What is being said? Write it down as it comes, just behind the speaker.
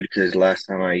because last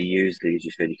time I used it, you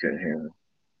just said you couldn't hear me.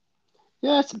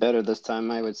 Yeah, it's better this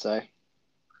time, I would say.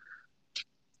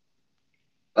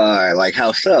 All right, like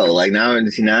how so? Like now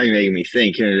you're making me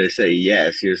think. You're gonna say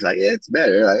yes. You're just like, yeah, it's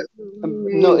better. Like,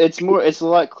 No, it's a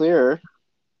lot clearer.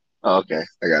 oh, okay,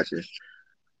 I got you.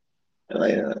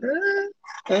 Like,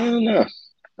 I don't know.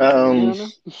 You Um,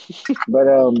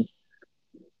 don't know?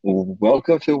 but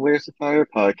welcome to Where's the Fire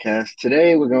podcast.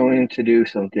 Today we're going to do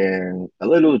something a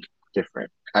little different.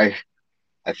 I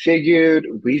figured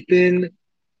we've been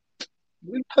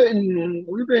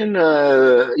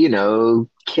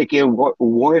kicking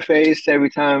war face every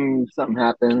time something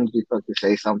happens. We fucking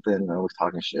say something. I was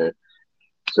talking shit.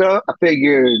 So I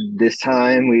figured this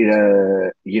time we'd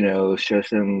show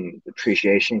some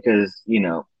appreciation because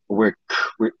we're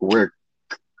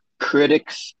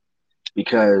critics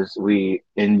because we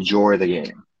enjoy the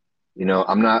game.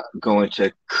 I'm not going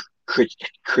to crit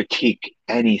critique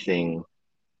anything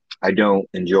I don't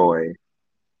enjoy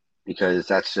because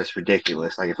that's just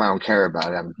ridiculous. Like if I don't care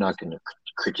about it, I'm not going to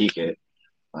critique it.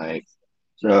 Like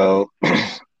so,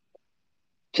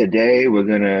 today we're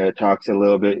gonna talk a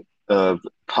little bit of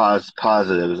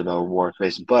positives about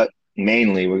Warface, but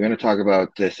mainly we're gonna talk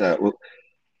about this. We're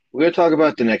gonna talk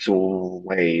about the next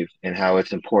wave and how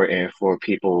it's important for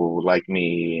people like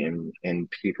me and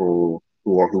people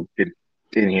who've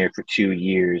been here for 2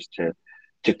 years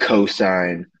to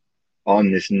co-sign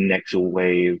on this next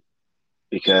wave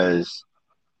because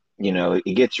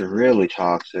it gets really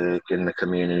toxic in the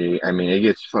community. I mean, it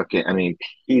gets fucking. I mean,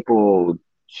 people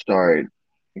start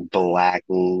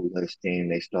blacklisting.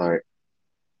 They start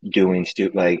doing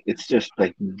like it's just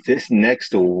like this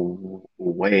next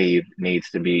wave needs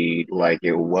to be like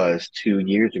it was 2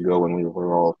 years ago when we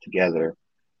were all together.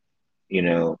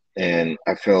 And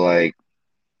I feel like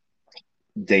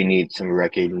they need some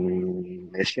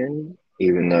recognition,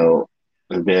 even though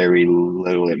very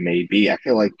little it may be. I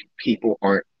feel like people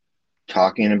aren't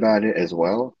talking about it as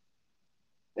well.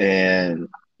 And,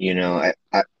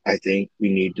 I think we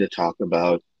need to talk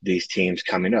about these teams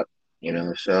coming up,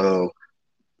 so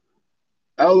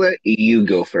I'll let you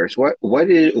go first. What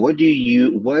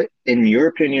in your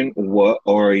opinion, what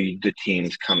are the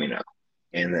teams coming up?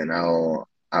 And then I will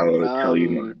tell you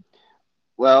Um, mine.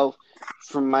 well,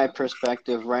 from my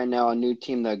perspective, right now, a new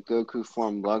team that Goku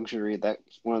formed, Luxury,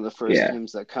 that's one of the first Yeah.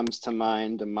 teams that comes to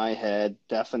mind in my head,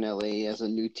 definitely, as a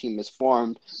new team is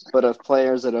formed, but of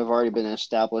players that have already been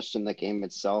established in the game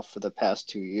itself for the past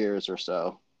 2 years or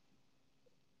so.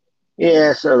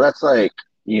 Yeah, so that's like,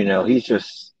 he's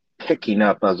just picking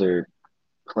up other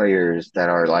players that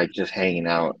are like just hanging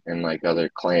out in like other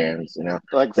clans,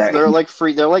 Like that he they're like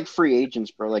free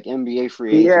agents, bro, like NBA free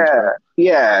agents, Yeah, bro.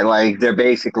 yeah, like they're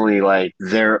basically like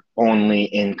they're only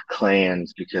in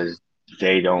clans because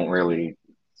they don't really,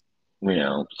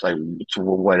 it's like it's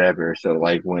whatever. So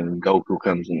like when Goku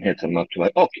comes and hits him up, to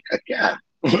like, okay, yeah,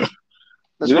 Let's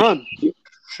you run.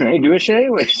 ain't doing shit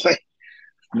anyways.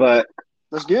 But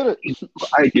Let's get it.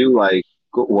 I do like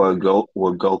what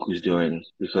Goku's doing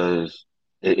because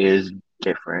it is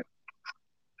different,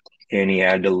 and he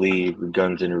had to leave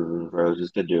Guns N'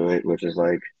 Roses to do it, which is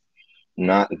like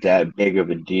not that big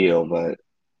of a deal, but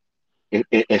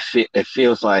it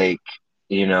feels like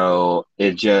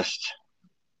it just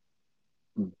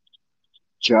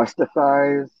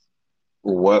justifies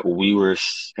what we were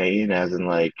saying, as in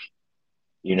like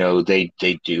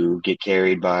they do get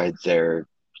carried by their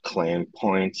clan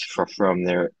points from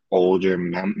their older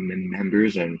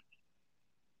members, and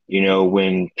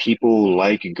when people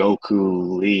like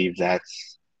Goku leave,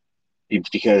 that's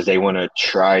because they want to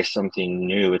try something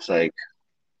new. It's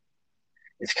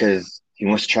because he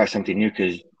wants to try something new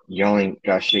because y'all ain't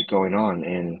got shit going on.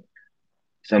 And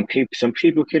some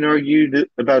people can argue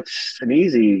about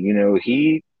Sneezy.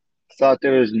 He thought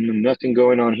there was nothing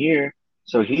going on here,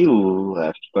 so he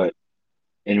left. But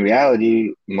in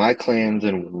reality, my clan's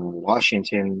in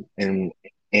Washington and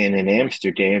in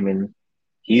Amsterdam, and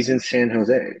he's in San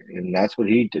Jose, and that's what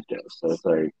he did. Though. So it's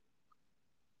like,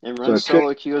 And so run it could,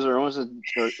 solo queues are almost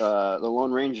the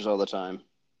Lone Rangers all the time.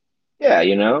 yeah,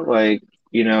 and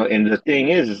the thing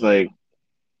is like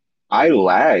I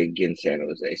lag in San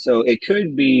Jose, so it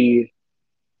could be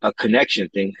a connection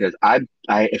thing because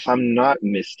if I'm not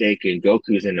mistaken,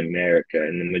 Goku's in America,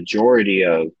 and the majority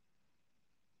of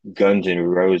Guns N'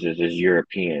 Roses is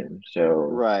European.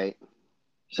 Right.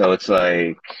 So it's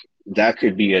like that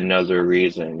could be another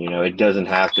reason. It doesn't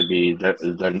have to be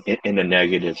in a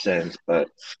negative sense, but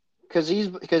Because he's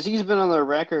been on the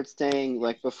record saying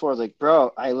like before, like,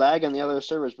 bro, I lag on the other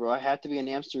servers, bro. I had to be in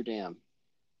Amsterdam.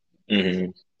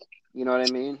 mhm. You know what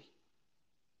I mean?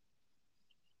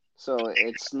 So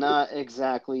it's not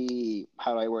exactly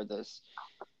how do I word this?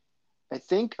 I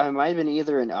think I might have been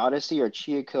either in Odyssey or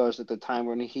Chico's at the time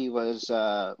when he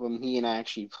and I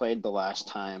actually played the last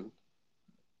time.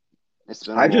 It's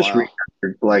been a I just while.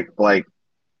 remembered, like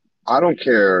I don't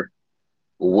care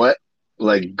what,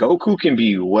 like Goku can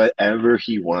be whatever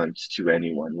he wants to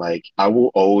anyone. Like I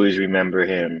will always remember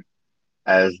him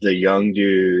as the young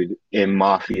dude in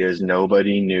Mafias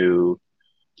nobody knew,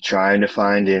 trying to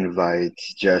find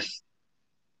invites, just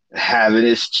having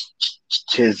his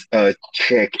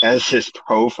chick as his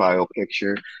profile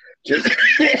picture. Just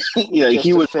Just he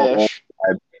a was a whole fish.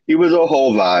 vibe. He was a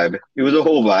whole vibe. He was a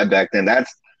whole vibe back then.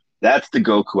 That's the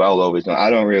Goku I'll always know. I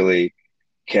don't really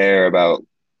care about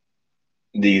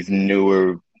these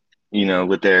newer,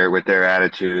 with their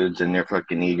attitudes and their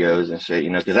fucking egos and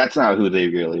shit, because that's not who they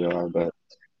really are. But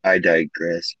I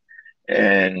digress.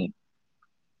 And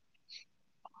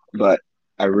but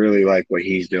I really like what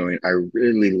he's doing. I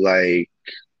really like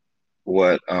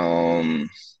what OnlyFans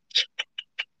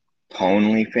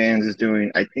is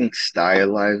doing. I think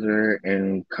Stylizer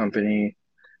and company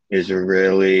is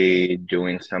really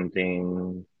doing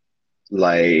something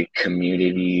like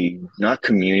not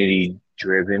community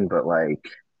driven, but like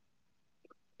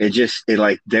it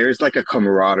like there's like a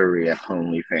camaraderie at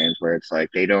OnlyFans where it's like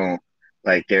they don't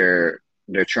like they're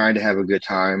trying to have a good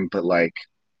time, but like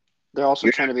They're also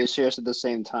you're trying to be serious at the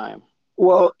same time.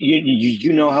 well,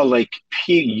 you know how like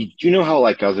you know how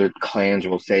like other clans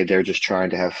will say they're just trying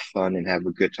to have fun and have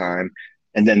a good time,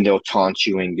 and then they'll taunt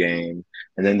you in game,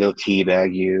 and then they'll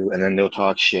teabag you, and then they'll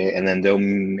talk shit, and then they'll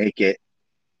make it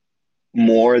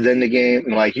more than the game,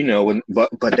 like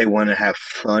but they want to have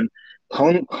fun.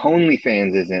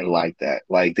 OnlyFans isn't like that.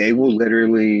 Like they will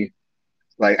literally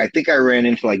like I think I ran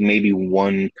into like maybe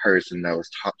one person that was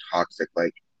toxic.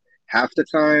 Like half the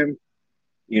time,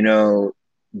 you know,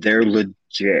 they're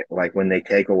legit. Like when they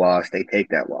take a loss, they take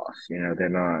that loss. They're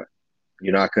not.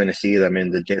 You're not going to see them in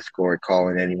the Discord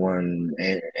calling anyone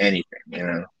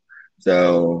anything.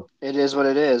 So It is what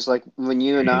it is. Like when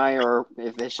you and I, or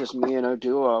if it's just me and a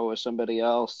duo with somebody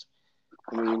else,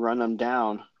 and we run them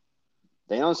down,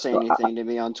 they don't say anything to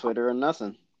me on Twitter or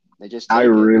nothing. They just take it. I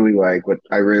really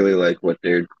like what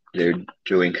they're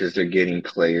doing because they're getting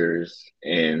players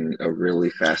in a really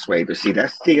fast way. But see,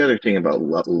 that's the other thing about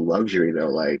luxury though.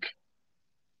 Like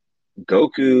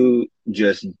Goku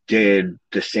just did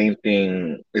the same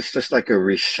thing. It's just like a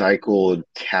recycled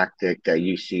tactic that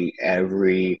you see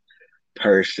every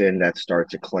person that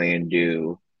starts a clan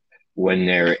do when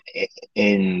they're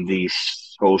in these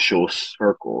social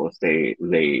circles. They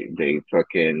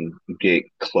fucking get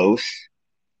close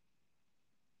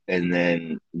and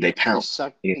then they They pounce.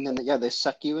 suck, and then yeah, they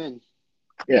suck you in.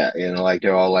 Yeah, like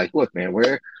they're all like, "Look, man,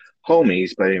 we're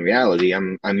homies," but in reality,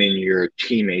 I'm in your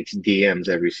teammates' DMs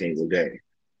every single day,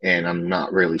 and I'm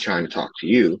not really trying to talk to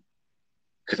you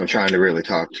because I'm trying to really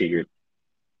talk to your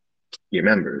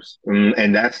members.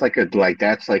 And that's like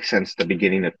since the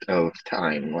beginning of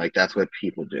time, like that's what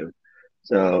people do.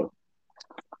 So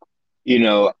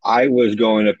I was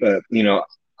going up,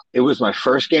 it was my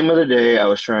first game of the day. I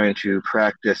was trying to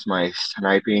practice my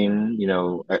sniping,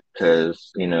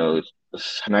 because,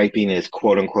 sniping is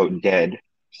quote unquote dead.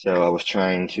 So I was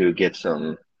trying to get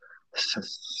some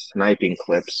sniping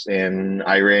clips, and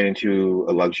I ran into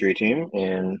a luxury team,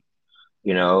 and,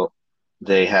 you know,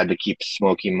 they had to keep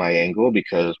smoking my angle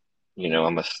because,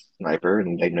 I'm a sniper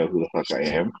and they know who the fuck I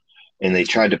am. And they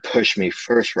tried to push me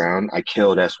first round. I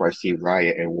killed SYC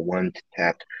Riot and one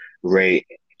tapped Ray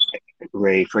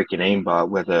Ray freaking aimbot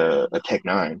with a Tech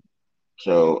 9.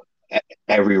 So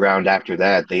every round after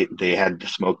that, they had to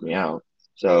smoke me out.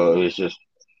 So it was just,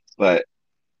 but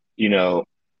you know,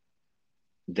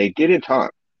 they didn't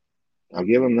taunt. I'll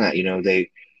give them that.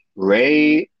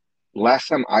 Ray. Last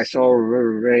time I saw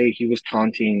Ray, he was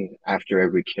taunting after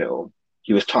every kill.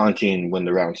 He was taunting when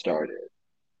the round started.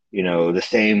 The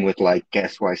same with like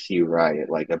SYC Riot,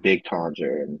 like a big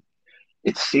taunter, and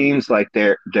it seems like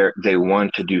they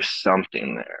want to do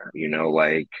something there.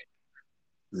 Like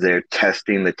they're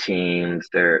testing the teams.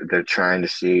 They're trying to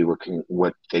see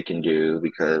what they can do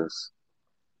because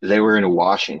they were in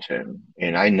Washington,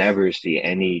 and I never see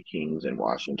any teams in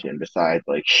Washington besides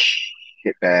like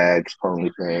shitbags,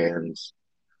 pony fans,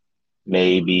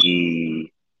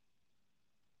 maybe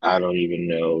I don't even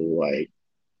know, like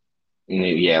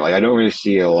yeah, like I don't really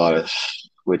see a lot of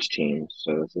Switch teams.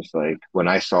 So it's just like when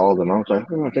I saw them, I was like,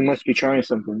 oh, they must be trying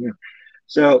something new.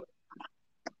 So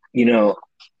you know,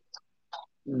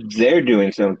 they're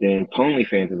doing something. Pony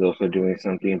fans is also doing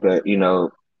something, but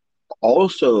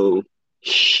also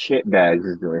shitbags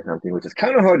is doing something, which is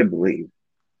kind of hard to believe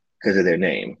because of their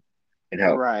name. and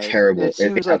how Right. terrible It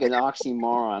and seems how like an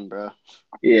oxymoron, bro.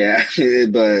 yeah,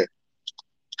 but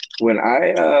when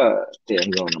yeah,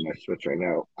 I'm going on my Switch right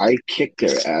now. I kicked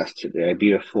their ass today. I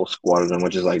beat a full squad of them,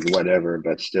 which is like whatever,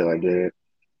 but still I did it.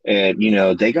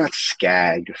 And they got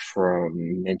Skag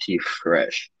from Minty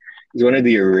Fresh. He's one of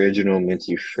the original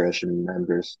Minty Fresh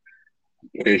members.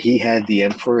 He had the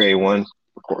M4A1,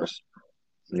 of course,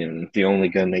 the only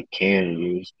gun they can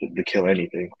use to kill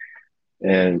anything.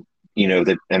 And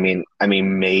that I mean,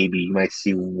 maybe you might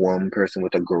see one person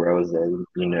with a Groza,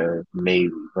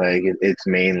 maybe like it's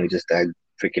mainly just that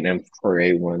freaking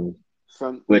M4A1,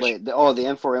 From which wait, the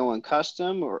M4A1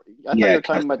 custom, or I thought you yeah, were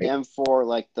talking about the M4,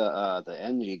 like the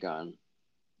NG gun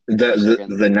for a the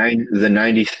second. the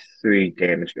 93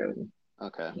 damage gun.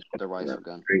 Okay, the rifle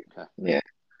gun. Okay. Yeah,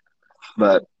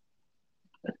 but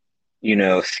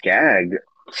Skag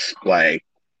like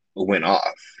went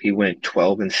off. He went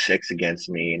 12-6 against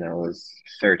me, and I was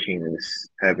 13-7.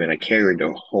 I carried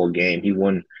the whole game. He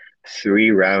won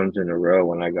 3 rounds in a row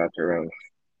when I got to round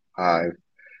 5,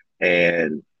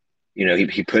 and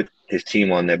he put his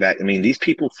team on their back. I mean, these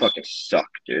people fucking suck,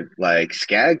 dude. Like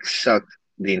Skag sucked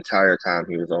the entire time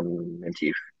he was on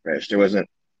Minty Fresh. There wasn't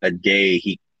a day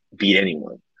he beat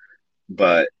anyone.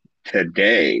 But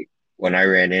today, when I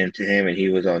ran into him and he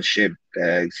was on shit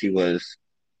bags,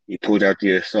 he pulled out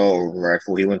the assault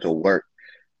rifle. He went to work,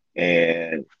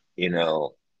 and you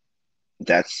know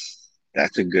that's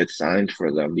a good sign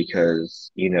for them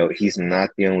because he's not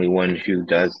the only one who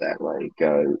does that. Like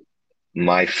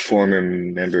my former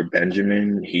member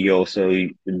Benjamin, he also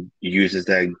uses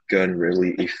that gun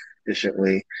really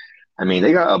efficiently. I mean,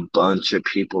 they got a bunch of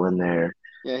people in there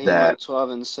Yeah, he that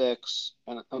went 12-6,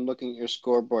 and I'm looking at your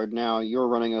scoreboard now. You were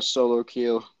running a solo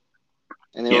queue,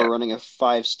 and they yeah, were running a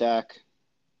 5 stack,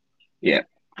 yeah.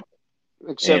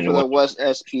 except And for the what West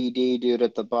SBD dude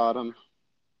at the bottom.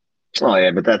 Oh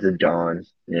yeah, but that's a Dawn.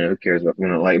 Who cares about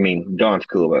like? I mean, Dawn's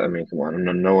cool, but I mean, come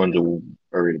on, no one's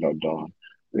worried about Dawn.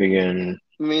 Again,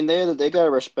 I mean, they got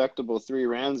a respectable 3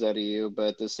 rounds out of you, but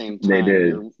at the same they time,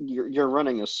 did. you're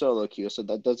running a solo queue, so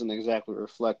that doesn't exactly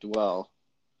reflect well.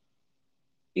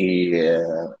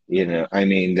 Yeah, I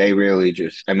mean, they really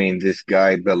just. I mean, this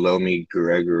guy below me,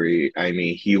 Gregory. I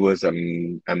mean, he was a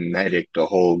medic the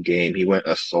whole game. He went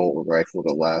assault rifle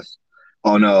the last.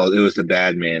 Oh no, it was the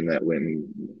bad man that went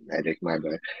medic. My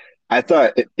bad. I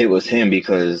thought it was him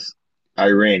because I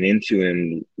ran into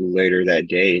him later that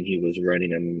day and he was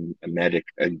running a medic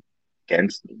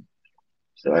against me.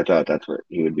 So I thought that's what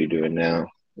he would be doing now.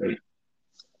 Like,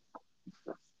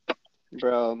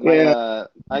 Bro, my yeah,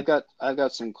 I've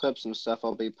got some clips and stuff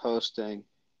I'll be posting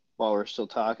while we're still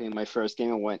talking. My first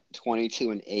game I went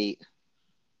 22-8.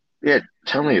 yeah.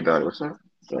 Tell me about it. What's up?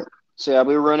 What's up? So yeah,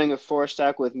 we were running a 4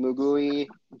 stack with Mugui,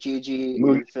 Gigi,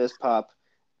 Movie and Fizz Pop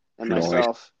and noise,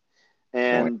 myself. noise.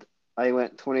 And I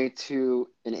went 22-8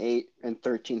 and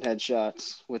 13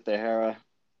 headshots with the Hera.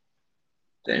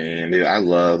 Damn, dude, I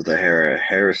love the hair.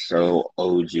 Hair is so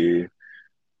OG.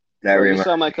 That Bro, you reminds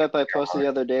saw my clip I posted the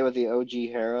other day with the OG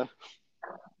Hera?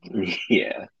 me,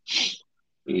 yeah.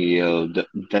 Yo,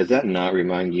 does that not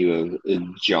remind you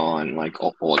of John, like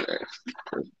older?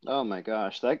 Oh my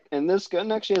gosh. And this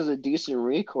gun actually has a decent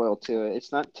recoil to it.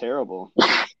 It's not terrible.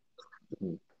 I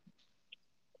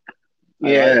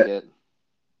Yeah, like it.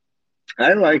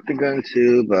 I like the gun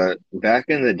too, but back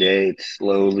in the day, it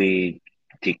slowly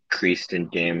decreased in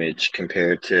damage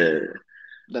compared to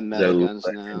The meta the guns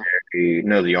now. legendary.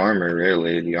 No, the armor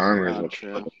really. The armor is Oh, what.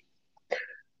 true.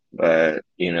 But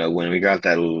when we got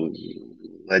that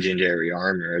legendary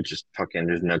armor, it just fucking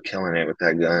there's no killing it with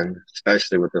that gun,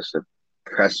 especially with the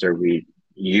suppressor we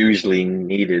usually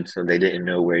needed, so they didn't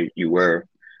know where you were.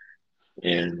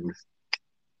 And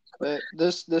But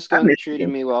this I gun miss treated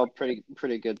you. me well, pretty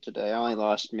good today. I only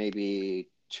lost maybe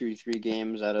 2, 3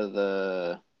 games out of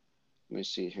the. Let me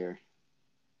see here.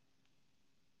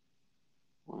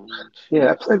 One,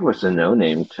 Yeah, I two, played with the no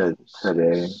name today.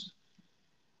 6.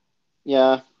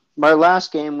 Yeah, my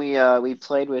last game we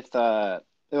played with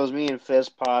it was me and Fizz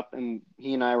Pop, and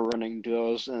he and I were running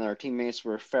duos, and our teammates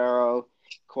were Pharaoh,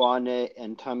 Kwane,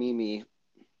 and Tamimi.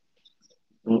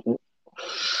 Mm-mm.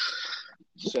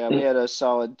 So yeah, we had a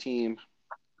solid team,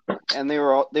 and they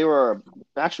were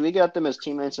actually we got them as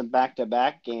teammates in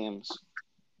back-to-back games.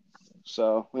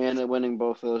 So we ended up winning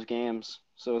both of those games.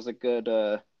 So it was a good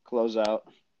closeout.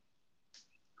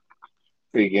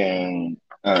 Again,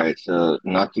 all right. So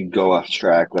not to go off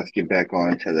track, let's get back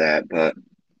on to that. But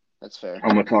That's fair. I'm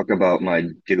gonna talk about my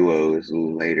duos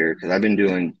later because I've been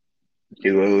doing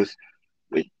duos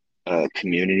with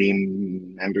community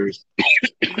members,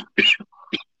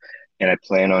 and I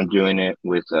plan on doing it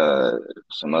with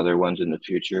some other ones in the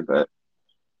future. But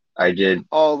I did,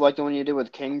 Oh, like the one you did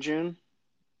with King June?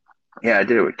 yeah, I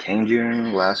did it with King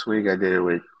June last week. I did it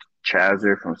with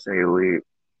Chazer from Say Elite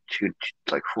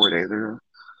like 4 days ago.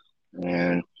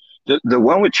 And the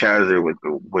one with Chazer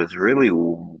was really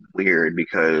weird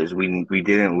because we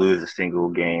didn't lose a single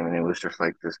game, and it was just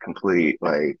like this complete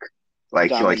like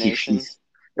Domination.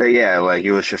 yeah, like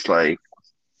it was just like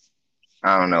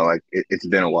I don't know, like it's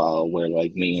been a while where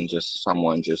like me and just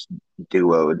someone just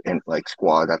duoed and like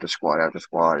squad after squad after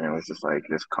squad, and it was just like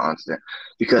this constant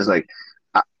because like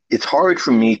it's hard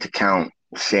for me to count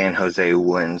San Jose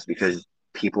wins because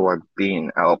people are being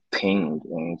out pinged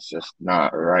and it's just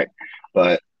not right.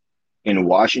 But in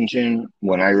Washington,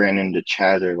 when I ran into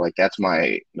Chatter, like that's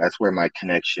where my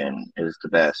connection is the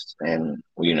best. And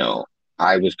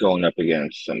I was going up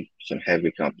against some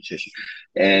heavy competition.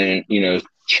 And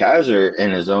Chatter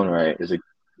in his own right is a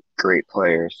great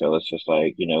player. So it's just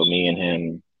like, me and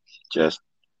him just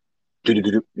It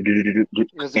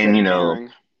was a and good pairing.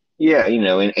 yeah,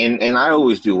 and I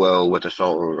always do well with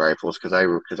assault rifles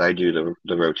because I do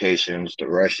the rotations, the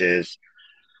rushes,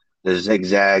 the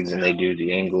zigzags, and they do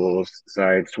the angles,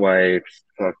 side swipes,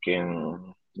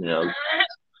 fucking,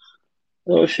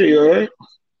 Oh shit, you alright?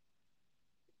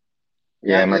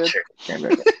 Yeah, Yeah, I'm my good. chick came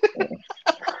back.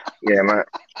 Yeah,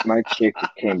 my chick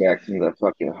came back from the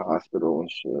fucking hospital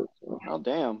and shit. So Oh,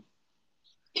 damn.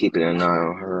 keeping an eye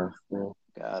on her. So.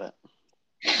 Got it.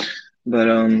 But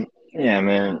yeah,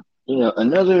 man.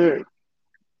 Another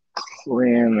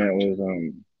clan that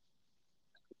was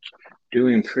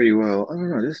doing pretty well. I don't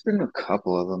know. There's been a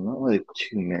couple of them, not like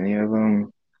too many of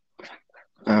them.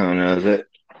 I don't know that.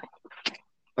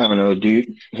 I don't know,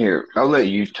 dude. Here, I'll let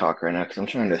you talk right now because I'm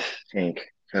trying to think.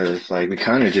 Because like we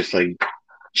kind of just like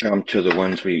jumped to the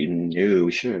ones we knew.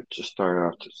 We should have just started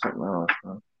off to something else.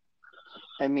 Huh?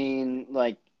 I mean,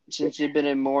 like, since you've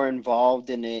been more involved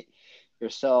in it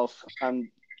yourself,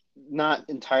 I'm not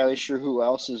entirely sure who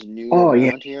else is new Oh yeah,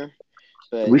 around here.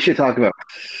 But we should talk about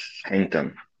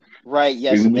Sanctum. right,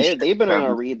 yes, We should they've been talk on a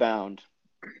about, rebound.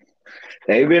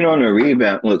 they've been on a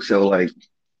rebound. Look, so like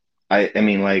I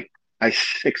mean like I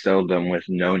 6-0'd them with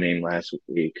no name last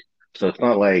week. So it's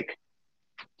not like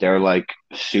they're like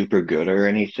super good or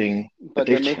anything, but But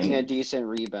they're they've making a changed. decent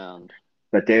rebound.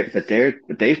 But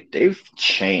they've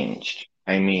changed.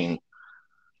 I mean,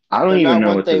 I don't They're even not know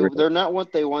what what the they're not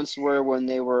what they once were when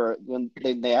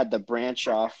they had the branch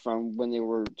off from when they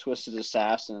were Twisted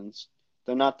Assassins.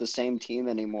 They're not the same team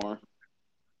anymore.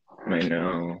 I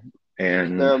know. They're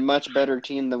And a much better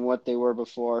team than what they were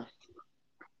before.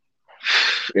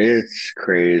 it's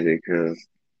crazy because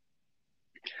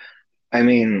I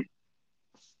mean,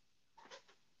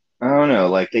 I don't know,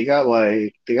 like they got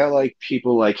like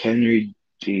people like Henry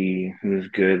G who's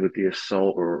good with the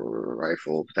assault or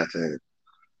rifle, but that's it.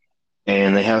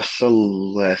 And they have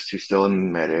Celeste who's still a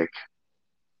medic,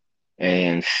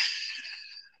 and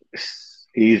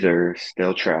Caesar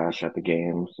still trash at the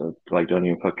game, so like don't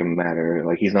even fucking matter.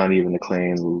 Like he's not even the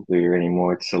clan leader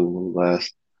anymore. It's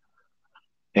Celeste,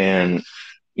 and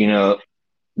you know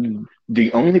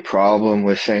the only problem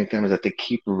with Sanctum is that they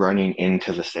keep running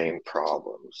into the same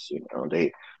problems.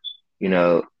 You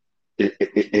know,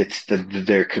 it's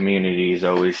their community is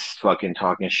always fucking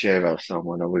talking shit about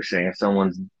someone, always saying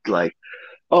someone's like,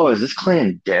 "Oh, is this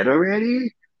clan dead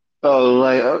already?"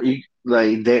 Oh, you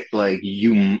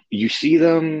see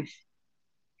them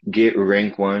get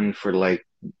rank one for like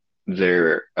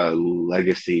their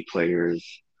legacy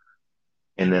players,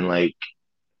 and then like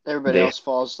Everybody they else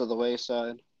falls to the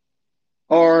wayside.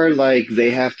 or like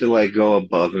they have to like go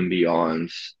above and beyond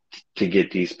to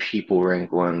get these people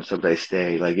rank one so they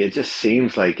stay. Like it just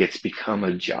seems like it's become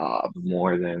a job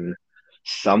more than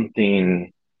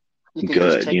something You can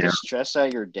just good, take the stress out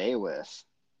of your day with.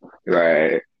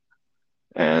 right?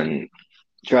 And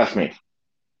trust me,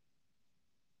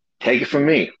 take it from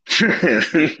me.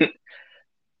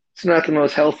 It's not the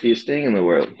most healthiest thing in the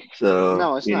world. So,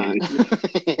 No, it's not.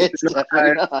 it's It's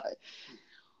definitely not, not.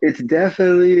 it's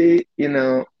definitely,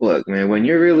 look, man, when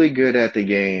you're really good at the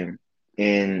game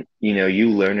and, you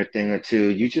learn a thing or two,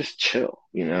 you just chill,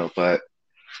 but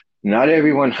not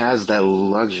everyone has that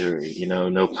luxury,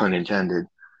 no pun intended.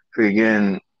 For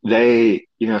again,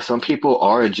 some people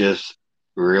are just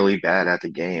really bad at the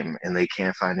game and they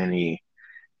can't find any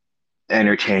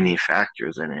entertaining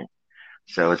factors in it.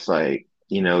 So it's like,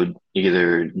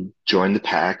 either join the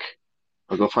pack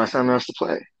or go find something else to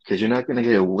play because you're not going to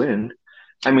get a win.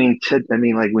 I mean,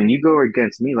 like when you go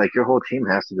against me, like your whole team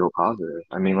has to go positive.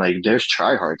 I mean, like there's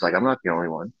tryhards. Like I'm not the only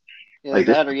one. Either Like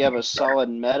this, that or you have a solid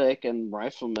medic and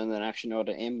rifleman that actually know how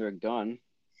to aim their gun.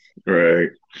 Right.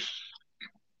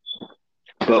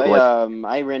 Because But like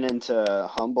I ran into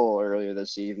Humble earlier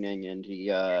this evening, and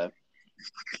he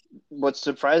what's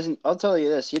surprising, I'll tell you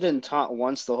this, he didn't taunt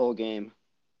once the whole game,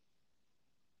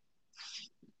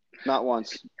 not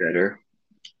once. better.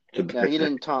 To Yeah, he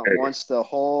didn't taunt better. once the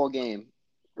whole game.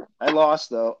 I lost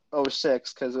though,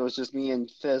 0-6, because it was just me and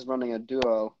Fizz running a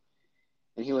duo,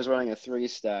 and he was running a three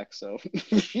stack. So,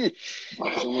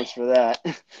 so much for that.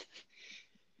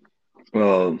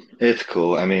 Well, it's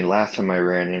cool. I mean, last time I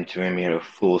ran into him, he had a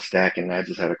full stack, and I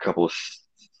just had a couple of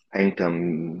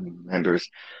Sanctum members,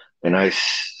 and I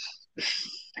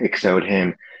 6-0'd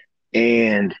him,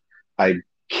 and I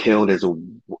killed his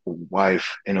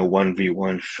wife in a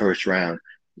 1v1 first round.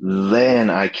 Then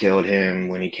I killed him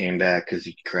when he came back because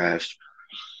he crashed.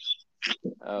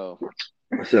 Oh,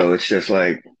 So it's just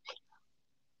like,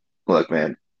 look,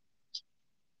 man,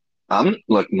 I'm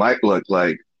look, Mike, look,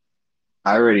 like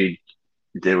I already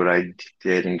did what I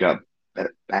did and got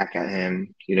back at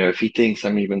him. You know, if he thinks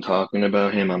I'm even talking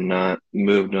about him, I'm not.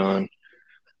 Moved on.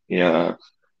 Yeah.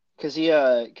 because he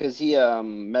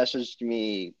messaged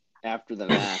me after the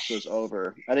match was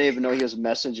over. I didn't even know he was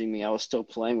messaging me. I was still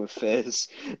playing with Fizz,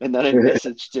 and then I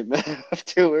messaged him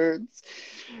afterwards.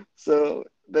 So,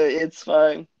 but it's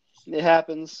fine. It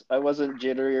happens. I wasn't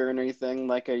jittery or anything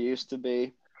like I used to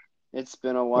be. It's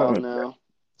been a while Oh, now.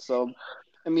 So,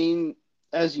 I mean,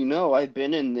 as you know, I've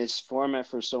been in this format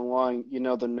for so long, you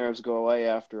know, the nerves go away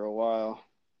after a while.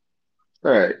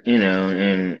 right. You know,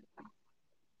 and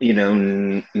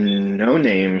no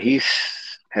name. He's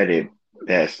had it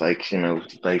best. Like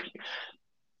like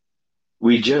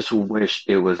we just wish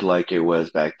it was like it was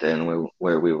back then,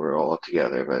 where we were all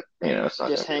together. But it's not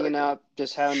Just gonna be like hanging out,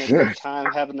 just having a that. good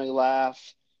time, having a laugh,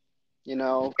 you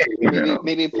know, you maybe know.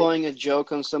 maybe pulling a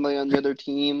joke on somebody on the other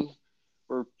team,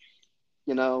 or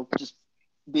just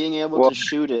being able Well, to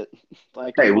shoot it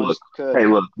like we hey, look. once could. Hey,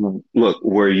 look.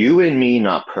 Were you and me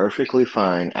not perfectly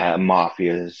fine at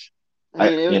Mafias? I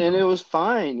mean, and it was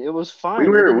fine. It was We fine. It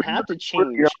were, didn't we have to were,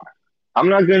 change. I'm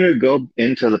not gonna go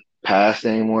into the past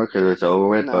anymore because it's over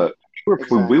with. No, But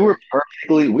exactly.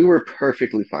 we were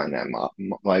perfectly fine at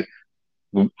like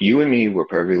you and me were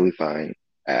perfectly fine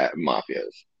at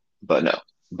Mafias. But no,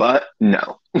 but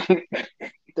no.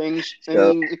 Things, I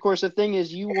So mean, of course, the thing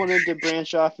is, you wanted to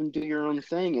branch off and do your own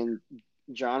thing, and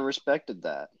John respected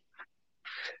that.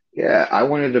 yeah, I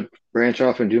wanted to branch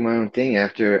off and do my own thing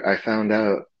after I found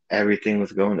out everything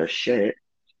was going to shit.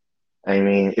 I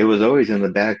mean, it was always in the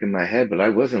back of my head, but I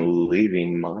wasn't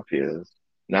leaving Mafias.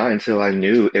 Not until I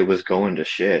knew it was going to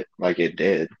shit like it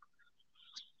did.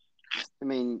 I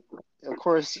mean, of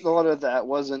course, a lot of that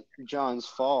wasn't John's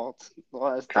fault. A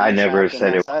lot of I things never happened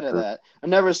said it outside of was. that. I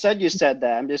never said you said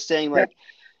that. I'm just saying, like,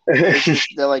 it's just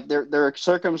that, like, there are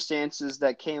circumstances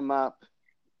that came up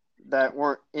that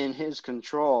weren't in his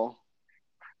control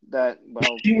that,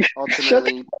 well, Shut the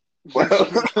ultimately well.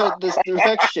 went this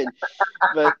direction.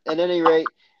 But at any rate,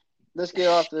 let's get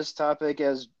off this topic.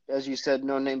 As you said,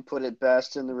 No Name put it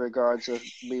best in the regards of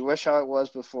we wish how it was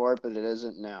before, but it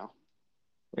isn't now.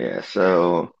 Yeah,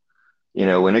 so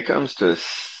when it comes to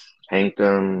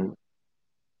Sanctum,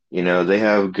 they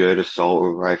have good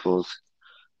assault rifles,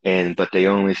 but they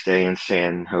only stay in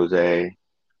San Jose,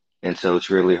 and so it's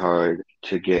really hard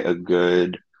to get a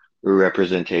good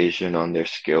representation on their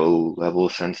skill level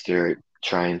since they're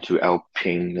trying to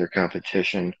outping their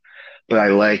competition. But I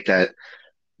like that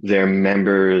their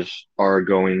members are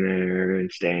going there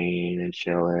and staying and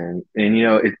chilling,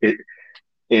 and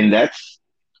and that's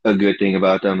a good thing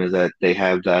about them is that they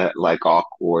have that like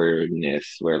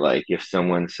awkwardness where like if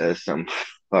someone says something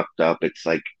fucked up, it's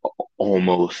like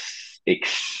almost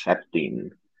accepting,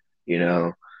 you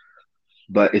know.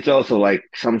 But it's also like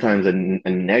sometimes a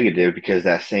negative because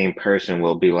that same person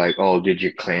will be like, "Oh, did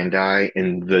your clan die?"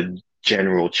 in the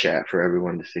general chat for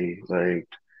everyone to see. Like,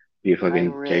 you I fucking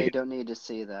take really it, don't need to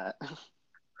see that.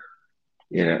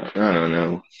 I don't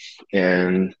know.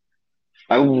 And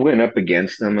I went up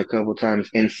against them a couple times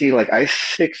and see like I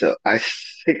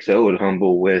 6-0'd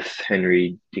Humble with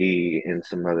Henry D and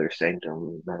some other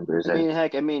Sanctum members and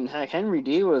Heck, Henry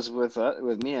D was with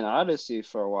me in Odyssey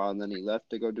for a while, and then he left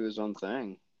to go do his own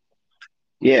thing.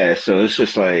 yeah, so it's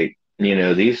just like,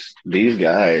 these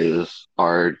guys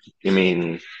are, I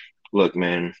mean, look,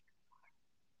 man,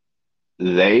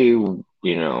 they,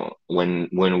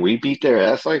 when we beat their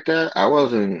ass like that, I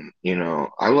wasn't,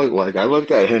 I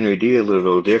looked at Henry D a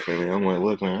little differently. I'm like,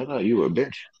 look, man, I thought you were a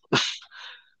bitch.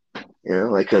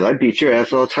 Like, cause I beat your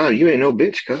ass all the time. You ain't no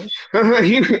bitch, cuz.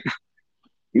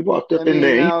 You walked I up in mean,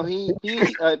 there. no, he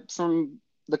from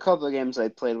the couple of games I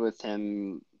played with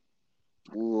him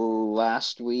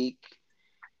last week,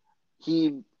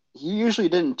 he usually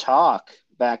didn't talk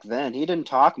back then. He didn't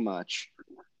talk much.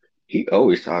 He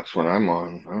always talks when I'm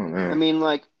on. I don't I know. mean,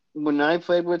 like when I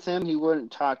played with him, he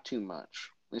wouldn't talk too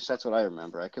much. At least that's what I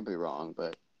remember. I could be wrong,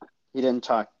 but he didn't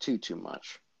talk too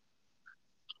much.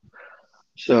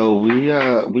 So we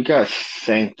got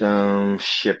Sanctum,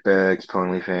 ShipX,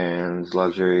 OnlyFans,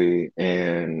 Luxury,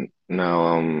 and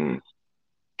now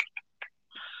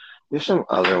there's some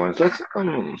other ones. Let's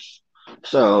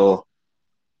so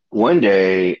one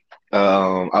day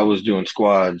I was doing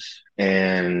squads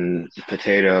and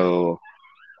Potato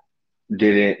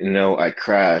didn't know I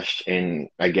crashed, and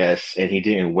I guess and he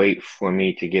didn't wait for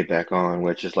me to get back on,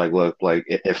 which is like, look, like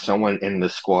if someone in the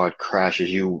squad crashes,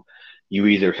 you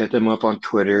either hit them up on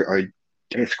Twitter or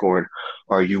Discord,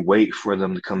 or you wait for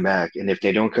them to come back, and if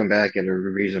they don't come back at a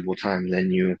reasonable time, then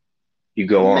you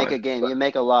go You make on. a game. You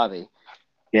make a lobby.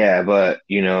 Yeah, but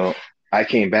I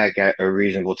came back at a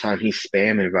reasonable time. He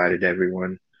spam invited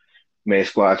everyone, made a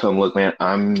squad. I told him, look, man,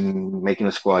 I'm making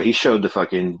a squad. He showed the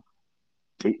fucking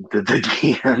the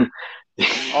DM.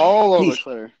 All over He's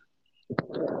Twitter.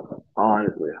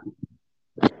 honestly.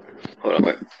 Hold on,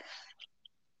 wait.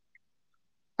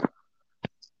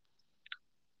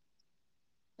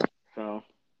 So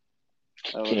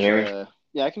that Can you was hear me?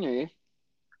 yeah, I can hear you.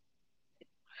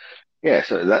 Yeah,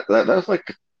 so that was like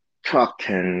the top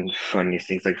 10 funniest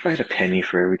things. Like if I had a penny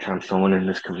for every time someone in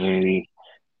this community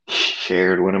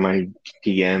shared one of my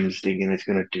DMs thinking it's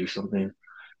gonna do something,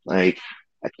 like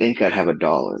I think I'd have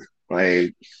 $1.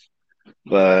 Like,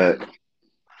 but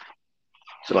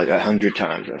so like 100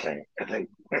 times, I think.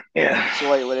 Yeah,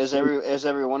 So wait, what is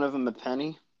every one of them a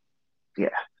penny? yeah.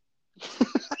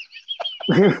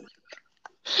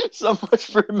 So much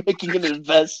for making an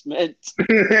investment.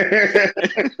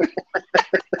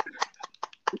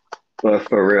 But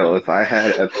for real, if I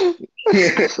had a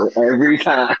for every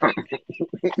time,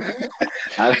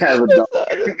 I'd have $1. It's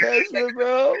not an investment,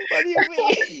 bro. What do you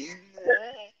mean?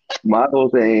 My whole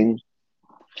thing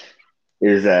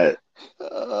is that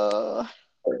Uh,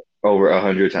 over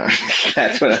 100 times.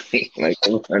 That's what I mean. Like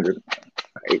over 100.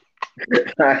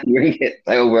 Like, you get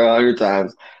like over 100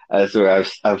 times. I swear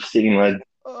I've seen my DM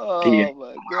oh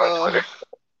my on god.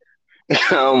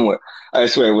 Twitter. I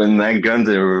swear when that Guns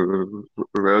N'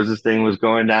 Roses thing was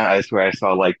going down, I swear I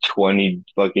saw like 20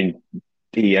 fucking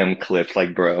DM clips.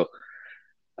 Like, bro,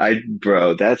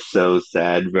 that's so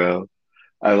sad, bro.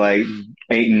 I like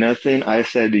ain't nothing I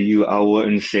said to you I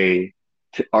wouldn't say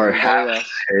to, To or anybody have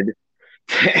else. said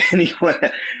to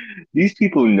anyone. These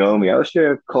people know me. I was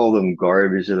sure to call them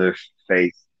garbage to their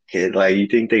face, kid. Like, you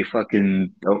think they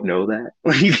fucking don't know that?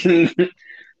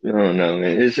 Like, I don't know,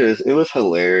 man. It was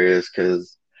hilarious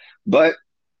but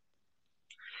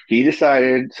he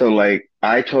decided. So, like,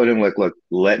 I told him, like, look,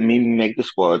 let me make the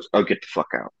squads. I'll get the fuck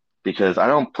out because I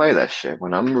don't play that shit.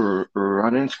 When I'm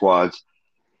running squads,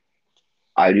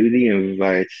 I do the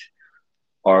invites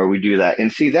or we do that.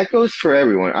 And see, that goes for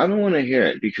everyone. I don't want to hear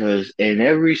it because in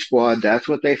every squad, that's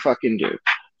what they fucking do.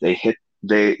 They hit,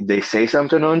 they say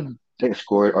something on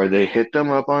Discord or they hit them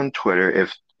up on Twitter.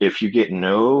 If you get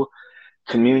no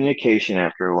communication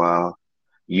after a while,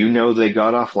 you know they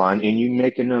got offline and you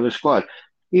make another squad.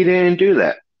 He didn't do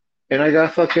that. And I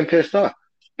got fucking pissed off.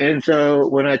 And so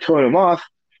when I told him off,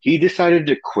 he decided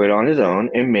to quit on his own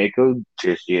and make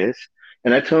Odysseus.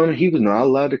 And I told him he was not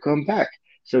allowed to come back.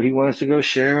 So he wants to go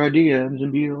share our DMs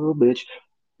and be a little bitch.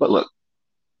 But look,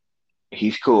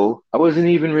 he's cool. I wasn't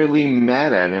even really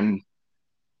mad at him.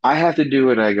 I have to do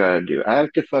what I gotta do. I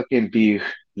have to fucking be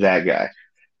that guy.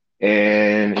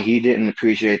 And he didn't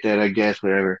appreciate that, I guess,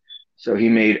 whatever. So he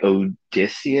made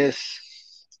Odysseus,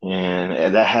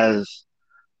 and that has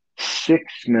 6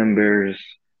 members.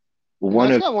 No, One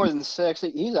it's of got more than six.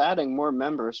 He's adding more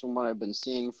members from what I've been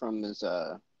seeing from his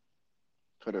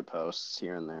Twitter posts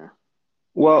here and there.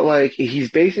 well, like he's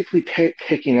basically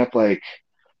picking up like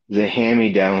the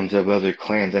hand-me-downs of other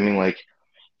clans. I mean, like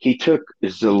he took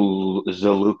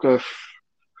Zaluka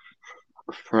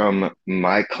from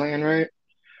my clan, right?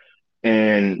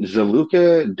 And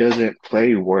Zaluka doesn't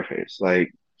play Warface.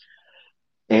 Like,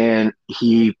 and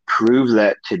he proved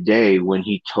that today when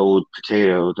he told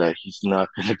Potato that he's not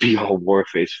going to be on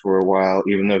Warface for a while,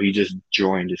 even though he just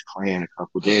joined his clan a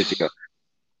couple days ago.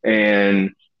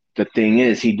 And the thing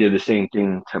is, he did the same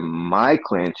thing to my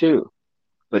clan too.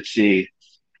 But see,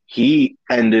 he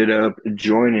ended up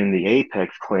joining the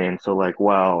Apex clan. So, like,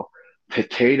 while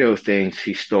Potato thinks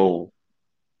he stole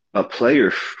a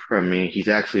player from me, he's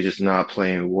actually just not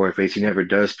playing Warface. He never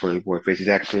does play Warface. He's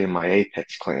actually in my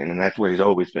Apex clan, and that's where he's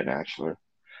always been. Actually,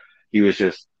 he was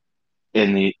just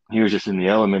he was just in the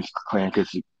Elements clan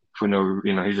because for no,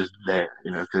 he's just there,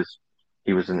 because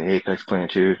He was in the Apex clan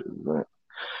too. But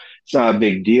it's not a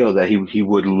big deal that he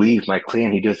would leave my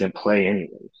clan. He doesn't play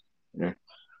anyways. You know?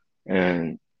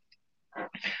 And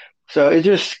so it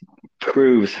just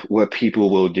proves what people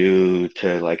will do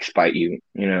to like spite you,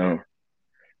 you know.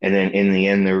 And then in the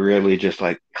end, they're really just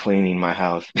like cleaning my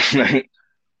house. Like,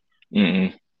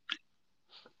 mm-mm.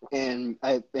 And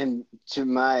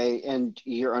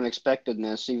your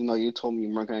unexpectedness, even though you told me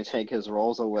you weren't going to take his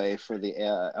roles away for the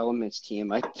Elements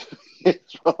team, I took his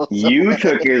roles You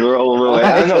took away. his role away.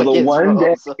 I I know took his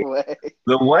roles away.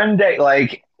 the one day,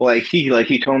 like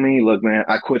he told me, look, man,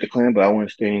 I quit the clan, but I want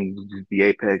to stay in the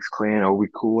Apex clan. Are we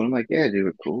cool? And I'm like, yeah, dude,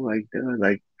 we're cool. Like, dude,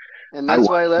 like And I that's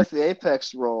why I left the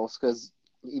Apex roles because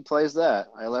he plays that.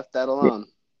 I left that alone.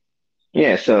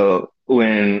 Yeah, so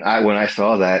when I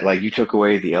saw that, like you took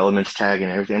away the elements tag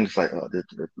and everything, I'm just like, oh,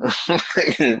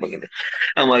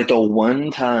 I'm like the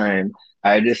one time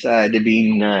I decide to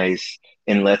be nice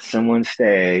and let someone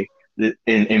stay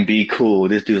and be cool.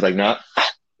 This dude's like, nah.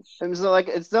 It's not like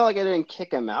I didn't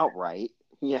kick him outright.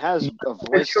 He has a It's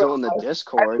voice your still in the fault.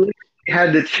 Discord. I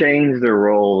had to change the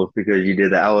roles because you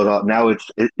did that. Now it's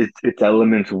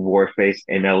Elements Warface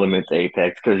and Elements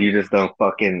Apex because you just don't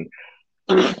fucking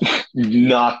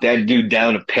knock that dude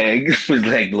down a peg. It's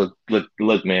like,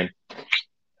 look, man.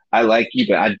 I like you,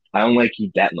 but I don't like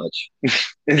you that much.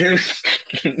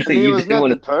 I mean, it You was didn't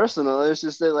want to. nothing personal. It was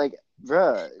just that, like,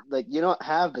 bruh, like you don't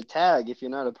have the tag if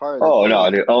you're not a part of the Oh no,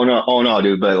 clan. dude. Oh no,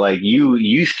 dude. But like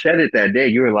you said it that day.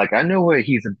 You were like, I know what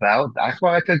he's about. That's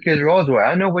why I took his roles away.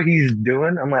 I know what he's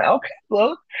doing. I'm like, okay,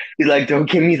 Lo. He's like, don't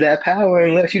give me that power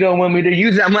unless you don't want me to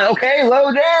use it. I'm like, okay,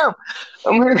 low down.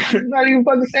 I'm like, I'm not even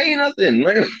fucking saying nothing.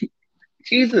 Like,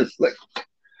 Jesus. Like,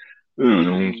 I don't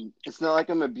know. It's not like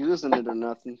I'm abusing it or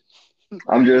nothing.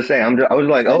 I'm just saying. I was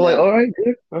like, I oh, like, know, all right,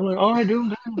 dude. I'm like, all right,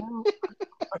 dude.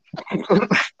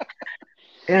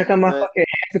 Yeah, I got my but fucking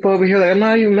ass up over here. Like, I'm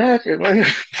not even mad. Like,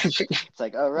 it's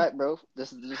like, all right, bro,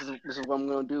 this is what I'm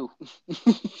gonna do.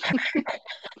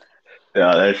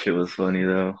 yeah, that shit was funny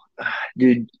though.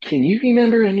 Dude, can you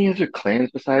remember any other clans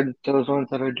besides those ones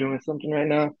that are doing something right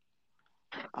now?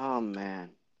 Oh man,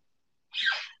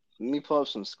 let me pull up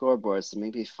some scoreboards to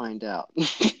maybe find out.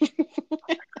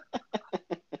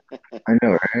 I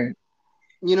know, right?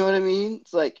 You know what I mean?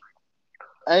 It's like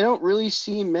I don't really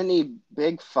see many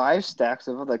big five stacks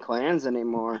of other clans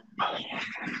anymore.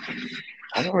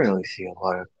 I don't really see a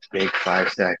lot of big five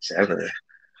stacks ever.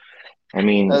 I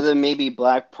mean, Other than maybe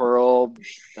Black Pearl,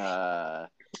 uh,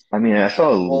 I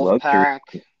saw a luxury Wolfpack,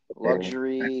 there.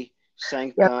 Luxury,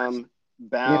 Yeah, Sanctum,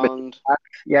 yeah, but Bound.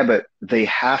 yeah, but they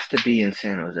have to be in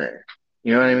San Jose.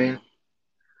 You know what I mean? Mm.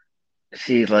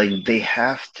 See, like they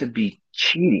have to be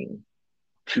cheating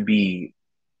to be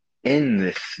in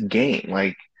this game.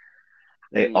 Like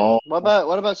they all. What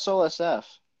about Soul SF?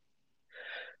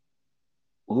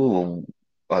 Ooh,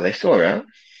 are they still around?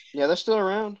 Yeah, they're still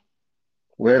around.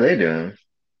 What are they doing?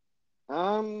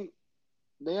 Um,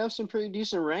 they have some pretty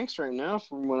decent ranks right now,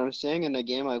 from what I'm seeing in the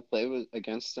game I played with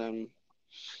against them.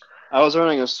 I was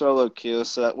running a solo queue,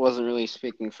 so that wasn't really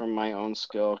speaking from my own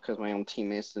skill because my own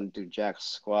teammates didn't do jack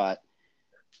squat.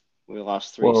 We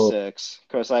lost three Well, six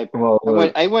because I well, I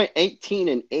went look, I went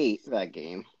 18-8 that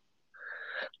game.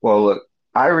 look.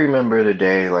 I remember the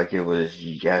day like it was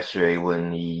yesterday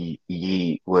when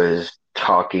Yi was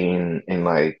talking in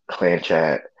like clan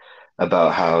chat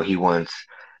about how he wants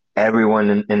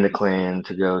everyone in the clan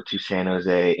to go to San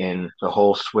Jose, and the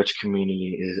whole Switch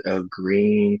community is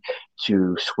agreeing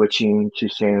to switching to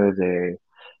San Jose.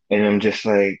 And I'm just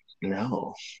like,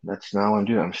 no, that's not what I'm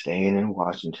doing. I'm staying in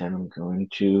Washington. I'm going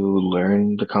to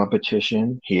learn the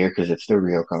competition here because it's the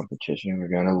real competition. We're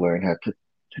going to learn how to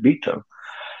beat them.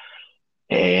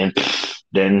 And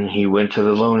then he went to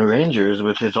the Lone Rangers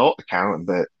with his alt account.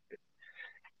 But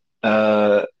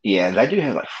yeah, I do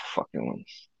have like fucking one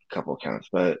couple accounts.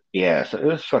 But yeah, so it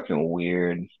was fucking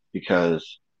weird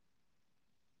because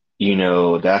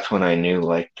that's when I knew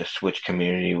like the Switch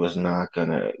community was not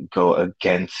gonna go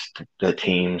against the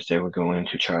teams. They were going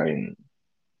to try and,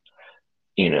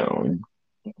 you know,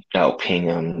 out ping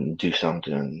them, do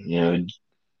something,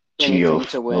 geo Anything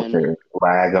to win. filter,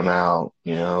 lag them out,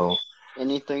 you know.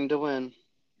 Anything to win.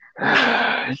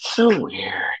 It's so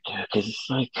weird because it's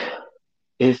like,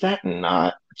 is that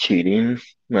not cheating?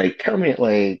 Like, tell me,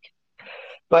 like,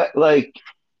 but like,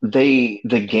 the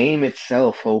game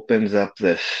itself opens up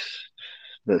this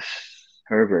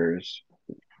servers,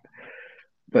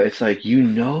 but it's like you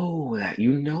know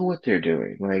what they're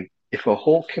doing. Like, if a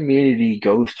whole community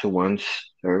goes to one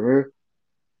server,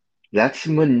 that's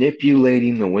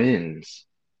manipulating the wins.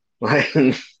 Like,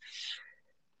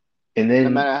 and No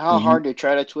then matter how hard you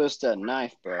try to twist that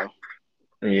knife, bro.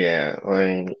 Yeah,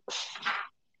 like,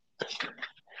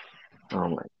 oh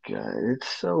my God, it's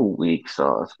so weak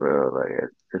sauce, bro. Like,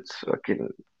 it's fucking,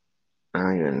 I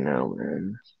don't even know,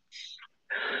 man.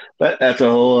 But that's a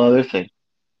whole other thing.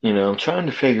 I'm trying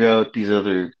to figure out these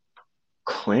other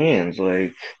clans.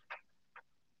 Like,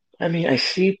 I mean, I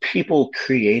see people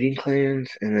creating clans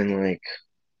and then like,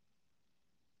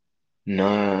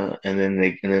 nah, and then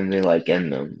they like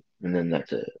end them, and then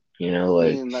that's it. I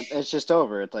Like, mean, it's just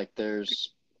over. It's like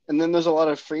and then there's a lot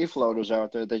of free floaters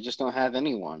out there. They just don't have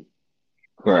anyone.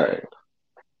 right.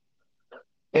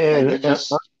 Like And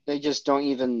they just don't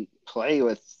even play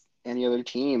with any other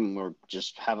team or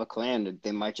just have a clan.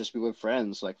 They might just be with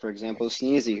friends. Like for example,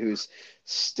 Sneezy, who's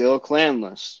still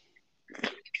clanless.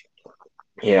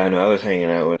 yeah, I know. I was hanging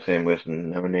out with him with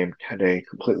no name today,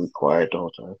 completely quiet the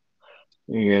whole time.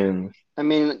 And I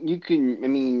mean, you can. I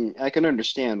mean, I can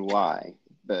understand why,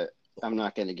 but I'm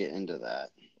not going to get into that.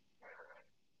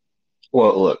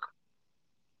 well, look,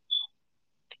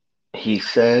 he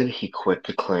said he quit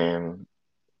the clan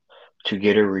to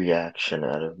get a reaction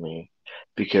out of me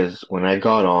because when I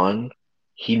got on,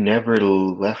 he never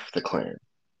left the clan.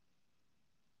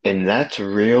 And that's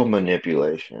real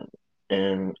manipulation.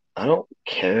 And I don't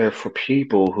care for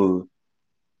people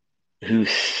who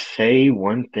say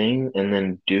one thing and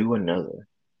then do another.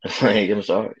 Like, I'm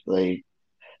sorry. Like,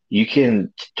 you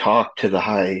can talk to the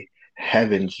high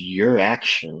heavens, your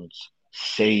actions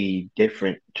say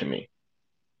different to me.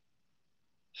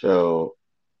 So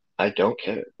I don't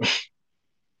care.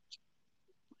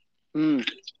 Hmm.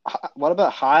 What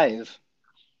about Hive?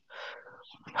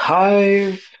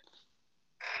 Hive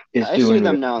is I see doing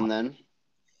them really now and then.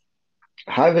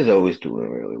 Hive is always doing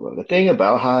really well. The thing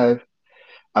about Hive,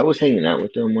 I was hanging out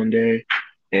with them one day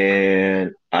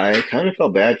and I kind of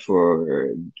felt bad for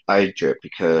iDrip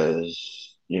because,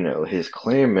 his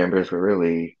clan members were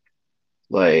really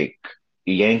like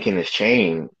yanking his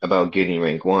chain about getting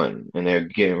rank one, and they're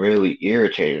getting really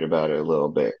irritated about it a little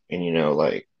bit. And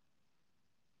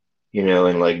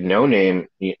and like no name,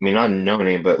 I mean not no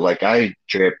name, but like I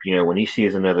drip, when he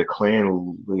sees another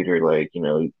clan leader, like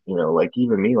like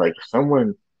even me, like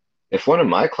if one of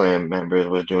my clan members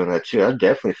was doing that too, I'd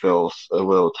definitely feel a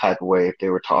little type of way if they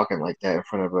were talking like that in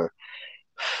front of a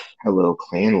little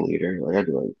clan leader. Like I'd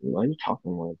be like, why are you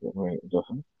talking like that? Right?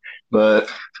 But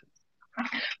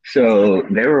so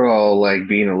they were all like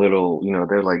being a little,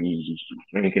 they're like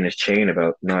making this chain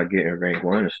about not getting rank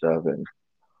one and stuff, and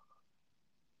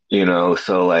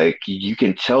so like you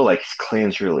can tell like his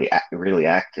clan's really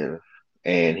active,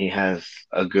 and he has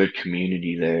a good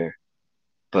community there.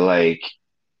 But like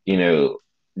you know,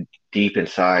 deep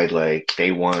inside, like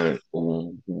they want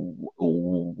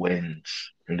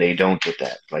wins, and they don't get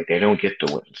that. Like they don't get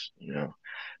the wins.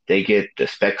 They get the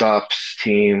spec ops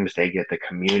teams, they get the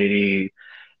community,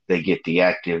 they get the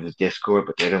active Discord,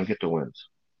 but they don't get the wins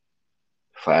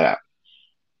flat out.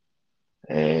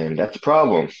 And that's a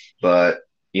problem. But,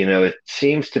 it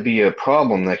seems to be a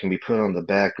problem that can be put on the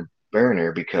back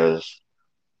burner because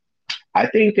I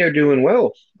think they're doing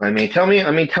well.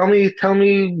 Tell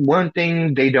me one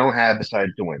thing they don't have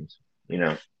besides the wins, you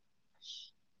know?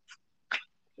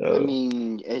 I So,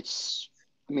 mean,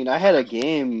 I mean, I had a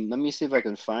game. Let me see if I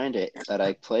can find it that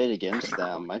I played against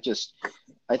them.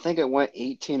 I think it went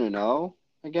 18 and 0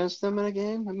 against them in a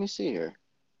game. Let me see here.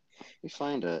 Let me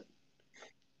find it.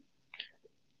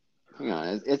 Hang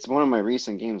on. It's one of my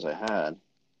recent games I had.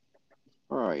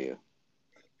 Where are you?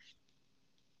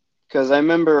 Because I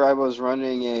remember I was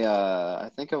running I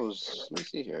think I was, let me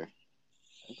see here.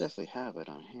 I definitely have it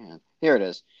on hand. Here it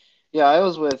is. Yeah, I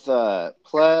was with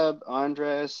Pleb,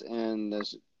 Andres, and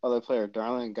this other player,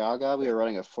 Darling Gaga. We were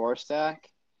running a four stack,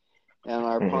 and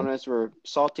our mhm. opponents were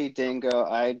Salty Dingo,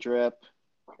 I Drip,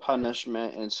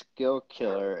 Punishment, and Skill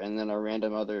Killer, and then a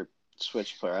random other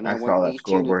Switch player. And I saw that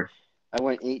scoreboard. I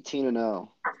went 18 and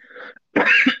 0.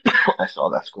 I saw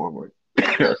that scoreboard.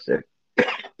 That's sick.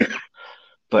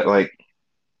 But like,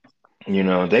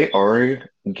 they are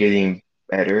getting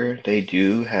better. They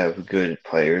do have good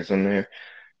players in there.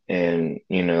 And,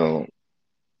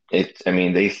 I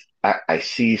mean, I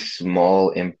see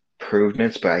small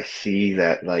improvements, but I see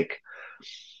that like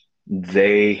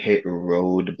they hit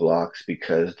roadblocks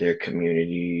because their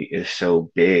community is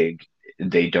so big.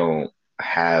 They don't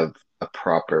have a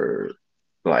proper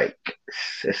like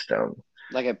system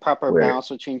Like a proper where balance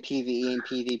between PvE and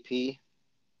PvP.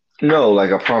 no,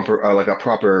 like a proper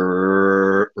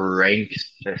rank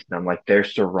system. Like they're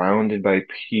surrounded by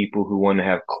people who want to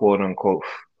have quote unquote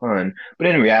fun, but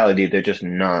in reality, they're just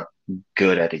not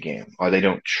good at the game, or they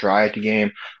don't try at the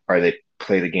game, or they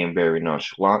play the game very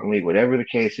nonchalantly. Whatever the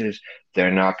case is,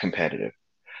 they're not competitive.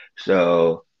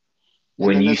 So And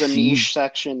when then you there's a see niche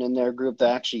section in their group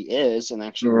that actually is and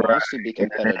actually right, wants to be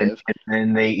competitive. and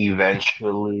then they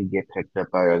eventually get picked up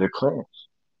by other clans,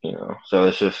 So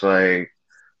it's just like,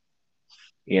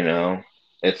 you know,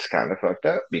 it's kind of fucked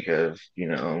up because,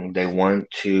 they want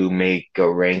to make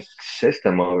a ranked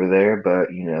system over there, but,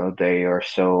 they are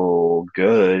so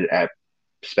good at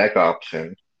Spec Ops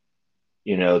and,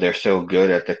 they're so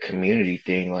good at the community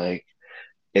thing. Like,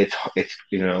 it's,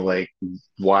 like,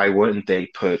 why wouldn't they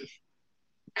put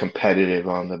competitive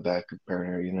on the back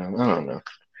burner? I don't know.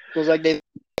 Because like they've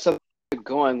got something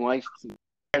going, why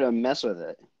try to mess with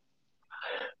it?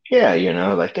 Yeah,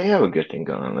 like they have a good thing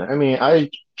going on. I mean, I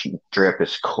Drip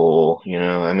is cool,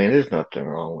 I mean, there's nothing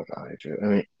wrong with I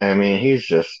Drip. I mean, he's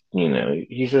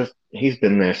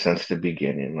been there since the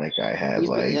beginning, like I have. He's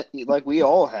Like, been like we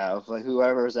all have, like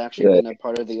whoever has actually yeah, been a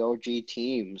part of the OG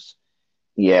teams.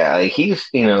 yeah, like he's,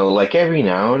 like every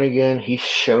now and again, he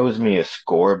shows me a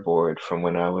scoreboard from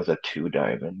when I was a two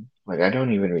diamond. Like, I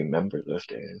don't even remember those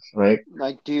days. Like,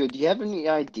 dude, do you have any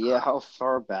idea how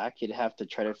far back you'd have to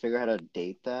try to figure out how to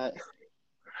date that?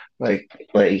 Like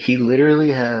he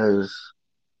literally has,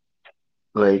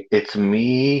 like, it's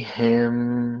me,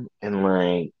 him, and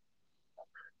like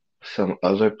some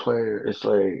other player. It's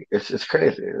like it's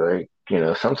crazy. Like,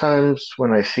 sometimes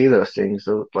when I see those things,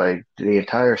 like the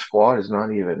entire squad is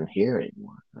not even here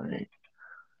anymore. Like,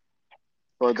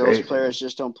 Or it's those crazy. players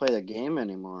just don't play the game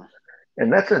anymore.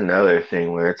 And that's another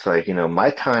thing where it's like, my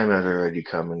time has already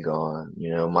come and gone.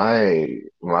 My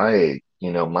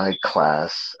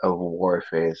class of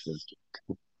Warface has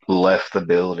left the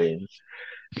building,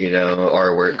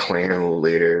 or we're clan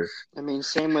leaders. I mean,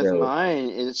 same with So, mine.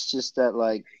 It's just that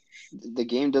like the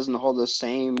game doesn't hold the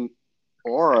same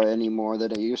aura anymore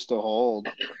that it used to hold.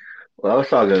 well, I was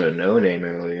talking to No Name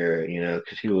earlier,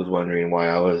 because he was wondering why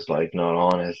I was like not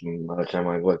on as much. I'm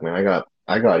like, look, man,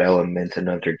 I got elements in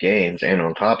other games, and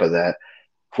on top of that,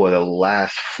 for the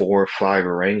last 4 or 5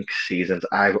 rank seasons,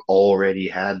 I've already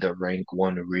had the rank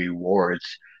one rewards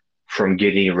from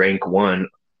getting rank one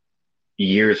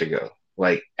years ago,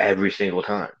 like every single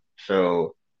time.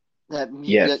 So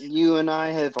yes, That you and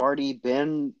I have already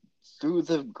been through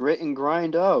the grit and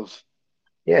grind of.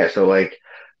 yeah. So like,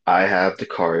 I have the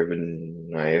carbon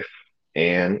knife,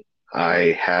 and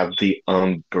I have the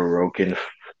unbroken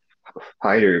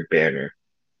fighter banner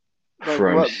Like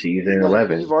from what? season Like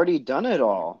we've 11. already done it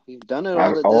all. We've done it all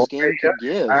I've that this game already done could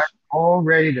it. I've give.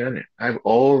 already done it. I've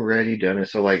already done it.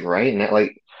 So like right now,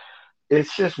 like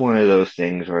it's just one of those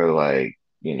things where like,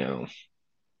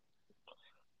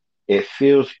 it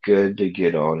feels good to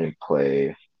get on and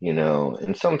play,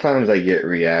 and sometimes I get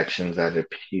reactions out of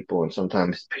people, and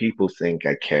sometimes people think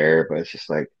I care, but it's just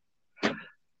like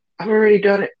I've already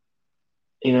done it.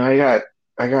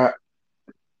 I got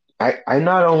I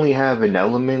not only have an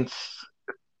Elements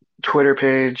Twitter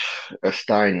page, a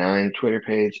Stein 9 Twitter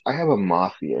page, I have a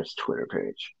Mafia's Twitter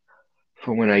page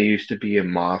from when I used to be in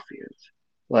Mafias.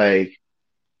 Like,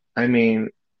 I mean,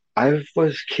 I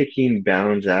was kicking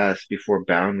Bound's ass before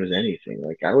Bound was anything.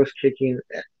 Like, I was kicking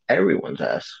everyone's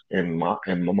ass in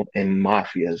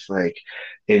Mafias. Like,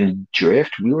 in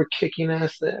Drift, we were kicking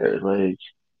ass there. Like,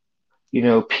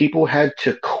 people had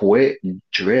to quit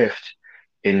Drift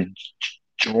and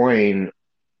join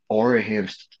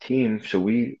Oraham's team so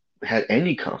we had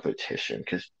any competition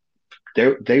because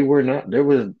there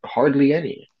was hardly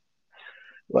any.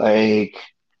 Like,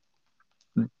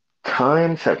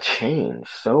 times have changed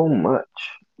so much.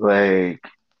 Like,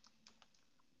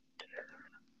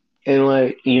 and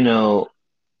like,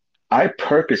 I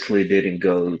purposely didn't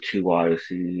go to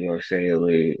Odyssey or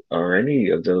Sailor or any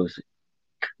of those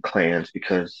clans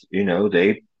because,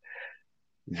 they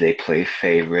play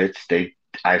favorites.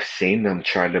 I've seen them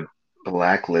try to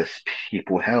blacklist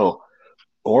people. Hell,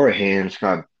 Orahan's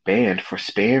got banned for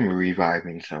spam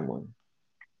reviving someone,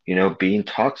 being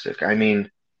toxic. I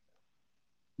mean,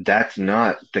 that's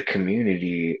not the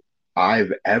community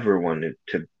I've ever wanted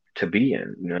to be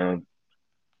in,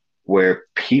 where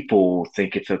people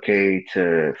think it's okay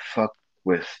to fuck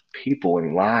with people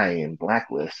and lie and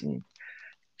blacklist and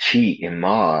cheat and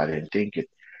mod and and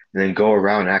then go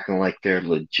around acting like they're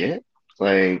legit.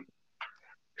 Like,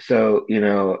 so,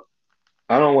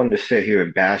 I don't want to sit here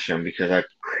and bash them because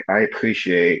I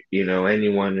appreciate,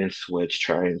 anyone in Switch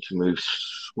trying to move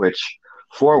Switch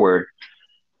forward,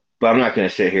 but I'm not going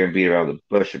to sit here and beat around the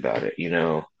bush about it,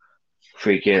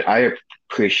 Freaking, I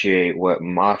appreciate what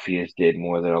Mafias did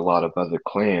more than a lot of other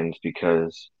clans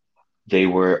because they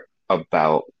were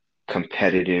about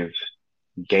competitive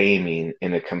gaming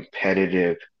and a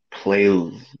competitive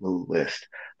playlist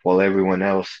while everyone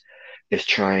else is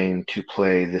trying to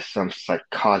play this some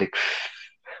psychotic.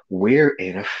 We're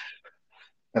in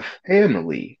a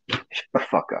family. Shut the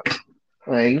fuck up.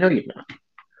 Like, no, you're not.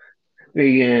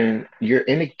 You're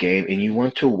in a game and you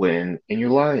want to win and you're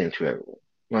lying to everyone.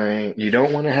 Like, you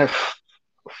don't want to have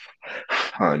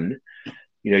fun.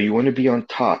 You want to be on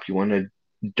top. You want to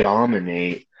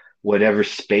dominate whatever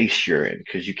space you're in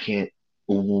because you can't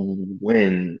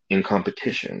win in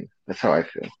competition. That's how I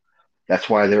feel. That's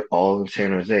why they're all in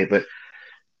San Jose. But,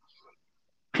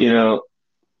 you know,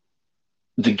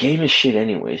 the game is shit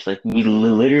anyways. Like we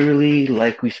literally,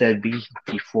 like we said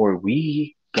before,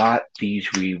 we got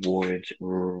these rewards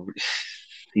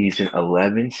season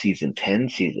 11, season 10,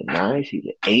 season 9,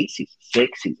 season 8, season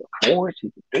 6, season 4,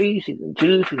 season 3, season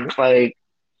 2, season like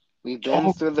We've been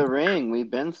all through the ring. We've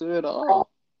been through it all.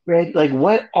 red. Like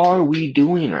what are we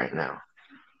doing right now?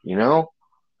 You know?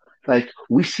 Like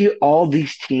we see all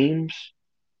these teams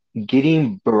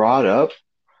getting brought up.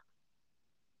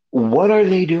 What are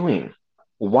they doing?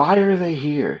 Why are they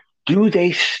here? Do they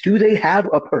have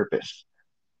a purpose?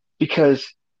 Because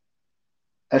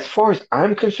as far as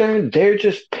I'm concerned, they're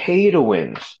just pay to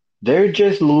wins. They're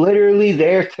just literally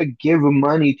there to give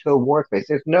money to a workplace.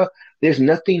 There's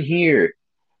nothing here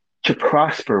to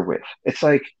prosper with. It's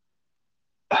like,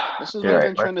 This is what you're I've right.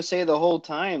 been trying to say the whole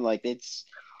time. Like it's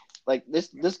like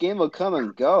this game will come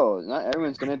and go. Not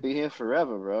everyone's gonna be here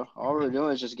forever, bro. All we're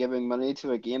doing is just giving money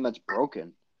to a game that's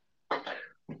broken.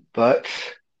 But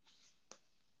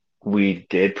we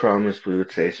did promise we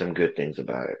would say some good things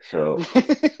about it. So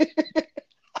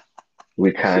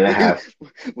we kind of we have,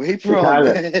 we we kind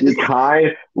of, we promise.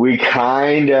 kind, we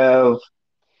kind of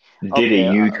did a Okay,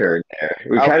 U-turn there.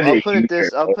 We I'll kind of I'll did a put it U-turn.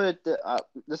 this. I'll put it.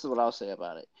 This is what I'll say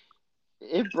about it.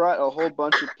 It brought a whole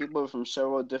bunch of people from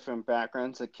several different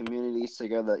backgrounds and communities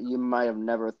together that you might have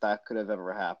never thought could have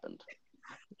ever happened.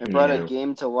 It brought a Yeah,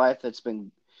 game to life that's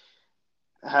been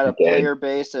had a dead. player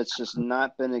base that's just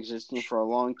not been existing for a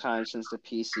long time since the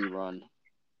PC run.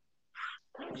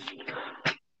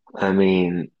 I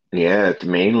mean, yeah, it's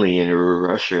mainly in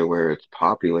Russia where it's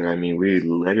popular. I mean, we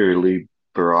literally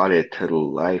brought it to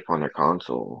life on a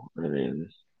console. I mean,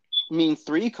 I mean,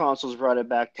 three consoles brought it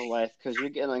back to life because you're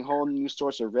getting a whole new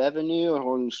source of revenue, a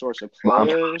whole new source of I'm talking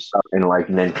players. about in like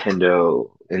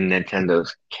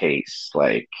Nintendo's case,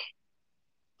 like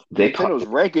they Nintendo's probably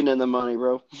raking in the money,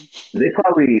 bro.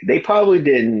 they probably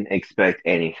didn't expect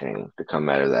anything to come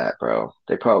out of that, bro.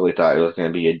 They probably thought it was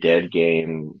gonna be a dead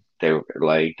game. They were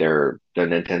like the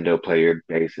Nintendo player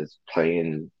base is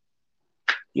playing,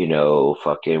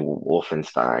 fucking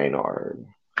Wolfenstein or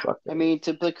I fucking mean,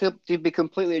 to be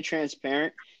completely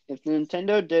transparent, if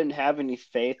Nintendo didn't have any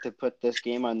faith to put this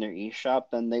game on their eShop,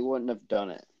 then they wouldn't have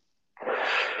done it.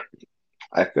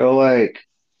 I feel like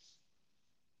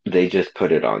they just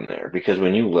put it on there because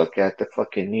when you look at the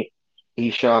fucking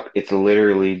eShop, it's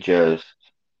literally just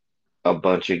a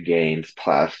bunch of games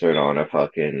plastered on a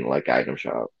fucking like item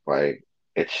shop. Like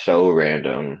it's so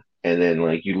random. And then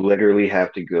like you literally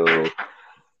have to go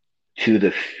to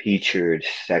the featured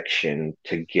section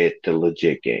to get the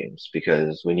legit games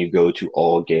because when you go to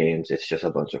all games, it's just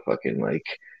a bunch of fucking like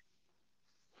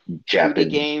 2D Japanese.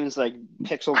 games like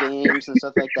pixel games and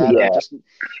stuff like that are Yeah, just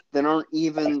they aren't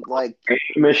even like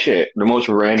randomest shit. The most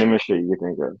randomest shit you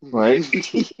can think of. Right?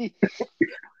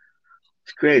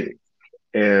 It's crazy.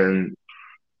 And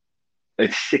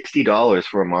it's $60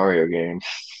 for a Mario game.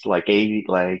 It's like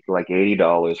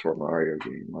 $80 for a Mario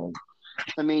game. Like,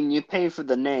 I mean, you pay for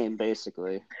the name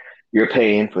basically. you're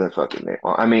paying for the fucking name.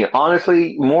 I mean,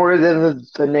 honestly, more than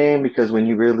the name because when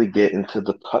you really get into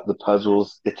the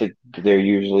puzzles, they're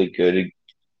usually good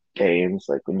games.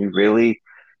 Like when you really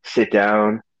sit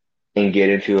down and get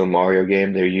into a Mario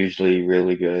game, they're usually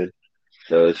really good.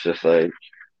 So it's just like,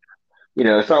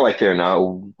 it's not like they're not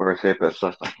worth it, but it's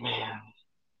just like, man,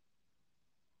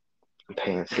 I'm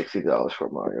paying $60 for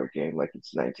a Mario game like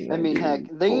it's I mean, heck,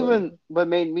 they 1994. even what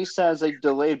made me sad is they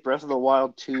delayed Breath of the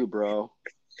Wild 2, bro.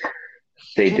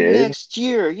 They To did? next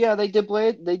year. Yeah, they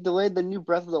delayed the new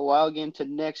Breath of the Wild game to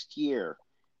next year.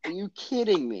 Are you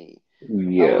kidding me?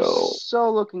 I was Yo.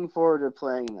 so looking forward to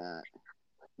playing that.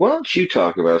 Why don't you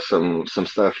talk about some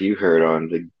stuff you heard on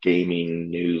the gaming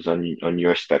news on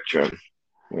your spectrum?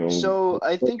 So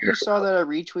I What think you you saw that I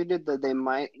retweeted that they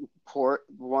might port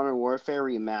Modern Warfare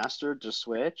Remastered to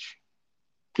Switch.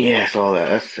 Yeah, I saw that.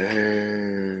 That's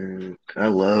I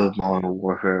love Modern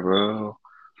Warfare, bro.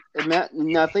 Now,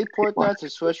 if they port that to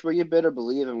Switch, well, you better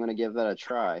believe I'm gonna give that a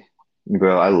try.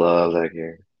 Bro, I love that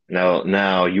game.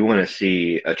 Now you want to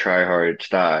see a tryhard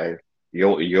style?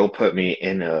 You'll put me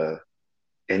in an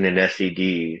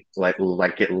SCD like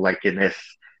an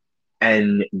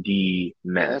S&D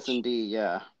Yeah, match. S&D,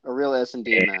 yeah. A real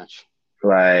S&D match.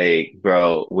 Like,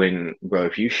 bro,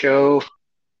 if you show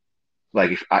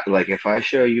if I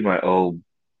show you my old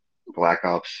Black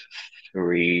Ops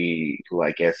 3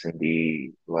 like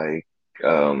S&D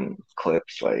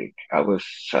clips, like I was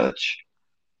such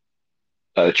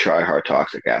a try hard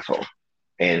toxic asshole.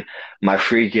 And my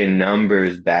freaking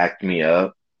numbers backed me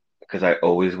up because I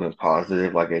always went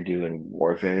positive like I do in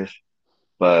Warfare.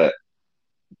 But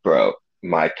bro,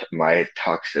 my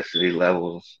toxicity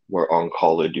levels were on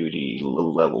Call of Duty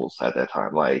levels at that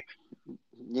time. Like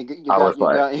You I was got you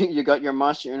like got you got your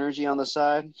Monster Energy on the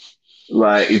side.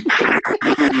 like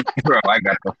bro, I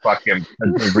got the fucking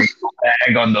Dorito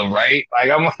bag on the right.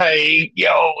 Like I'm like,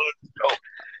 yo,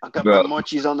 I got my bro.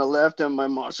 munchies on the left and my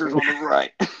monsters on the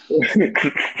right.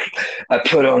 I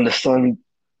put on the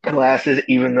sunglasses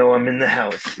even though I'm in the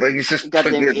house. Like it's just Got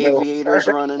them fucking no. aviators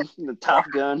running, the Top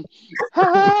Gun.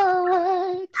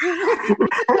 Highway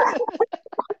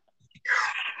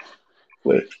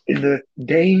But in the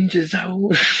danger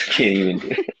zone. Can't even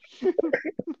do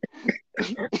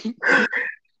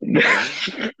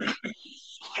it.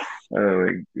 Oh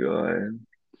my god.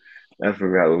 I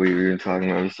forgot what we were even talking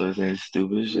about. We started saying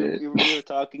stupid we, shit. we we were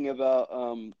talking about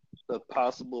the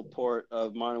possible port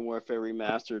of Modern Warfare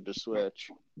Remastered to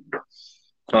Switch.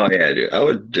 Oh yeah, dude. I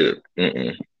would do it.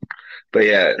 Mm-mm. But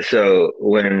yeah, so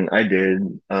when I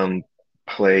did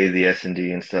play the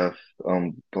S&D and stuff,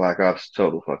 Black Ops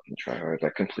total fucking tryhard,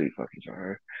 like complete fucking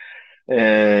tryhard.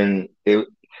 And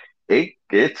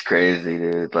it's crazy,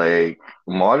 dude. Like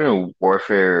Modern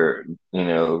Warfare,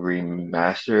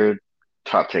 remastered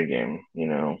top 10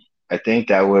 game, I think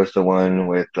that was the one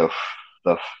with the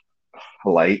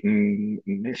flight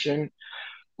mission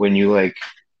when you I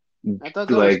thought that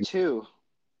was like two.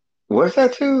 what's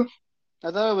that too? I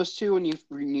thought it was two when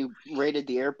you raided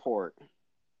the airport.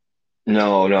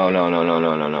 No, no, no, no, no,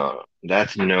 no, no, no.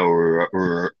 That's no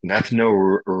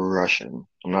Russian.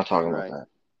 I'm not talking about Right. that.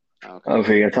 Okay.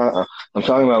 Okay, I'm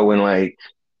talking about when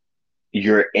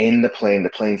you're in the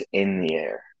plane's in the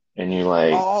air, and you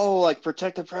Oh, like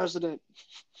protect the president.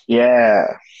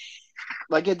 yeah,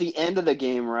 Like at the end of the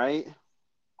game, right?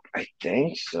 I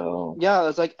think so. Yeah,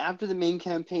 it's like after the main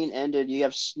campaign ended, you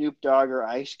have Snoop Dogg or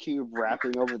Ice Cube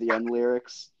rapping over the end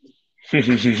lyrics.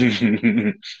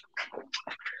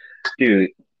 Dude,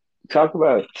 talk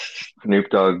about Snoop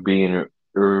Dogg being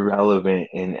relevant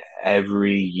in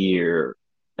every year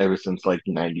ever since like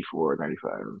 94,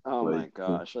 95. Oh Like my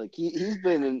gosh! Like he's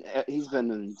been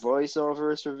in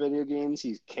voiceovers for video games.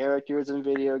 He's characters in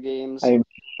video games. I've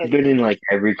Like been in like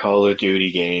every Call of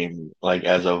Duty game, like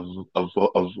as a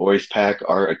voice pack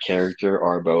or a character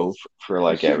or both for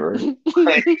like ever.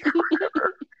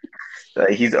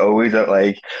 Like he's always at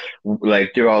like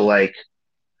they're all like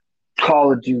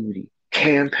Call of Duty,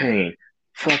 campaign,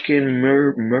 fucking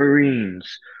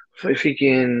Marines,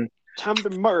 freaking time to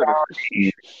murder.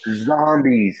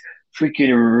 zombies,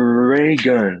 freaking ray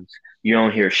guns. You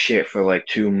don't hear shit for like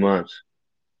 2 months.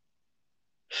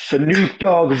 Snoop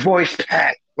Dogg voice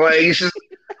pack. Like it's just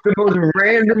the most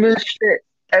randomest shit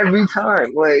every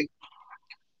time. Like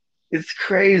it's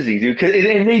crazy, dude.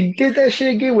 And they did that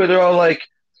shit again where they're all like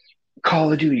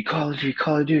Call of Duty, Call of Duty,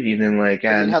 Call of Duty, and then And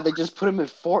then and how they just put him in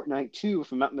Fortnite too,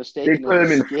 if I'm not they mistaken, as put a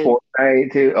him in skin.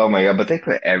 Fortnite too. Oh my god! But they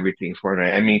put everything in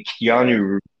Fortnite. I mean, Yeah.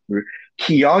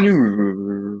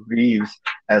 Keanu Reeves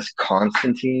as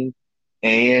Constantine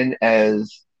and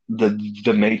as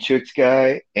the Matrix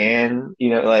guy, and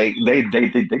like they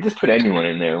just put anyone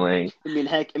in there. Like I mean,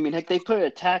 heck, they put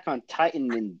Attack on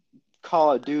Titan in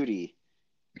Call of Duty.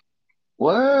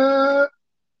 what?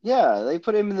 Yeah, they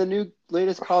put him in the new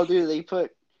latest Call of Duty. They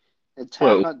put Attack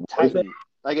What on was that? Titan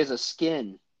like as a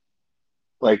skin.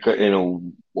 Like in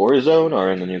a Warzone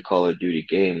or in the new Call of Duty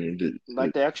game?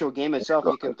 Like the actual game itself,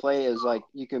 you can play as like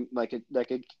you can like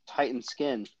a Titan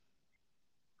skin.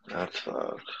 That's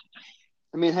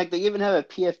I mean, heck, they even have a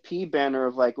PFP banner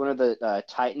of like one of the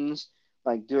Titans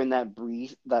like doing that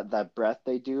breathe that breath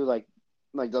they do like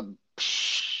the.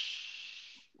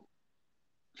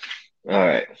 all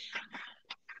right.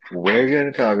 We're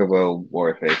gonna talk about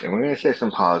Warface, and we're gonna say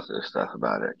some positive stuff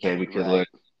about it, okay? Because Right.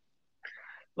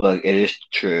 look, it is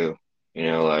true.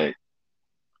 Like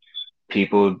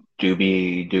people do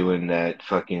be doing that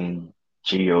fucking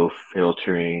geo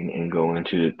filtering and going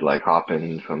to like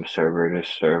hopping from server to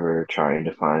server trying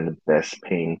to find the best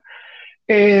ping.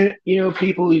 And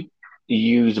people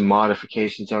use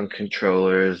modifications on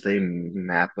controllers. They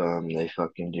map them. They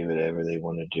fucking do whatever they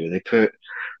want to do. They put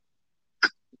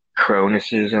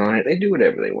Cronuses on it. They do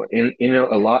whatever they want. And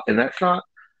a lot. And that's not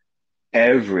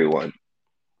everyone.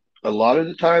 a lot of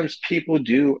the times people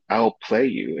do outplay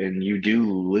you and you do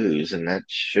lose, and that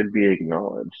should be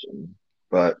acknowledged.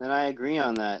 But And I agree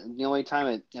on that. The only time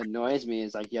it annoys me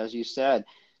is like, as you said,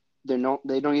 they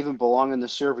don't even belong in the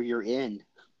server you're in,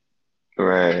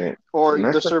 right, or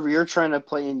and the that's server you're trying to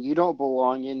play in you don't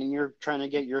belong in, and you're trying to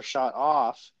get your shot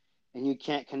off, and you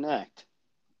can't connect.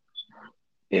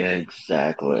 yeah,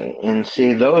 exactly. And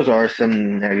see, those are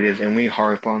some negatives, and we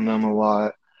harp on them a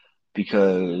lot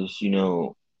because,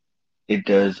 it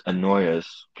does annoy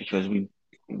us because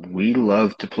we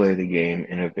love to play the game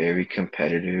in a very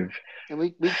competitive, And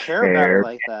we care about it fair,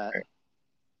 like that.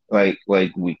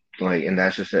 and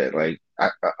that's just it. Like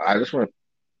I just want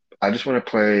to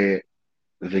play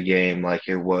the game like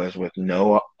it was with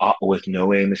no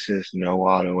aim assist, no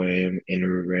auto aim, in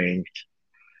ranked,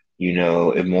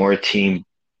 and more team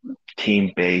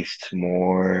based,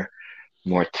 more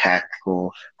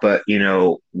tactical. But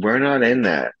we're not in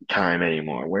that time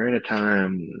anymore. We're in a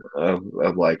time of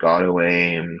like auto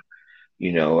aim,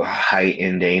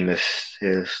 heightened aim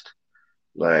assist,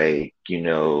 like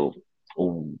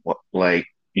like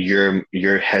your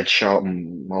headshot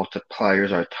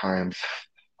multipliers are times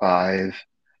five.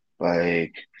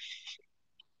 Like,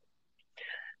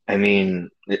 I mean,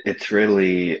 it's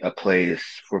really a place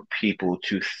for people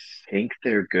to think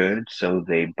they're good, so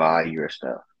they buy your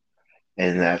stuff,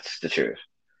 and that's the truth.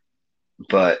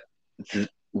 But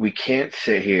we can't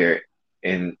sit here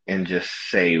and just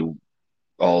say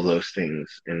all those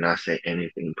things and not say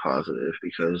anything positive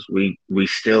because we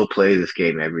still play this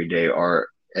game every day or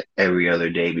every other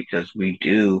day because we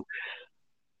do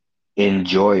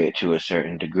enjoy it to a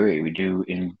certain degree. We do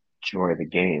enjoy the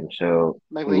game. So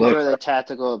Like we look, enjoy the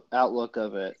tactical outlook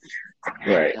of it,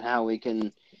 right, and how we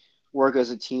can work as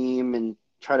a team and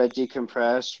try to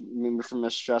decompress, maybe from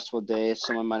a stressful day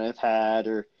someone might have had,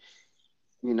 or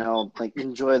like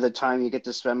enjoy the time you get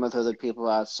to spend with other people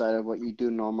outside of what you do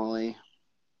normally.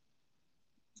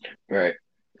 right.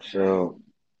 So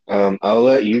I'll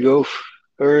let you go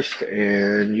first,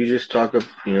 and you just talk up.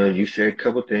 You say a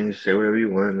couple things, say whatever you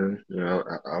want, and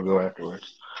I'll go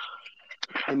afterwards.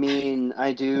 I mean,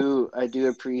 I do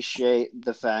appreciate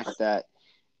the fact that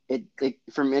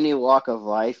from any walk of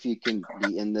life you can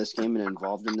be in this game and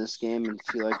involved in this game and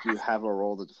feel like you have a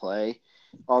role to play,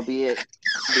 albeit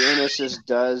the aim assist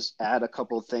does add a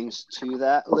couple things to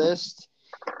that list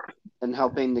and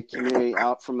helping the community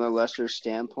out from a lesser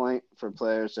standpoint for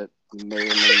players that may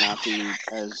or may not be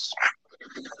as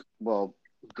well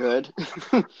good.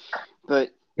 But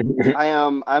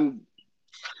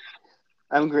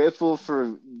I'm grateful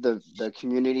for the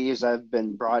communities I've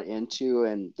been brought into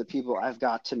and the people I've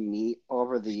got to meet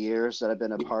over the years that have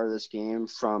been a part of this game,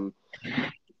 from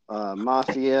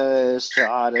Mafias to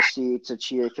Odyssey to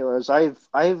Chia Killers. I've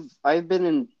been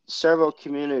in several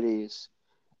communities,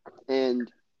 and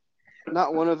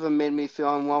not one of them made me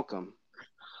feel unwelcome,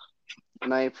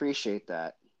 and I appreciate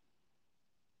that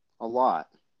a lot.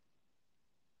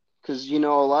 Because a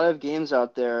lot of games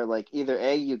out there, like either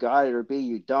A, you got it, or B,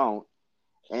 you don't,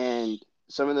 and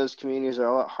some of those communities are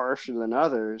a lot harsher than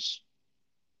others.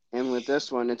 And with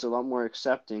this one, it's a lot more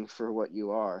accepting for what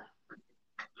you are.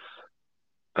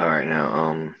 All right,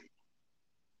 now,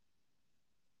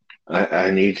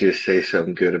 I need you to say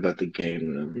something good about the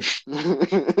game,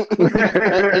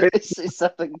 Say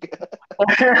something good.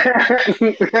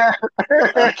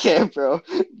 Okay, bro.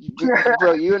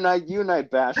 Bro, you and I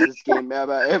bash this game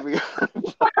about every podcast.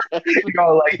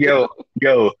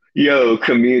 like,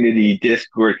 community,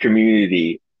 Discord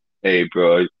community. Hey,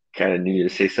 bro, I kind of need you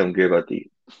to say something good about the.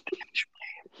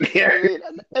 I Yeah. mean,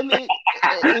 I mean,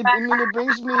 it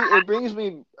brings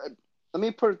me. Let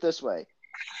me put it this way: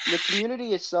 the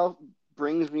community itself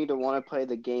brings me to want to play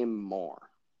the game more.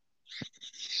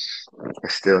 I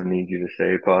still need you to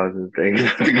say positive things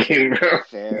about the game, bro.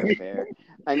 Fair, fair.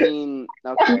 I mean,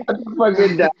 okay.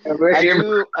 Fucking die over I here,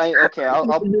 do. Okay.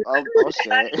 I'll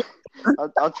say it.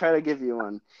 I'll try to give you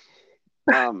one.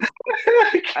 Um,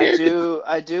 I can't.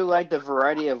 I do like the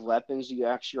variety of weapons you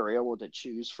actually are able to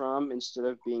choose from instead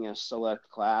of being a select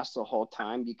class the whole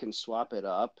time. You can swap it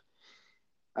up.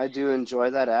 I do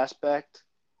enjoy that aspect.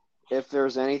 If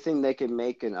there's anything they could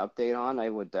make an update on, I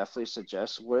would definitely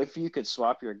suggest. What if you could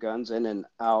swap your guns in and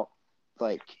out,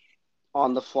 like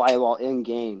on the fly while in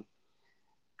game?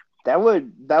 That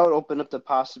would open up the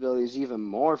possibilities even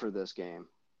more for this game,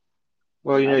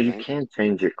 Well, I you think. can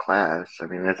change your class. I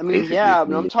mean, that's I mean, basically yeah,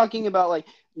 but I'm changing. talking about like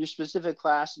your specific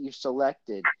class that you've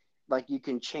selected. Like you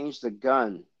can change the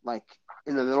gun like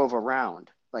in the middle of a round,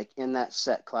 like in that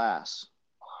set class.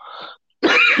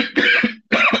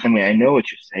 I mean, I know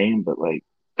what you're saying, but like,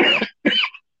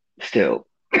 still,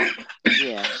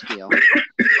 Yeah, still.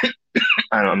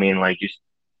 I mean, like you,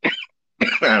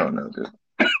 I don't know, dude.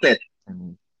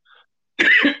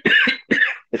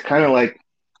 It's kind of like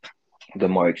the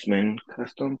marksman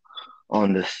custom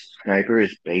on the sniper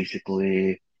is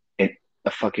basically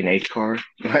a fucking H car.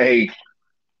 Like,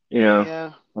 you know,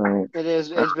 Yeah, uh, it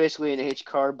is. It's basically an H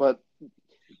car, but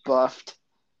buffed.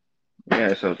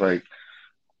 yeah. So it's like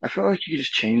I feel like you can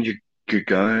just change your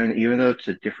gun, even though it's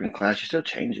a different class. You're still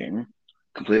changing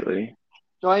completely.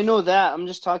 No, I know that. I'm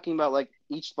just talking about like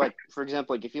each, like for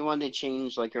example, like if you wanted to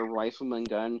change like your rifleman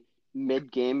gun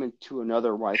mid game into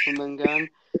another rifleman gun,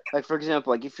 like for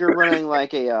example, like if you're running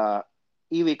like a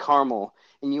Ewe Carmel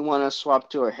and you want to swap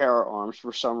to a Hera arms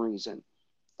for some reason,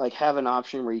 like have an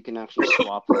option where you can actually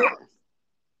swap that.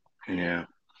 Yeah,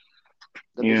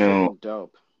 That'd be you know freaking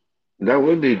dope. that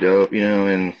would be dope.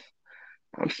 And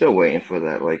I'm still waiting for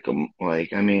that. Like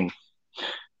I mean,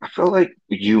 I feel like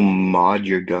you mod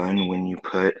your gun when you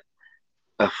put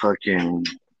a fucking,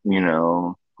 you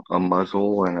know, a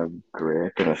muzzle and a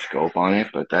grip and a scope on it,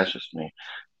 but that's just me,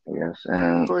 I guess.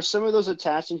 Of And course, some of those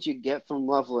attachments you get from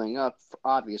leveling up,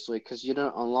 obviously, because you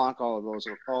don't unlock all of those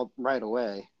all right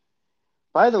away.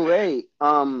 By the way,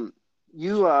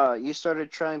 you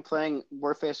started trying playing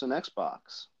Warface on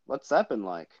Xbox. What's that been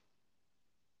like?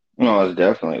 no, it's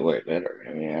definitely way better.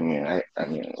 I mean,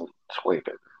 it's way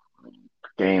better.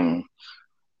 The game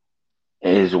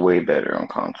is way better on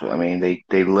console. I mean,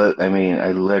 they look. I mean,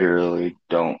 I literally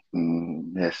don't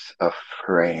miss a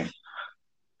frame.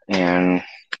 And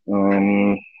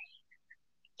um,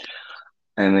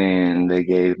 and then they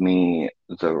gave me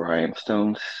the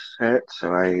rhinestone set,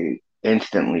 so I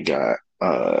instantly got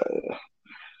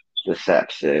the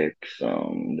Sap Six,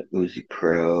 the Uzi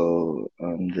Pro,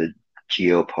 the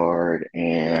Geopard,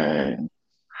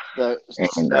 The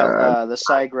and the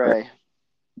Sigray.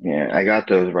 yeah, I got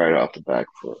those right off the back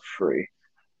for free.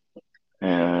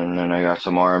 And then I got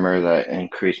some armor that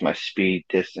increased my speed,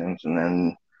 distance, and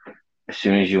then as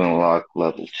soon as you unlock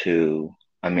level two,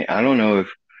 I mean, I don't know if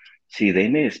see they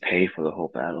made us pay for the whole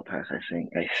battle pass. I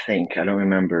think I don't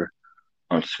remember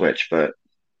on Switch, but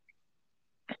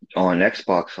on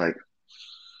Xbox, like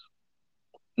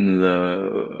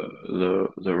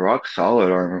the rock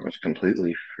solid armor was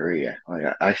completely free.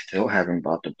 Like I still haven't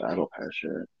bought the battle pass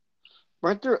yet.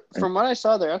 Weren't there? And From what I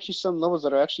saw, there are actually some levels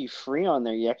that are actually free on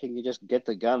there. You can just get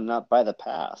the gun, not buy the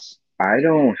pass, I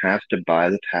don't have to buy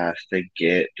the pass to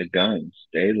get the guns.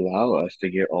 They allow us to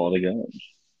get all the guns,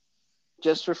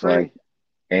 just for like free.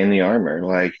 and the armor.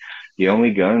 Like the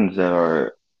only guns that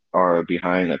are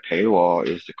behind the paywall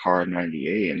is the Car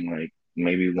 98 and like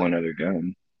maybe one other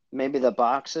gun. Maybe the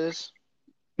boxes.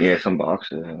 Yeah, some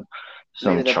boxes,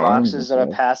 Maybe some the charms and boxes that are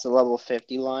stuff. past the level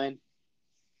 50 line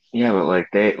Yeah, but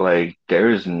like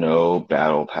there's no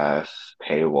battle pass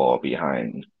paywall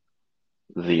behind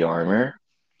the armor,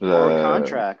 or the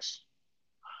contracts.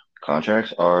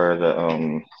 contracts, or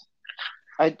the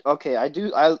I okay.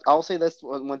 I'll say this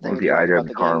one thing or I the do like about item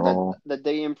the game carnival. that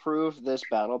they improved this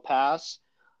battle pass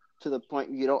to the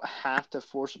point you don't have to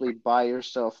forcibly buy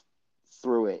yourself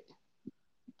through it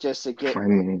just to I get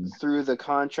mean, through the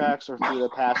contracts or through the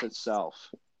pass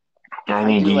itself. I I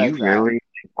mean, do do you like that. really?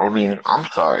 I mean, I'm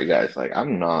sorry, guys. Like,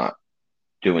 I'm not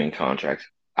doing contracts.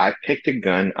 I picked a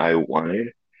gun I wanted,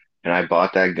 and I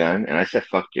bought that gun, and I said,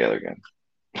 "Fuck the other gun."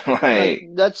 Like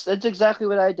Like, that's exactly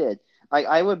what I did.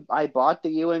 I bought the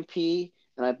UMP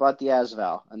and I bought the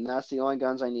Asval, and that's the only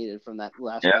guns I needed from that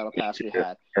last yeah, battle me pass we too.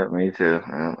 had. Yeah, me too.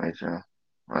 Yeah, me too.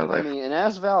 I was I like, mean, an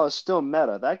Asval is still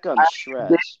meta. That gun I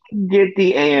shreds. did get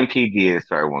the AMP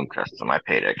DSR one custom. I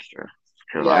paid extra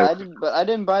because Yeah, I I did, but I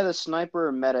didn't buy the sniper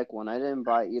or medic one. I didn't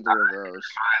buy either of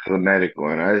those. the medic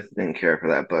one. I just didn't care for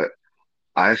that, but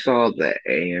I saw the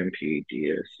AMP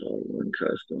DSR one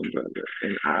custom, brother,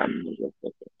 and I'm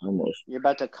almost. You're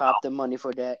about to cop the money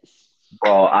for that.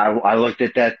 Bro, I looked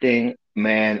at that thing,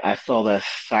 man. I saw the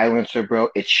silencer, bro.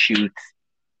 It shoots.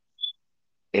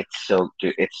 It's so,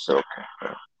 dude. It's so good,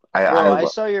 bro. I Bro, love. I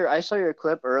saw your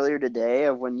clip earlier today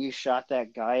of when you shot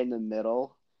that guy in the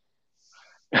middle,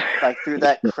 like through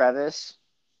that crevice.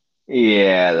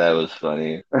 Yeah, that was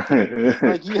funny.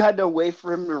 Like you had to wait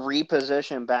for him to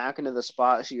reposition back into the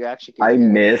spot so you actually could I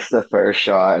hit. missed the first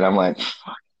shot, and I'm like,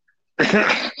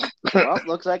 Well,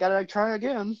 looks like I gotta try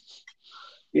again.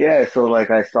 yeah. So like,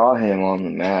 I saw him on the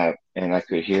map, and I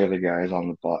could hear the guys on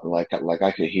the bot. Like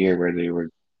I could hear where they were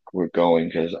going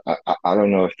because I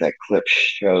don't know if that clip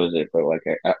shows it, but like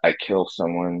I kill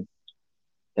someone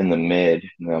in the mid,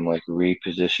 and I'm like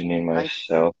repositioning I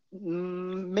myself.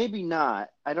 maybe not.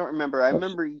 I don't remember. I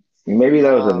remember. Maybe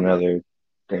that was Um, another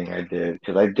thing I did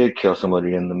because I did kill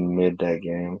somebody in the mid that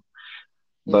game.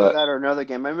 Either But that or another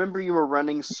game. I remember you were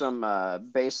running some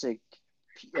basic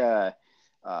uh,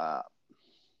 uh,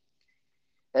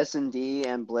 S&D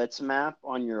and Blitz map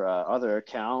on your other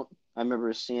account. I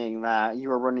remember seeing that you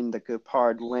were running the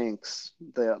Gepard Lynx,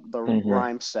 the mhm.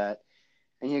 rhyme set,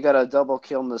 and you got a double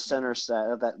kill in the center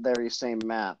set of that very same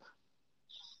map.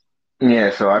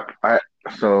 Yeah,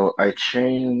 so I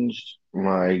changed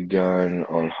my gun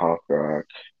on Hawk Rock,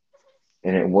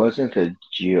 and it wasn't a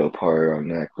Geopard on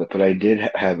that clip, but I did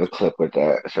have a clip with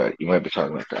that. So you might be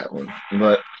talking about that one.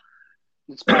 But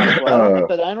It's possible. uh,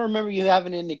 But I don't remember you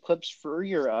having any clips for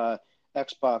your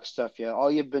Xbox stuff yet.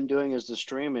 All you've been doing is the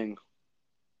streaming.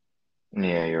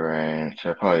 yeah, you're right.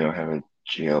 So I probably don't have a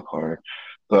Geopard.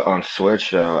 But on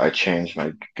Switch though, I changed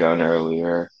my gun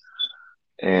earlier,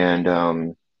 and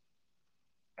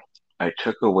I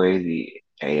took away the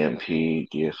AMP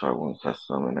DSR-1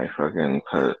 system, and I fucking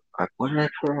what did I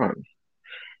put on?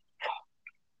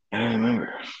 I don't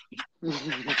remember.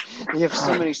 You have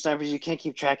so many snipers you can't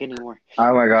keep track anymore.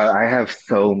 Oh my God, I have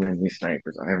so many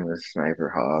snipers. I'm a sniper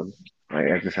hog.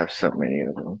 Like I just have so many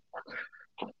of them.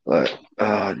 But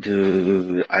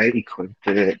dude, I equipped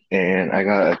it and I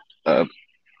got a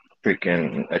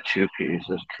freaking a two piece.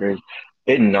 It's crazy.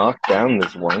 It knocked down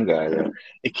this one guy though.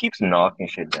 It keeps knocking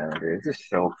shit down, dude. It's just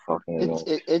so fucking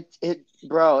It's annoying.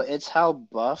 bro, it's how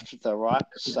buffed the rock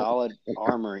solid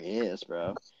armor is,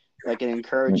 bro. Like it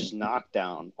encourages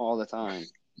knockdown all the time.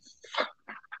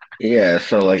 Yeah,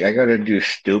 so like I gotta do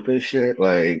stupid shit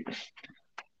like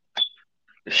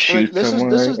And like shoot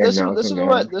someone and knock them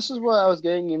down. this is what I was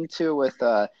getting into with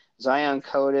Zion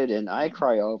Coded and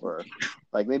iCry over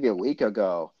like maybe a week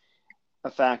ago. The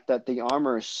fact that the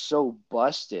armor is so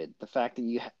busted, the fact that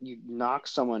you knock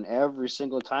someone every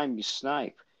single time you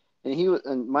snipe.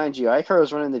 And mind you, iCry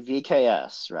was running the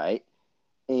VKS, right?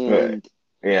 Right. And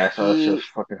Yeah, so it's just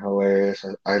he fucking hilarious.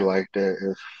 I liked it. It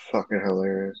was fucking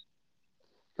hilarious.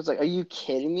 was like, "Are you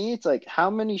kidding me?" It's like, how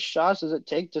many shots does it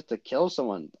take just to kill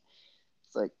someone?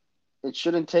 It's like, it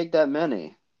shouldn't take that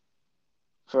many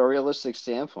for a realistic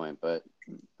standpoint. But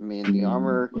I mean, the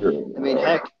armor. I mean,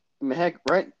 heck,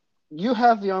 right? You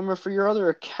have the armor for your other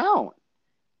account.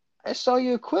 I saw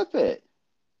you equip it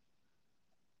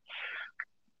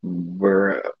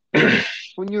Bruh.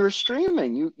 when you were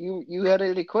streaming. You had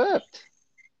it equipped.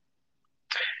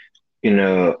 You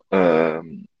know,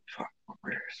 fuck,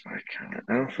 where's my account?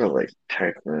 I don't feel like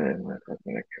typing in my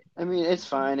fucking account. I mean, it's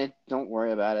fine. Don't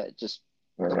worry about it. Just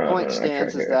the No, point no, I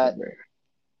stands tried is it. that I got it right here.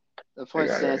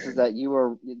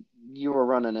 you were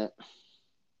running it,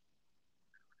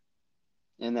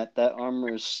 and that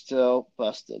armor is still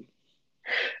busted.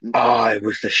 Oh, it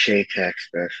was the Shaytek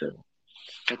special.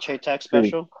 The Chaytek See,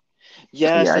 special.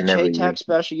 Yes, yeah, I the never Chaytek used it.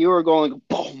 special. You were going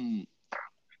boom,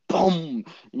 boom,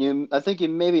 and I think you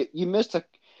missed a.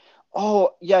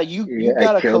 Oh yeah, you Yeah, I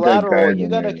got a killed that guy collateral. in the You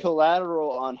got a man.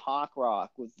 collateral on Hawk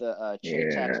Rock with the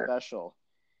Chaytek Yeah, special.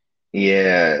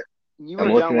 yeah. You I'm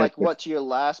were down looking at like this what to your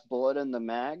last bullet in the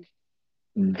mag.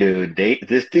 dude.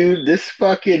 This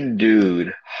fucking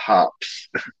dude hops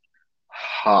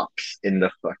in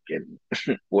the fucking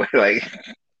what like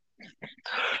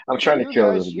I'm And trying to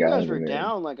kill this you guy guys in the were man.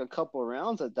 down like a couple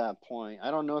rounds at that point.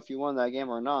 I don't know if you won that game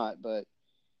or not, but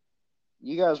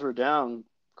you guys were down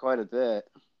quite a bit,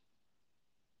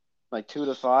 like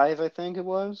 2-5, I think it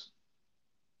was.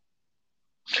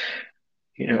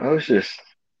 You know, I was just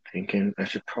thinking I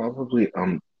should probably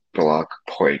unblock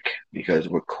Poik because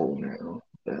we're cool now.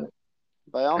 But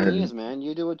By all I, means, man,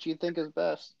 you do what you think is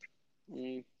best. I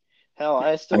mean, hell,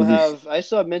 I'm just I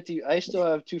still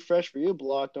have Too Fresh for You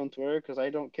blocked on Twitter because I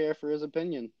don't care for his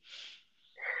opinion.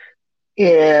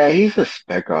 yeah, he's a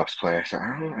Spec Ops player, so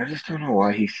I just don't know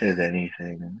why he says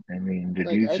anything. I mean, the Like,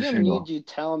 dude's I just didn't in need the you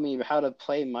telling me how to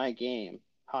play my game,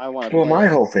 how I want to play it.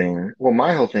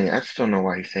 my whole thing, I just don't know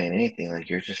why he's saying anything. Like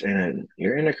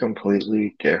you're in a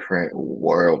completely different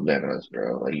world than us,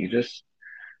 bro. Like you just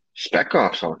Spec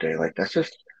Ops all day. Like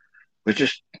we're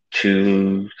just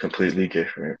two completely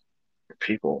different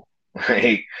people.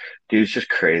 Like, dude's just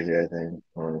crazy, I think,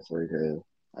 honestly, 'cause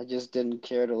I just didn't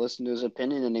care to listen to his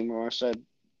opinion anymore, so I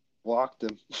blocked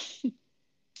him.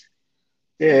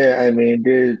 yeah, I mean,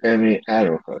 dude, I mean, I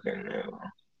don't fucking know.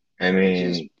 I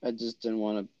mean, I just didn't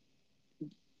want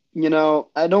to.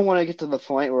 I don't want to get to the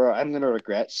point where I'm gonna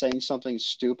regret saying something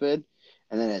stupid,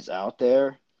 and then it's out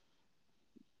there.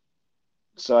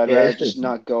 So I'd yeah, rather it's just just,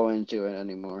 not go into it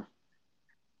anymore.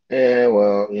 yeah,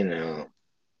 well,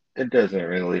 it doesn't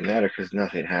really matter because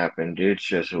nothing happened. Dude's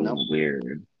just Nope.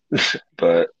 weird.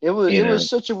 But, It was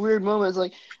such a weird moment. It's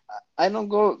like I don't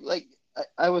go like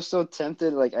I was so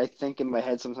tempted. Like I think in my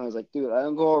head sometimes, like, dude, I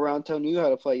don't go around telling you how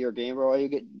to play your game, bro. Why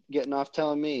you getting off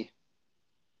telling me?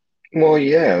 Well,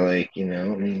 yeah, like, I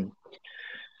mean,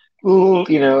 well,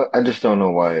 I just don't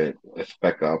know why a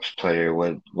Spec Ops player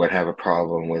would have a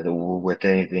problem with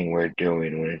anything we're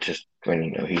doing when it's just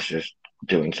when he's just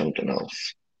doing something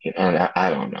else. And I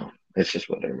don't know. It's just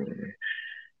whatever.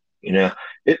 You know,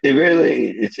 it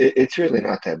really it's really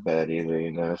not that bad either.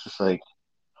 It's just like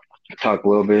talk a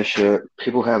little bit of shit.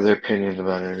 People have their opinions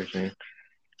about everything.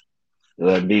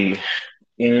 Let be.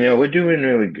 And, we're doing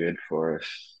really good for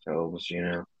ourselves.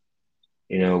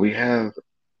 We have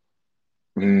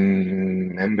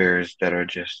members that are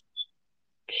just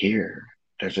here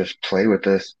that just play with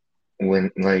us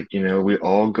when, like, we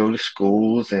all go to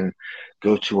schools and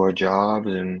go to our jobs,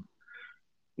 and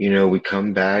we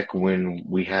come back when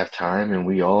we have time and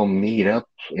we all meet up,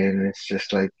 and it's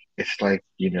like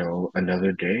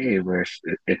another day where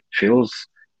it feels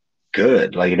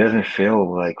good. Like, it doesn't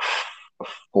feel like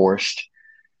forced.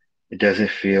 It doesn't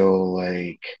feel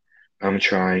like I'm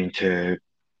trying to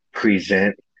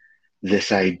present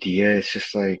this idea. It's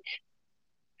just like,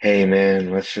 hey man,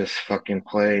 let's just fucking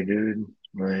play, dude.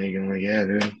 Like, I'm like, yeah,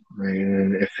 dude. Like,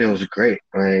 and it feels great.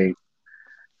 Like,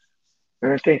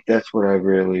 and I think that's what I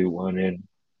really wanted,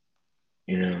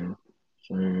 you know.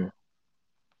 So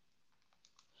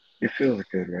it feels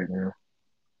good right now.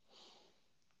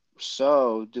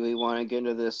 So, do we want to get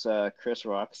into this Chris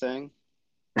Rock thing?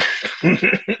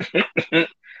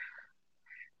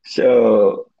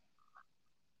 So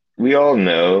we all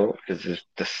know because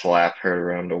the slap heard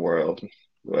around the world,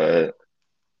 but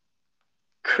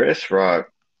Chris Rock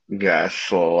got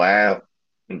slapped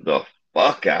the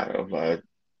fuck out of by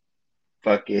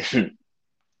fucking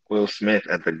Will Smith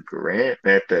at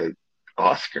the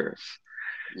Oscars.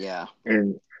 Yeah.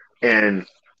 And and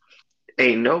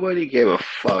ain't nobody gave a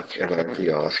fuck about the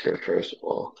Oscars, first of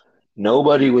all.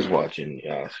 Nobody was watching the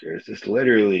Oscars. This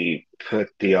literally put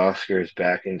the Oscars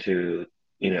back into,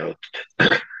 you know,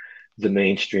 the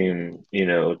mainstream,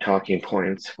 talking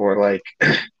points for like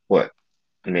what,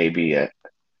 maybe a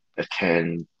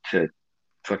 10 to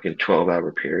fucking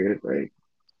 12-hour period, right?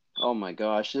 Oh my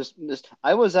gosh, this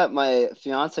I was at my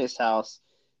fiance's house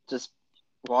just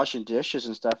washing dishes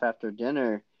and stuff after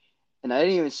dinner, and I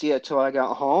didn't even see it till I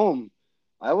got home.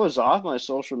 I was off my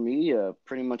social media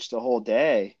pretty much the whole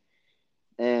day,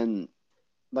 and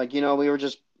like we were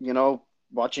just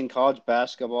watching college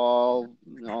basketball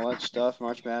and all that stuff,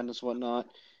 March Madness, whatnot,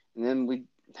 and then we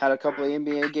had a couple of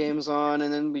NBA games on,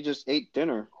 and then we just ate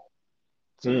dinner.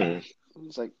 It's like Hmm.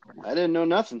 it's like I didn't know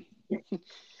nothing.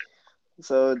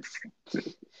 So it's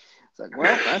like,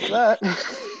 well, that's that.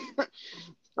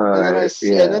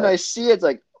 And then Yeah, I see it's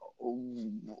like,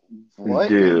 what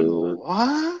in the dude,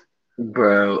 what?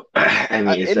 bro. I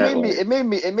mean, is It that made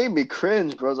me like,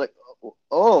 cringe, bro. I was like,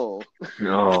 oh,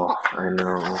 oh, I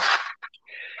know.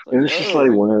 It like was just like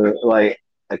oh, one of the, like,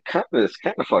 it's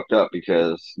kind of fucked up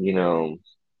because, uh,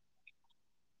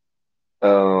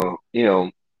 you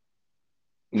know,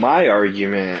 my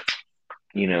argument,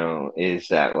 is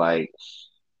that, like,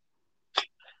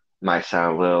 might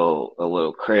sound a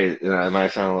little crazy, it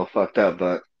might sound a little fucked up,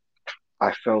 but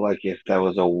I feel like if that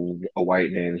was a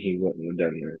white man, he wouldn't have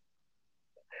done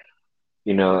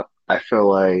that. I feel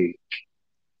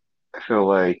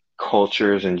like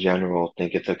cultures in general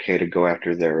think it's okay to go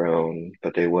after their own,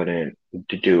 but they wouldn't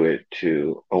to do it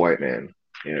to a white man.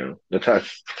 That's how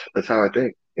I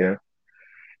think.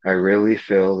 I really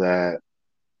feel that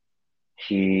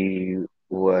he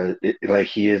like,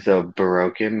 he is a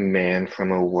broken man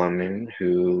from a woman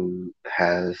who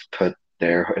has put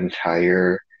their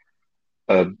entire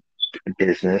uh,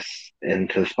 business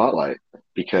into the spotlight.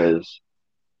 Because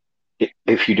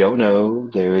if you don't know,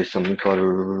 there is something called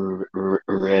a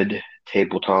red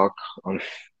table talk on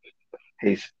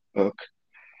Facebook,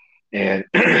 and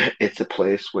it's a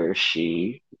place where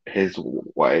his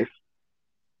wife,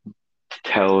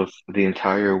 tells the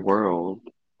entire world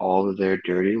all of their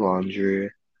dirty laundry,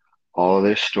 all of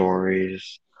their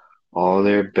stories, all of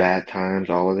their bad times,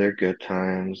 all of their good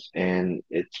times, and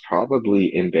it's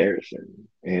probably embarrassing.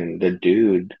 And the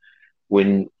dude,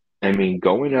 when I mean,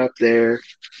 going up there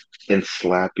and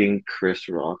slapping Chris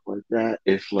Rock like that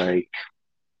is like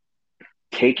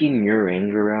taking your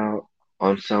anger out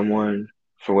on someone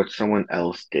for what someone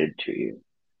else did to you.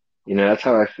 That's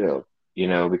how I feel,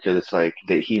 because it's like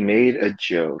that he made a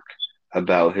joke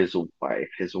about his wife.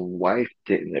 His wife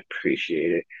didn't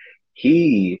appreciate it.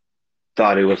 He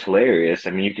thought it was hilarious.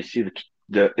 I mean, you can see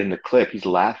the in the clip, he's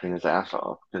laughing his ass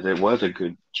off because it was a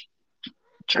good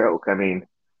joke. I mean,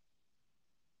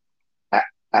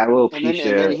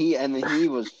 alopecia.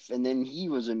 And then he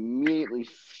was immediately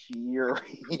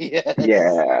furious.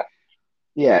 Yeah,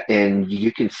 yeah, and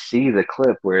you can see the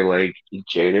clip where like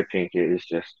Jada Pinkett is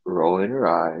just rolling her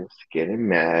eyes, getting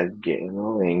mad, getting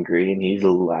all angry, and he's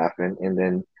laughing, and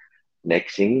then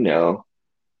next thing you know,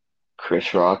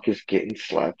 Chris Rock is getting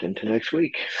slapped into next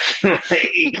week.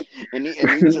 Like, And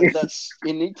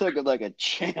he took it like a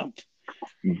champ.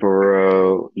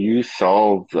 bro, you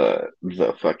saw the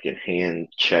fucking hand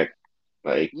check.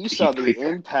 Like You saw the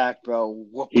impact, bro.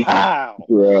 he Wow.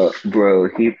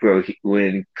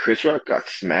 when Chris Rock got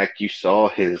smacked, you saw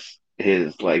his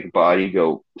like body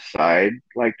go side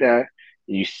like that.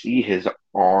 You see his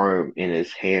arm and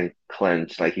his hand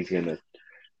clenched like he's gonna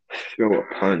throw a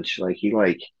punch. Like he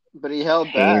like But he held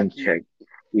back. hand checked.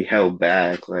 He held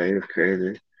back. Like it was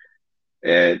crazy.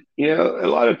 And a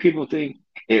lot of people think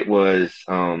it was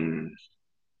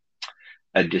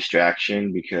a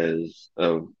distraction because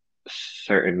of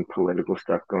certain political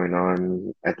stuff going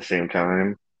on at the same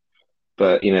time.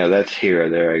 But that's here or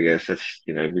there, I guess. That's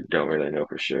we don't really know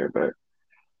for sure. But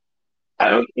I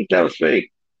don't think that was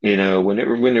fake. When it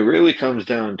really comes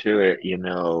down to it,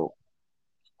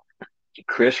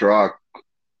 Chris Rock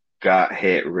got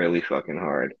hit really fucking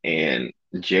hard, and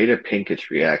Jada Pinkett's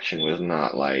reaction was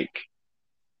not like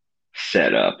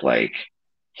set up. Like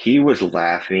he was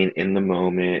laughing in the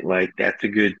moment, like that's a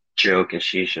good joke, and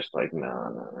she's just like, no,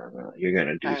 no, no, no, you're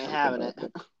gonna do I ain't something having about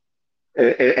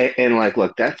it. it. And like,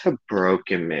 look, that's a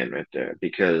broken man right there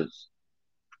because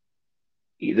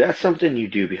that's something you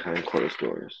do behind closed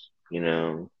doors.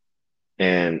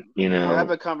 And Or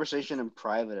have a conversation in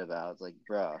private about. It's like,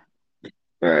 bro.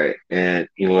 right. And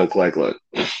look,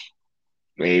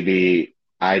 maybe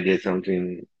I did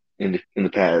something in the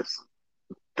past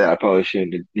that I probably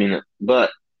shouldn't have,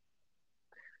 but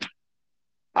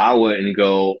I wouldn't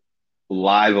go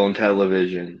live on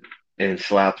television and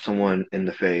slap someone in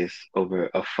the face over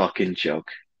a fucking joke.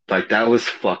 Like that was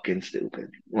fucking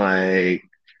stupid. Like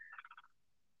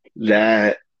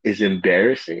that is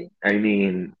embarrassing. I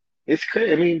mean, it's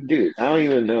crazy. I mean, dude, I don't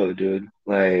even know, dude.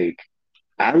 Like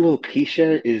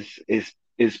alopecia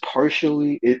is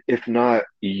partially, if not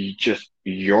just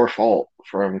your fault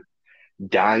from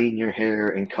dyeing your hair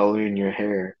and coloring your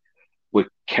hair with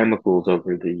chemicals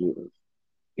over the years,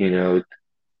 you know,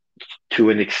 to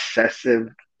an excessive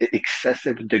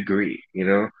degree.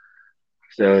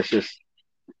 So it's just,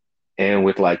 and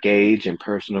with like age and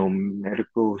personal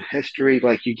medical history,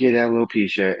 like you get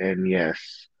alopecia, and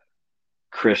yes,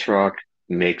 Chris Rock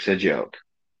makes a joke.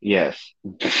 Yes.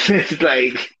 It's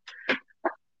like,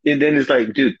 and then it's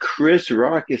like, dude, Chris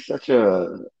Rock is such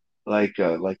a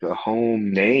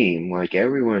home name. Like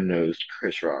everyone knows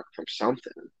Chris Rock from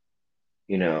something,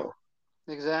 you know,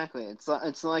 Exactly. It's not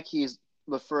like he's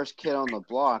the first kid on the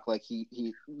block. Like he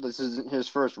this isn't his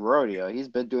first rodeo. He's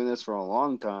been doing this for a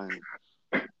long time.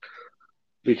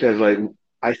 because like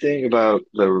I think about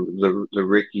the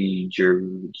Ricky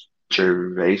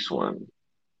Gervais one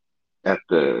at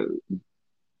the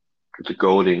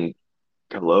Golden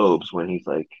Globes when he's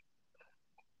like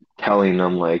telling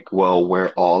them like, well, we're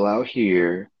all out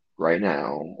here right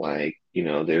now. Like,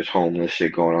 there's homeless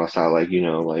shit going on outside. Like,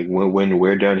 like when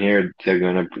we're done here, they're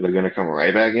gonna come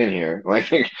right back in here. Like,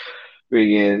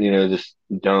 freaking, just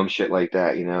dumb shit like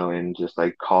that. And just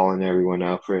like calling everyone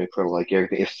out for like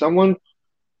everything. If someone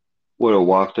would have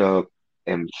walked up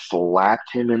and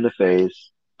slapped him in the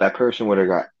face, that person would have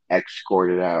got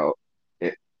escorted out.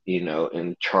 It,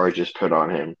 and charges put on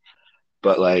him.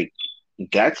 But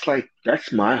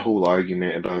that's my whole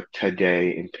argument about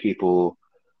today and people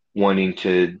wanting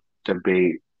to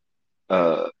debate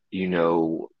uh you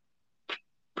know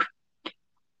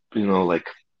like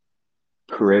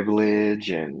privilege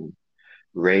and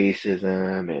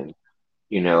racism and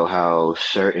how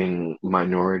certain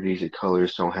minorities and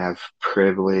colors don't have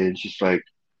privilege. It's like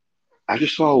I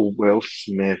just saw Will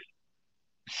Smith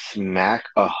smack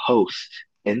a host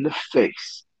in the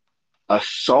face,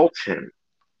 assault him,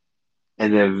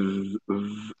 and then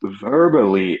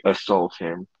verbally assault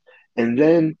him, and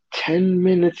then 10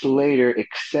 minutes later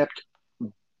accept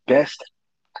Best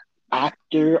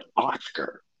Actor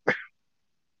Oscar.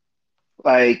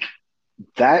 Like,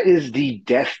 that is the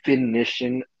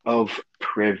definition of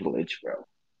privilege, bro.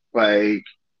 Like,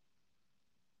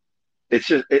 it's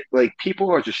just, like,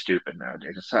 people are just stupid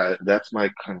nowadays. That's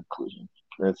my conclusion.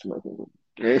 That's my conclusion.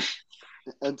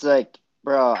 It's like,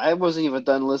 bro, I wasn't even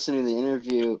done listening to the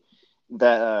interview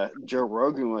that Joe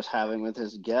Rogan was having with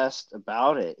his guest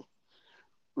about it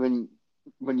when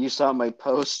when you saw my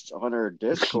post on our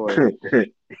Discord.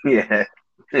 Yeah.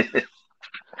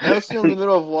 I was still in the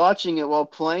middle of watching it while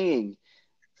playing.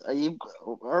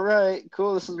 All right,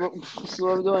 cool. This is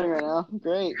what I'm doing right now.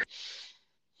 Great.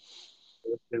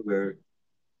 Where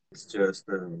it's just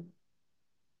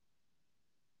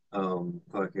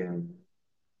fucking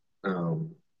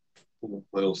um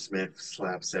Will Smith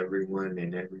slaps everyone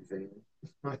and everything.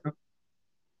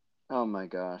 Oh my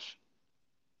gosh.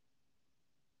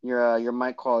 Your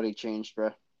mic quality changed,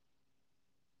 bro.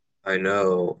 I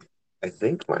know. I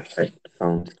think my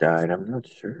headphones died. I'm not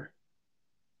sure.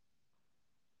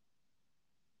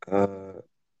 Uh,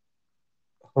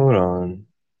 hold on.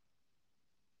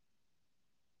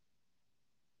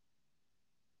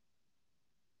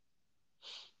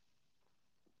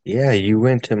 Yeah, you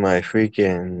went to my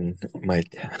freaking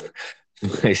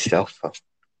my cell phone.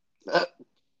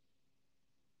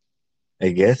 I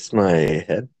guess my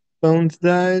headphones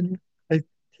died. I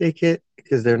take it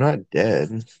because they're not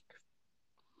dead.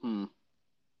 Hmm.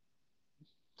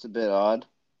 It's a bit odd.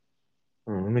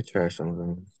 Let me try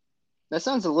something. That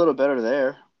sounds a little better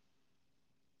there.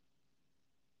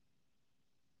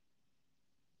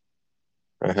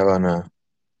 All right, how about now?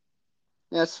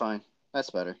 Yeah, that's fine.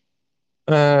 That's better.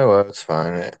 Well, it's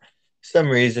fine. Some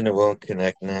reason it won't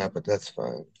connect now, but that's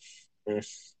fine. Mm.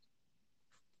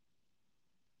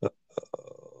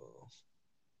 Uh-oh.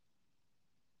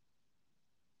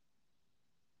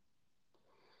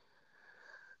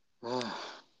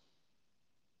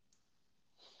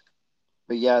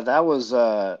 But yeah, that was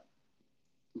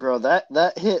bro, that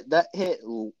hit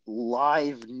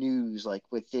live news like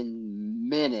within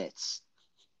minutes.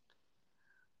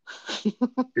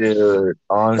 Dude, That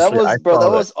honestly, I was bro, saw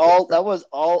that. that was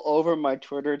all over my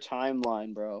Twitter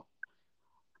timeline, bro.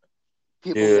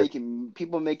 Dude,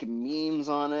 People making memes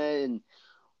on it and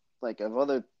like of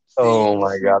other oh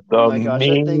my things. God, And oh the my gosh,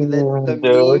 I think that the memes,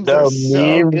 dude, memes are the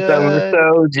so memes that were good.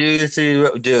 so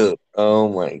juicy, dude. Oh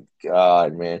my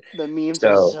God, man. The memes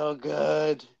are So, so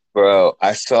good. bro,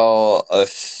 I saw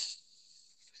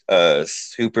a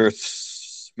Super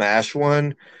Smash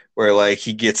one where like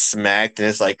he gets smacked and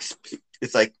it's like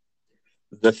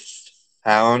the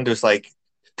sound is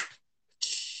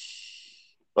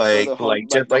Or the home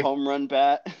just like the like home run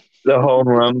bat. the home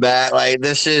run bat. Like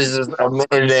this is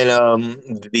and then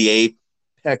the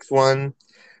Apex one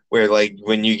where like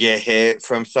when you get hit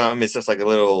from something, it's just like a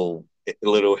little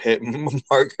hit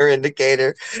marker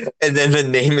indicator, and then the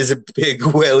name is a big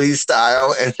Willie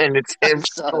style, and then it's I him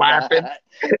saw slapping. that.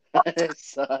 I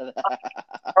saw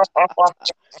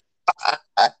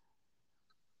that.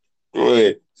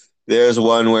 Wait, there's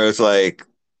one where it's like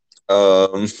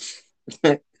um,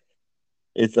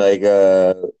 it's like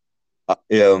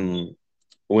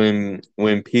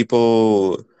when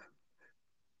people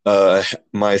uh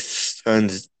my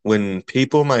son's when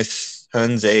people my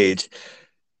son's age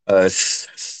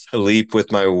sleep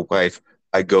with my wife,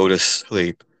 I go to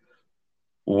sleep.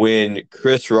 When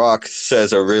Chris Rock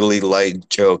says a really light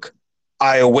joke,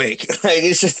 I awake. Like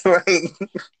it's just like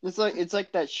It's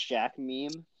like that Shaq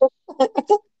meme.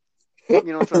 You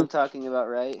know what I'm talking about,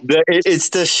 right? it's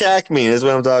the Shaq meme. Is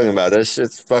what I'm talking about. That's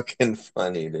just fucking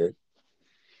funny, dude.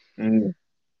 Mm.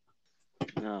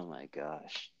 Oh my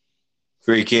gosh.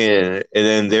 Freaking, and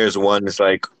then there's one that's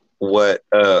like what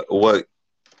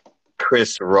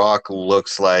Chris Rock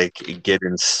looks like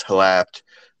getting slapped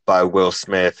by Will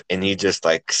Smith, and he just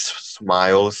like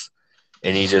smiles,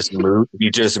 and he just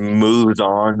moves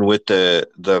on with the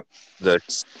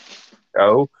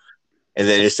show, and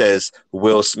then it says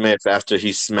Will Smith after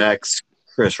he smacks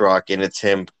Chris Rock, and it's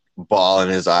him bawling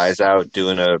his eyes out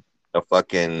doing a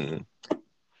fucking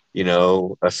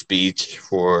a speech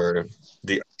for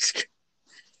the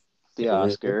The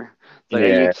Oscar. It's like, are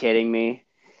you yeah. kidding me?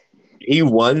 He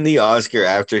won the Oscar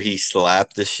after he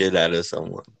slapped the shit out of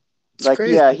someone. It's Like,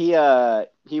 crazy. yeah,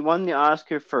 he won the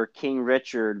Oscar for King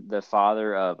Richard, the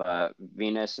father of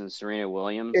Venus and Serena And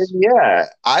Williams. yeah,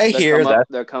 I The hear come up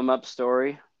that. the come up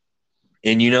story.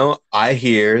 And I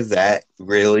hear that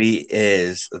really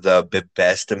is the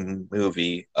best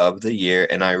movie of the year.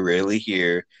 And I really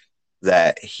hear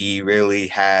that he really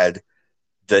had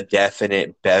the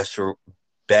definite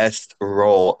best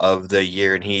role of the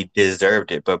year and he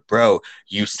deserved it. But bro,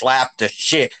 you slapped the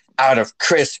shit out of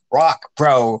Chris Rock,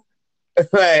 bro.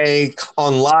 Like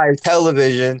on live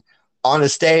television on a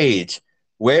stage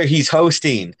where he's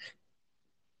hosting.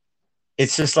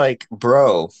 It's just like,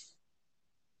 bro,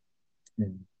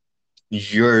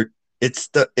 you're it's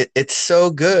so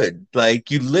good. Like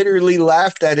you literally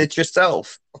laughed at it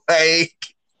yourself. Like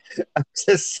I'm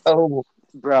just so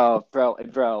Bro,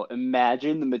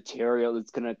 imagine the material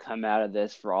that's gonna come out of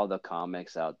this for all the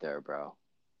comics out there, bro.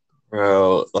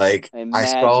 bro. Like I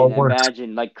saw one,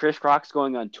 Imagine, like Chris Rock's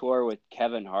going on tour with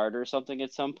Kevin Hart or something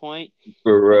at some point. I think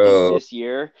bro, this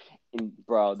year, and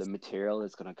bro, the material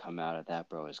that's gonna come out of that,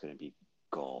 bro, is gonna be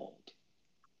gold.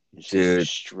 It's gonna be dude.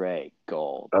 straight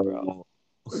gold, bro.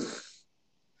 Um,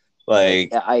 like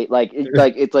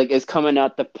It's coming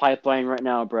out the pipeline right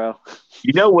now, bro.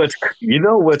 you know what's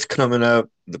coming up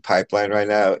the pipeline right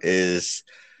now is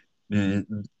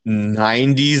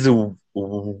 90s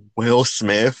Will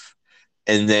Smith,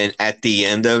 and then at the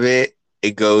end of it,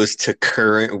 it goes to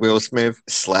current Will Smith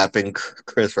slapping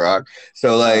Chris Rock.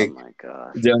 So Oh like, my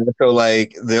gosh.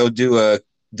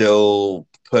 they'll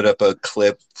put up a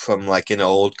clip from like an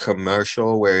old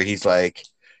commercial where he's like,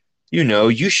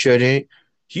 you shouldn't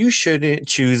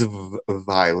choose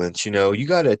violence. You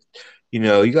gotta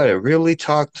really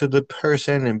talk to the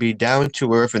person and be down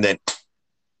to earth, and then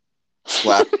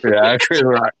slap shit out of Chris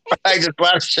Rock. I just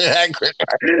slapped shit out of Chris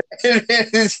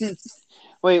Rock.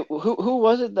 Wait, who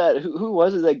was it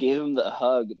that gave him the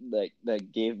hug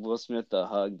that gave Will Smith the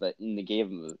hug that and they gave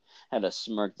him had a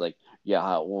smirk like, yeah,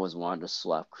 I always wanted to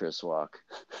slap Chris Rock.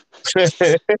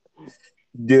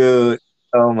 Dude,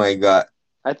 oh my God.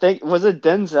 I think was it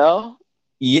Denzel?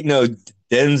 You know,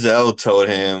 Denzel told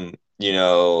him,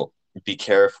 be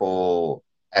careful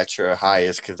at your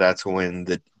highest because that's when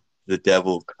the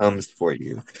devil comes for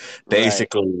you. Right.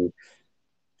 Basically,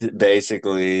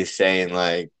 basically saying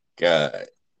like, uh,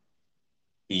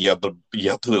 you blew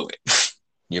it.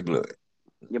 You blew it.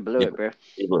 You blew You it, blew bro. it.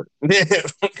 You blew it.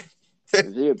 You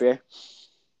blew it, bro.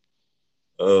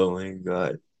 Oh my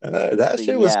God. That But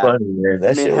shit was yeah, funny, man. I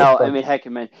That mean, shit was hell, funny. heck,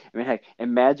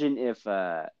 imagine if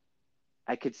I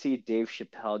could see Dave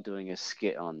Chappelle doing a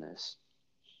skit on this.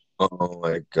 Oh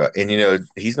my God. And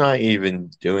he's not even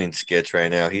doing skits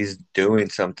right now. He's doing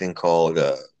something called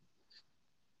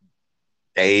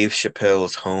Dave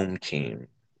Chappelle's Home Team,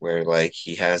 where like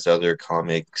he has other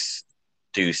comics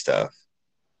do stuff,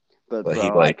 But but he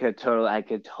bro, like I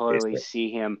could totally basically,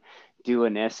 see him do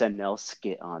an SNL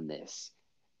skit on this,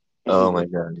 and oh my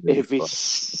God, it'd be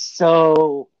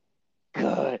so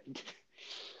good.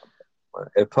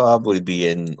 it'd probably be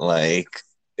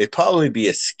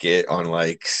a skit on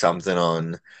like something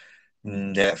on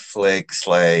Netflix,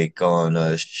 like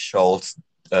on Schultz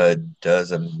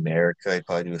Does America. He'd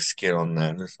probably do a skit on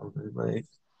that or something. Like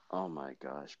Oh my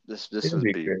gosh, this it'd would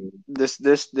be be great. this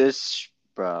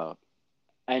bro.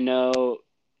 I know,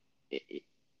 it,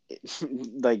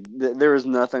 like there was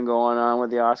nothing going on with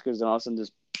the Oscars, and all of a sudden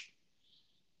just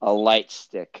a light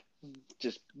stick,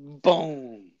 just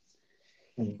boom.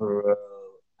 Bro,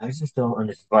 I just don't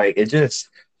understand. Like, it just,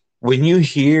 when you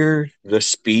hear the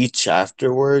speech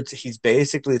afterwards, he's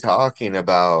basically talking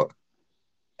about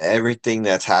everything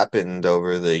that's happened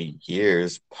over the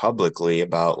years publicly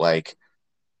about like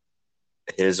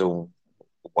his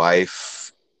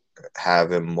wife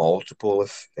having multiple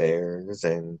affairs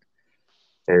and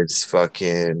his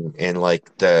fucking, and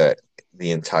like the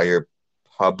entire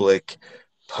public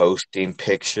posting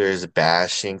pictures,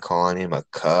 bashing, calling him a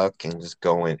cuck, and just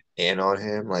going in on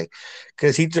him, like,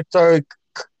 because he just started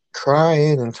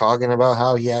crying and talking about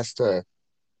how he has to,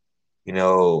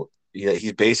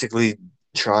 he's basically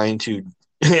trying to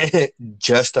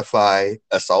justify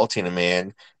assaulting a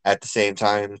man at the same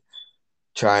time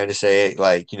trying to say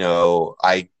like, you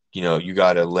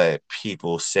got to let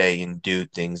people say and do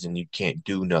things and you can't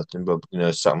do nothing but,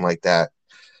 something like that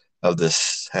of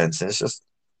this sense. And it's just,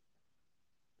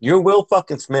 you're Will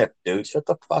fucking Smith, dude. Shut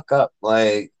the fuck up.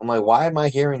 Like, I'm like, why am I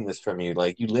hearing this from you?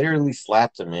 Like, you literally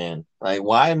slapped a man. Like,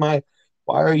 why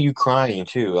are you crying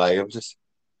too? Like, I'm just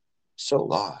so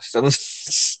lost. I'm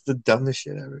just the dumbest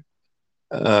shit ever.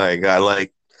 Oh my God.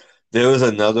 Like, there was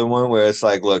another one where it's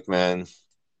like, look, man,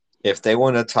 if they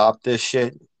want to top this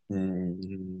shit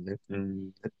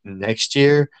next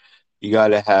year, you got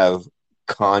to have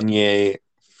Kanye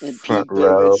And front Pete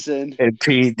row Davidson, and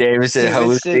Pete Davidson Davidson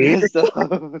hosting. is the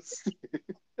host.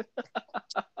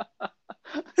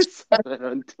 I saw that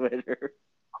on Twitter.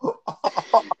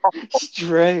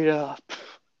 Straight up. Pete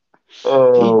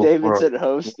Oh, bro. Davidson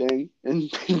hosting and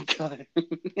Kanye.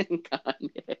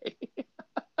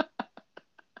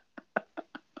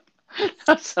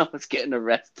 Someone's getting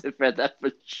arrested for that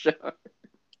for sure.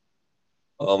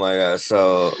 Oh my God.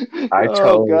 So I Oh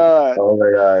told, god. oh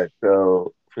my God.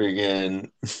 So freaking,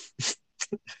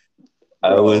 I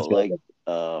Bro, was, like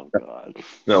oh god. you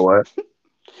know what?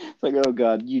 It's like oh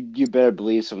god, you better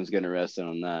believe someone's getting arrested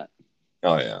on that.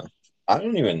 Oh yeah. I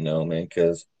don't even know, man,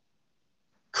 because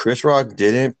Chris Rock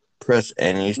didn't press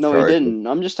any No, he charges. didn't.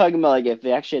 I'm just talking about like if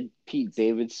they actually had Pete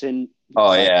Davidson Oh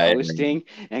like yeah, yeah, hosting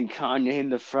and Kanye in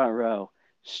the front row,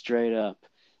 straight up.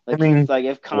 I mean, Like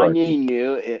if right. Kanye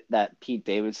knew that Pete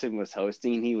Davidson was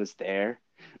hosting and he was there,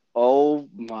 oh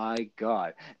my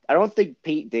God. I don't think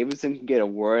Pete Davidson can get a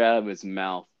word out of his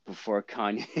mouth before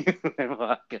Kanye would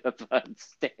walk up on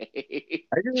stage.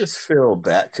 I just feel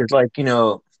bad because, like,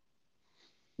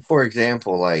 for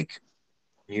example, like,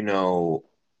 you know,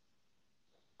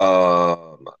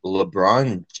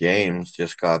 LeBron James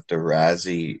just got the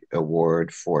Razzie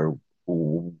Award for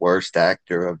Worst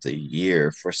Actor of the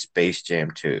Year for Space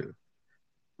Jam 2.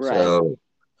 Right. So,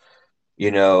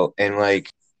 and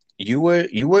like you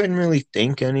wouldn't really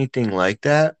think anything like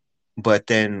that, but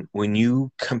then when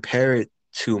you compare it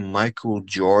to Michael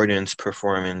Jordan's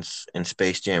performance in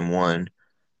Space Jam 1,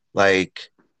 like,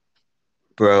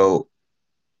 bro,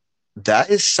 that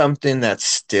is something that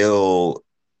still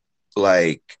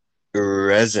like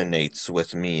resonates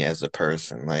with me as a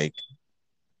person. Like,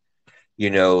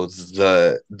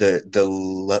 the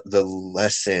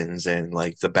lessons and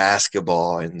like the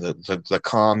basketball and the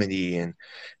comedy and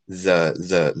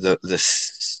the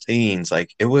scenes,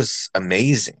 like it was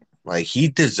amazing. Like he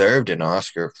deserved an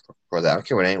Oscar for that. I don't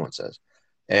care what anyone says.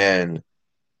 And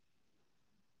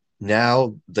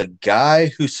now the guy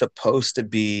who's supposed to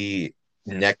be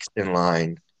next in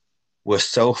line was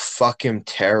so fucking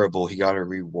terrible he got a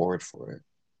reward for it.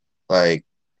 Like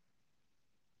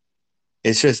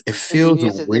it's just it feels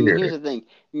Here's weird. the thing.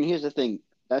 Here's the thing.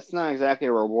 That's not exactly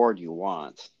a reward you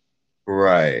want.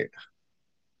 Right.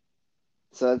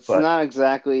 So it's But not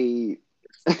exactly.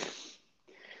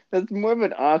 That's more of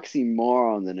an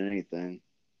oxymoron than anything.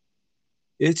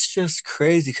 it's just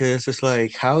crazy because it's just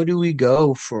like, how do we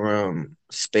go from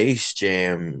Space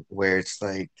Jam, where it's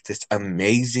like this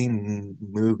amazing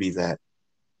movie that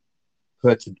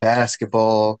puts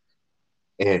basketball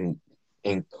and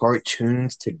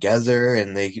cartoons together,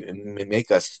 and they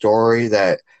make a story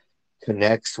that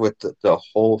connects with the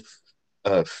whole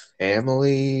uh,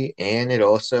 family, and it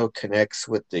also connects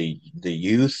with the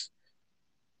youth,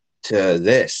 to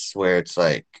this, where it's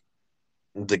like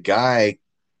the guy,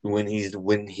 when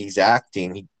he's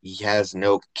acting, he has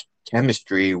no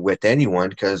chemistry with anyone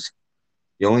because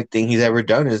the only thing he's ever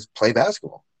done is play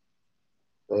basketball.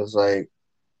 So it's like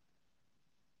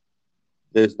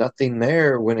there's nothing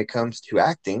there when it comes to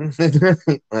acting.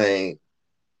 Like,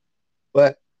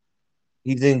 but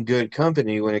he's in good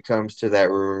company when it comes to that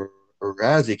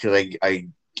Razzie, because I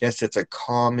guess it's a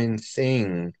common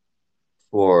thing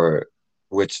for,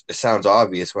 which it sounds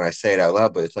obvious when I say it out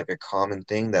loud, but it's like a common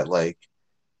thing that like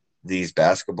these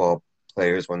basketball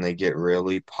players, when they get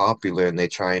really popular and they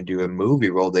try and do a movie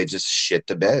role, they just shit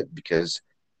the bed because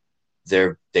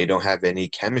they don't have any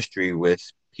chemistry with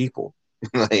people.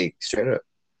 Like straight up.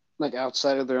 Like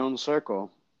outside of their own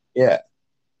circle. Yeah.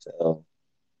 So,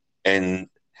 and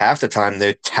half the time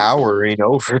they're towering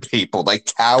over people, like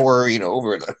towering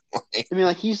over them.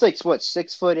 Like he's like what,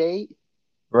 6'8"?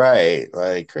 Right.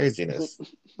 Like craziness.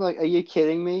 Like, are you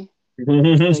kidding me?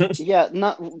 Like, yeah,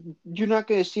 not you're not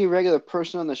gonna see a regular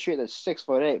person on the street that's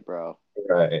 6'8", bro.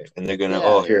 Right. And they're gonna, Get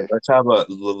out oh, of here, here. let's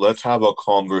have a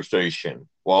conversation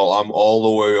while I'm all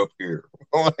the way up here.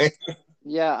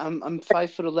 Yeah, I'm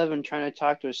 5'11", trying to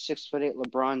talk to a 6'8"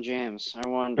 LeBron James. I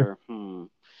wonder,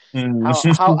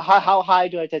 how high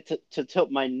do I to tilt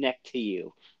my neck to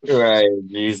you? Right.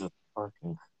 Jesus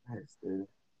fucking Christ, dude.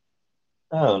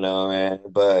 I don't know, man,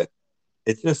 but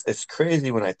it's crazy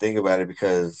when I think about it,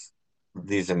 because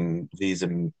these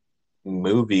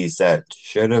movies that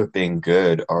should have been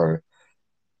good are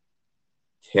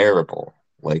terrible.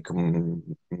 Like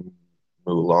Mulan,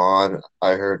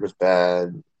 I heard was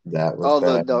bad. That was Oh,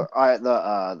 bad. the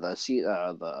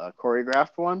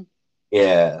choreographed one.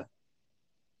 Yeah,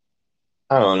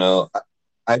 I don't know.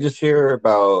 I just hear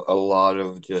about a lot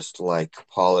of just like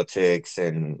politics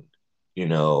and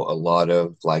a lot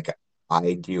of like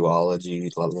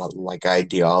ideologies,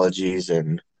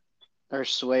 and Are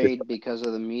swayed because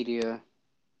of the media.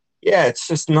 yeah, it's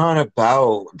just not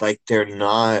about, like, they're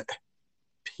not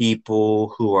people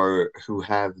who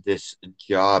have this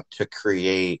job to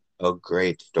create a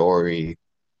great story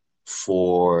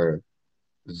for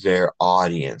their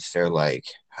audience. They're like,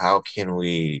 how can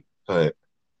we put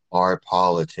our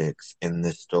politics in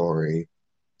this story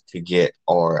to get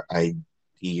our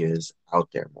ideas out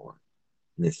there more?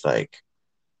 And it's like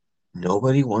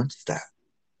nobody wants that.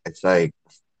 It's like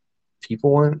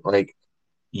people want, like,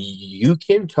 you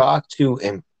can talk to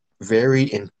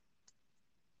very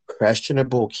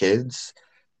impressionable kids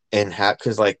and have,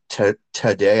 because like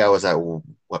today I was at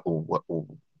what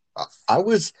I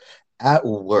was at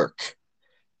work,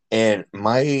 and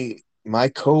my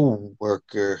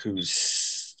coworker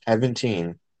who's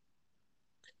 17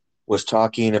 was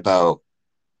talking about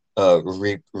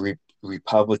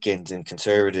Republicans and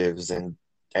conservatives and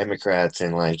Democrats,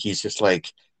 and like he's just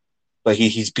like, but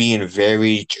he's being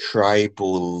very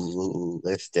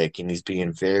tribalistic, and he's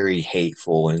being very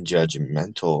hateful and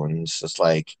judgmental, and it's just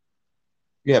like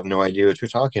you have no idea what you're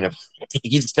talking about.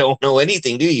 You just don't know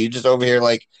anything, do you? You're just over here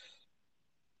like,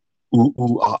 ooh,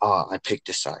 ooh, I picked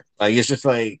a side. Like it's just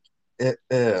like,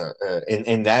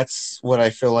 and that's what I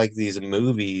feel like these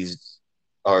movies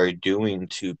are doing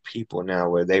to people now,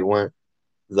 where they want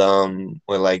them,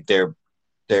 where like they're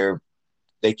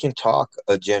they can talk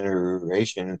a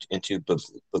generation into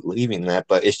believing that,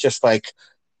 but it's just like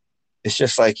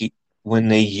when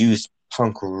they use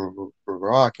punk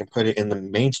rock and put it in the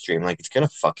mainstream, like it's gonna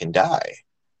fucking die.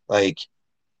 Like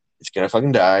it's gonna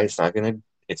fucking die. It's not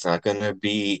gonna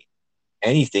be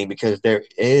anything because there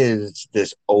is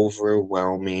this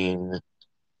overwhelming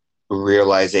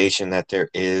realization that there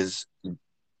is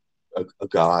a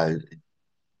God.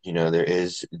 You know, there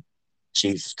is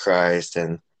Jesus Christ,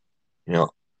 and you know,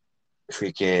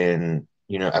 freaking.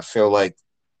 You know, I feel like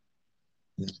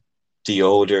the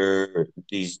older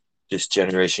this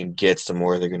generation gets, the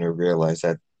more they're gonna realize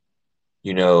that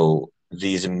you know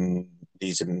these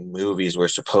movies were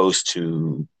supposed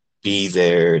to be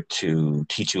there to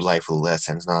teach you life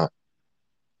lessons, not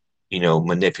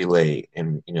manipulate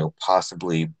and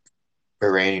possibly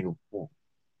brainwash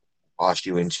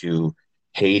you into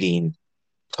hating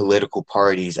political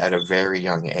parties at a very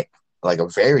young age, like a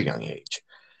very young age.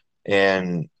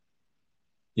 And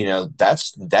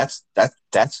that's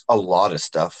a lot of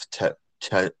stuff to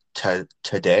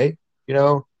today,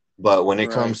 but when it Right.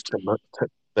 comes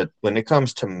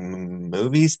to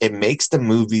movies, it makes the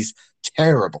movies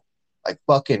terrible, like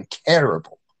fucking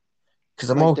terrible. Because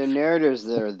Like the narratives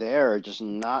that are there are just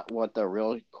not what the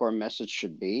real core message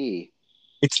should be.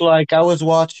 it's like I was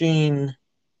watching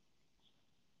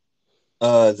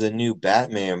the new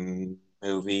Batman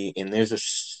movie, and there's a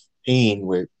scene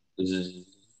with Zoe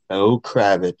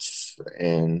Kravitz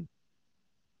and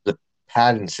the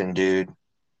Pattinson dude,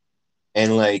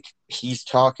 and like he's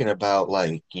talking about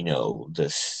like the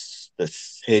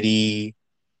city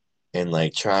and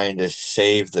like trying to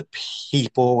save the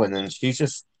people, and then she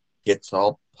just gets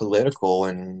all political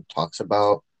and talks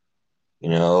about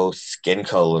skin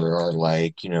color, or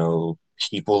like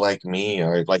people like me,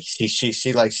 or like she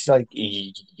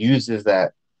uses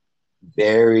that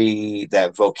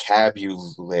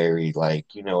vocabulary, like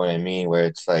what I mean, where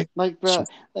it's like Like, she,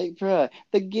 bruh,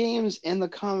 the games and the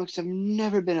comics have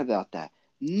never been about that.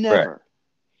 right. Never,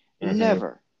 Mm-hmm.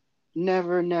 never,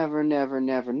 never, never, never,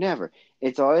 never, never.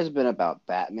 It's always been about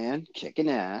Batman kicking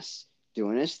ass,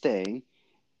 doing his thing,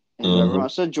 and whoever Mm-hmm.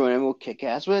 wants to join him will kick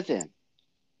ass with him.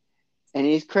 And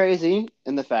he's crazy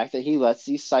in the fact that he lets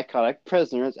these psychotic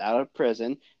prisoners out of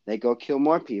prison. They go kill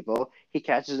more people. He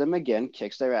catches them again,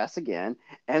 kicks their ass again,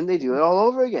 and they do it all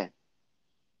over again.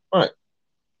 Right.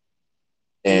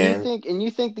 And And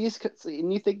you think these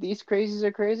crazies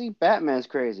are crazy? Batman's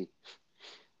crazy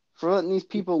for letting these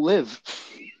people live.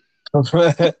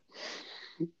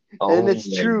 And oh it's my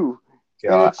true.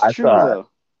 And god, it's I true thought, though.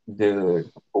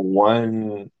 dude,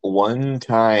 one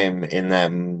time in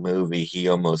that movie, he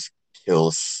almost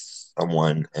kills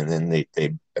someone, and then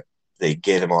they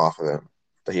get him off of him,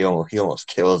 but he almost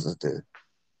kills this dude.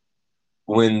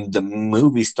 When the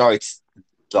movie starts,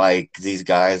 like these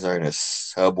guys are in a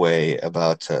subway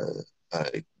about to uh,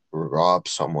 rob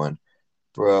someone,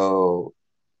 bro.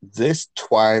 This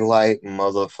Twilight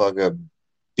motherfucker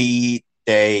beat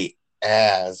they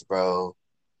ass, bro.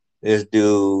 This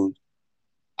dude,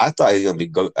 I thought he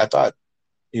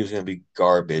was gonna be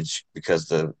garbage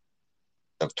because of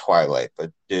Twilight,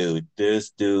 but dude, this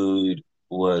dude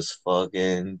was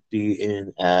fucking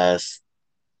beating ass,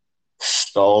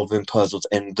 solving puzzles.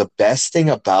 And the best thing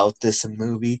about this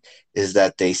movie is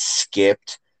that they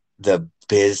skipped the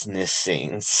business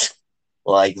scenes,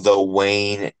 like the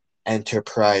Wayne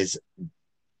Enterprise,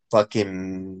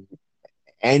 fucking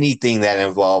anything that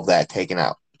involved that taken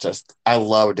out. Just I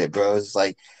loved it, bro. It's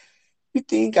like, you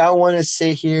think I want to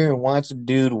sit here and watch a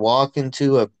dude walk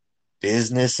into a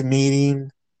business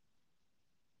meeting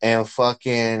and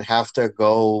fucking have to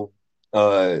go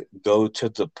to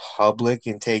the public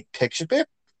and take pictures? Man,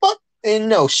 fuck, and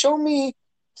no, show me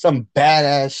some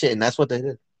badass shit, and that's what they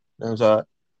did. That was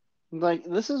Like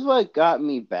this is what got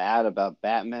me bad about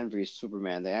Batman v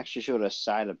Superman. They actually showed a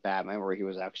side of Batman where he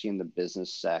was actually in the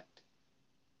business sect.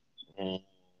 mm,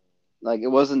 Like it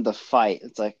wasn't the fight.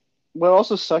 It's like what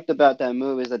also sucked about that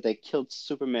movie is that they killed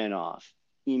Superman off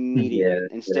yeah,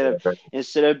 immediately yeah,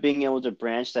 instead of being able to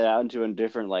branch that out into a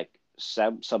different like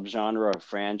subgenre of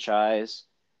franchise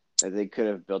that they could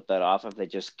have built that off if they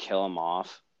just kill him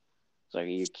off. It's like, are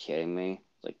you kidding me?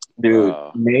 Like, Dude,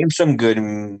 bro. name some good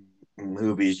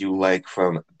movies you like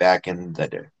from back in the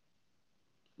day.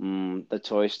 The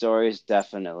Toy Stories,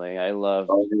 definitely. I love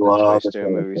I the Toy love the Story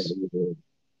Toy movies. Story movies.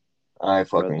 I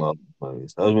Bro, fucking love those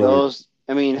movies. Those movies, those,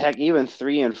 I mean, heck, even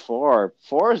three and four.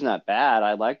 Four is not bad.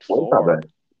 I liked four's not four. bad.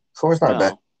 Four's not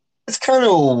bad. No, It's kind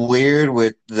of weird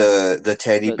with the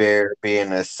teddy the bear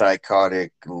being a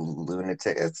psychotic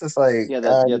lunatic. It's just like, yeah,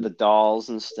 the dolls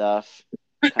and stuff,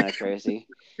 kind of crazy.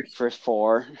 First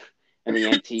four, and the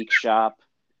antique shop.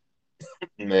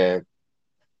 man,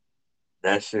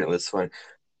 that shit was fun.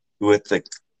 With the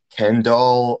Ken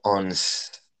doll on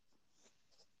Spree,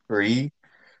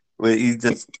 where he's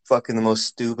just fucking the most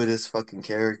stupidest fucking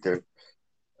character.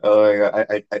 Oh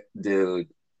my god, dude,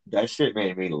 that shit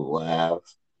made me laugh.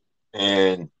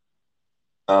 And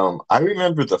I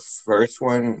remember the first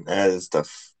one as the,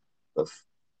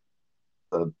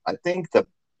 I think the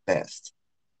best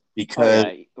Oh because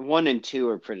yeah, one and two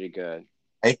are pretty good.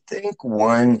 I think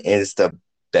one is the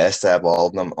best out of all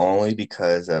of them only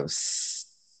because of Sid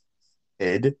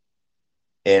Oh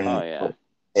and yeah,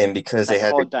 because they that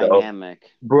had whole to go.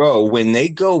 dynamic. Bro, when they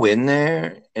go in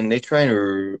there and they try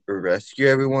to rescue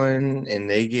everyone and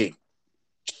they get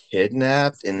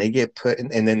kidnapped and they get put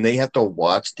in, and then they have to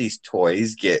watch these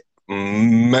toys get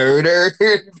murdered.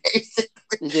 Basically.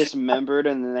 Dismembered,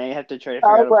 and then they have to try to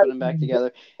I figure out was how to put them back like,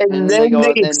 together. And and then they then they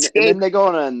go, escape. they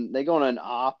go on an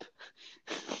op.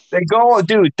 They go,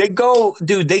 dude. They go,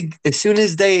 dude. They as soon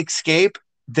as they escape,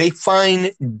 they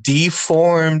find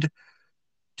deformed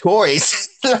toys,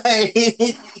 like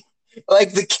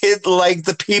the kid, like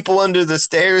the people under the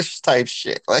stairs type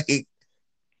shit. Like,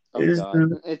 Oh it's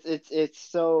god, it's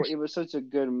so it was such a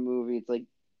good movie. It's like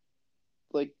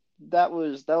that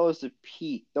was the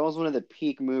peak. That was one of the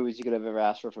peak movies you could have ever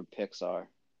asked for Pixar,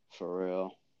 for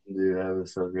real. dude, that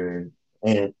was so good.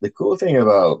 And the cool thing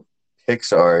about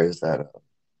Pixar is that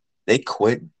they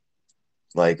quit.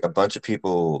 Like a bunch of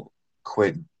people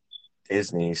quit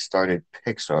Disney, started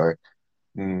Pixar,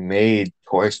 made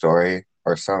Toy Story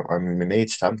or made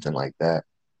something like that,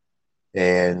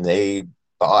 and they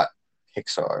bought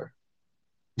Pixar.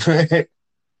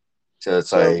 So it's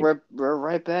So like, we're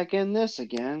right back in this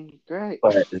again. Great.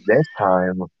 but this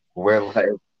time we're like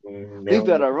We've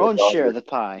got millions our of own share of dollars. the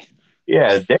pie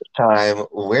Yeah, this time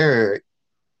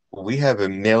we have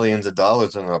millions of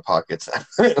dollars in our pockets.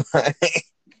 Like,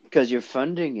 because you're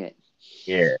funding it.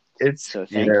 yeah, it's So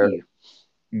thank you.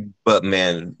 but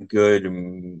man, good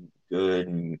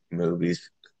movies.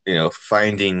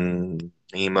 Finding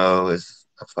Nemo is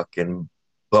a fucking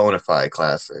bona fide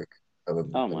classic of a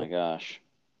Oh movie. my gosh.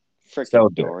 So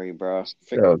Freaking good, Dory, bro. so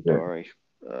Freaking good. Dory.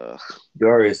 Ugh.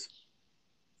 Dory's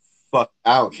fuck.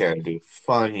 I don't care, dude.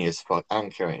 Funny as fuck. I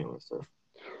don't care what anyone says.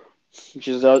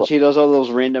 She does all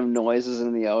those random noises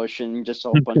in the ocean, just a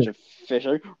whole bunch of fish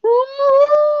like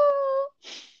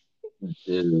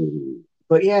Dude.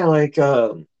 But yeah, like,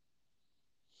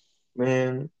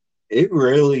 man, it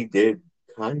really did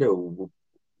kind of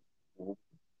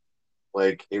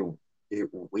like it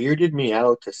weirded me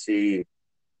out to see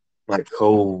my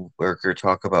coworker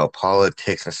talk about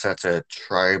politics in such a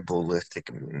tribalistic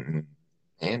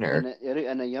manner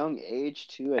in a young age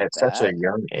too at at such a that.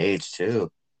 young age too.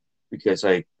 Because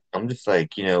like I'm just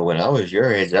like, when I was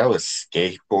your age, I was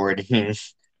skateboarding.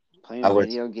 I Playing was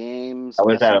video I games,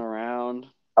 was at messing a around.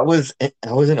 I was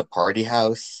in a party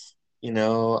house. I'm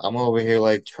over here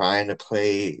like trying to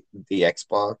play the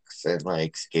Xbox and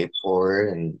like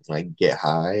skateboard and like get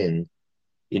high and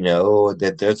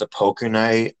that there's a poker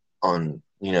night on,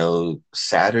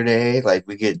 Saturday. Like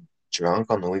we get drunk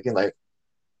on the weekend. Like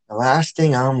the last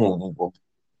thing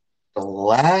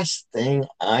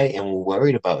I am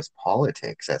worried about is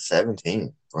politics at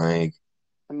 17. Like,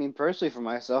 I mean, personally, for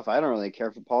myself, I don't really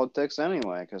care for politics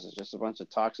anyway because it's just a bunch of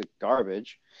toxic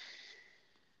garbage.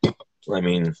 I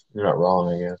mean, you're not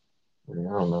wrong, I guess. I mean,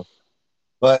 I don't know.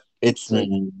 But It's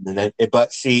like,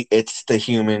 but see, it's the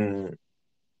human,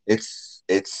 it's,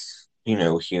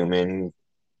 human,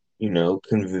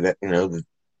 the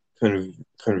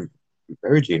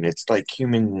converging. It's like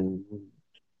human,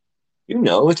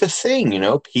 it's a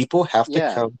thing, people have to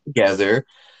yeah, come together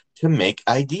to make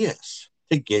ideas,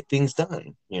 to get things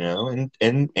done, all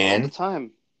the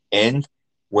time. and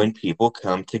when people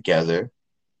come together,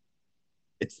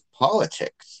 it's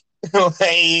politics.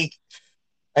 Like,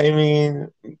 I mean,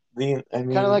 I Kind of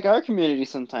mean, like our community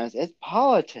sometimes. It's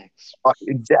politics.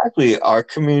 exactly. Our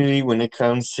community, when it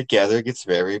comes together, gets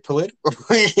very political.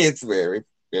 It's very,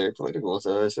 very political.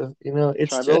 So it's just,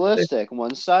 it's just, Tribalistic,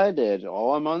 one-sided.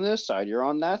 Oh, I'm on this side, you're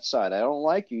on that side. I don't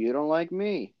like you, you don't like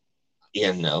me.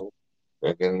 you know,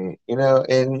 freaking,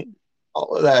 and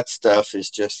all of that stuff is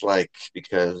just like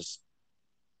because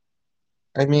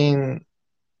I mean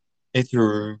it's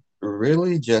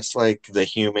really just like the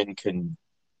human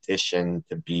condition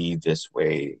to be this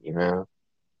way, you know?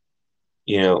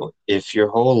 You know, if your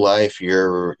whole life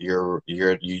you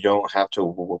don't have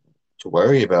to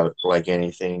worry about like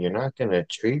anything, you're not going to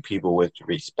treat people with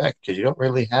respect because you don't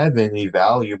really have any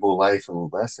valuable life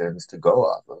lessons to go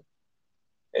off of.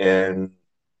 And,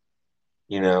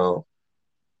 you know,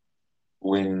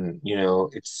 when, you know,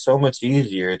 it's so much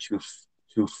easier to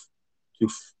to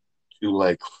to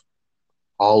like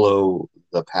follow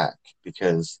the pack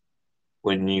because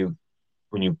when you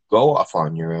go off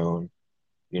on your own,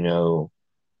 you know,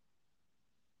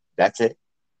 that's it.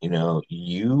 You know,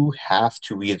 you have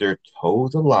to either toe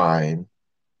the line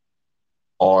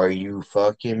or you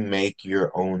fucking make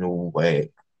your own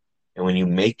way. And when you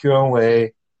make your own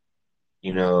way,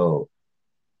 you know,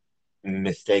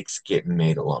 mistakes get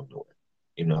made along the way,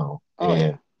 you know. Oh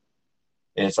yeah.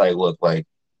 And it's like, look, like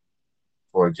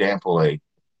for example, like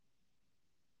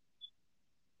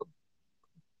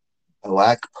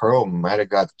Black Pearl might have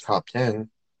got the top 10.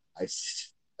 I,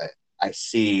 I, I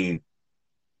see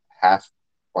half,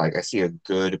 like I see a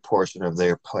good portion of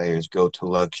their players go to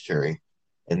luxury,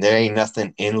 and there ain't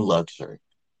nothing in luxury.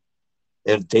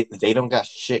 They don't got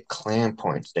shit clan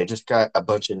points. They just got a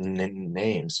bunch of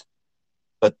names,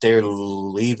 but they're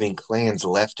leaving clans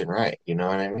left and right. You know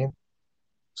what I mean?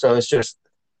 So it's just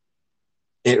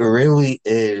it really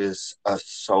is a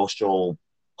social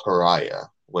pariah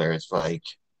where it's like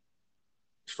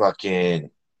fucking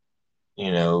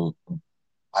you know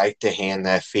bite the hand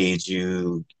that feeds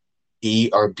you,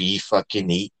 eat or be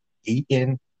fucking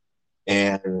eaten,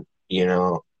 and you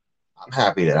know I'm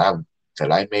happy that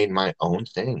I made my own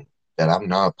thing, that I'm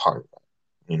not a part of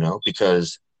that, you know,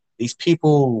 because these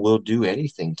people will do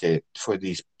anything to for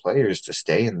these players to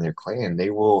stay in their clan. They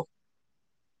will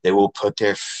put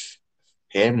their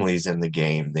families in the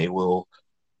game. They will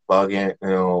bug in, you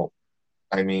know.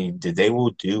 I mean, they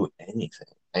will do anything.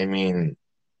 I mean,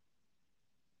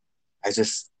 I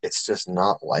just it's just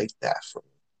not like that for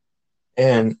me.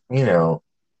 And you know,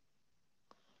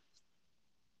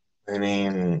 I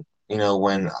mean, you know,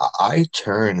 when I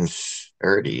turn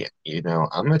 30, you know,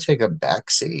 I'm gonna take a back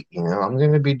seat. You know, I'm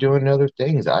gonna be doing other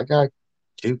things. I got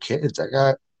two kids. I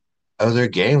got other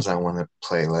games I want to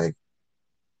play. Like,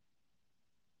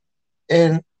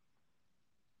 and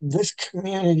this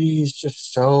community is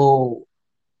just so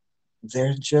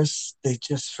they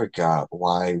just forgot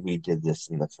why we did this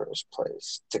in the first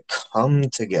place to come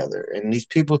together. And these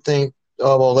people think,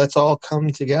 oh well, let's all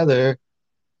come together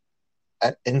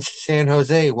in San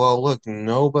Jose. Well, look,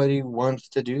 nobody wants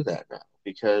to do that now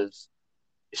because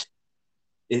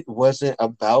it wasn't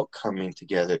about coming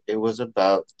together. It was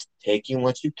about taking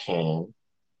what you can,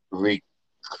 re-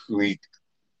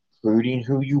 recruiting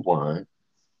who you want,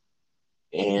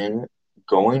 and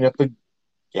going up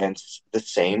against the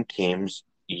same teams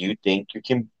you think you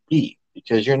can beat.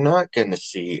 Because you're not going to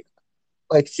see,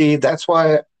 like, see, that's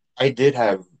why I did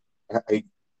have, I,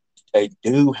 I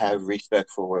do have respect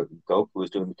for what Goku was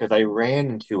doing because I ran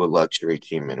into a luxury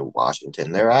team in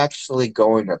Washington. They're actually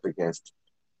going up against,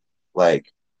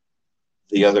 like,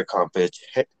 the other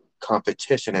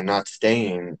competition and not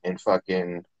staying in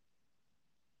fucking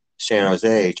San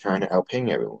Jose trying to outping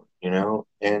everyone, you know?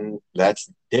 And that's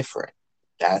different.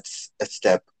 That's a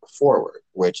step forward,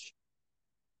 which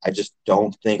I just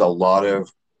don't think a lot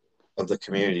of the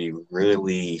community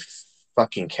really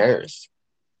fucking cares.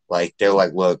 Like they're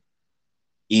like, look,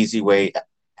 easy way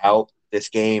out. This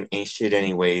game ain't shit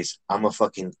anyways. I'm a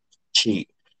fucking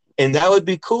cheat. And that would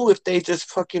be cool if they just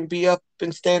fucking be up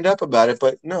and stand up about it.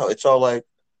 But no, it's all like,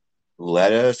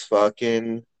 let us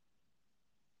fucking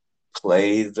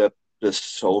play the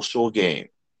social game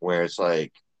where it's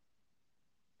like,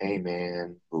 hey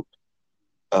man, you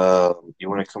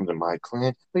want to come to my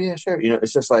clan? But yeah, sure. You know,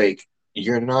 it's just like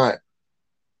you're not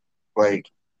like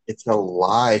it's a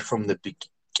lie from the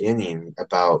beginning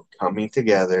about coming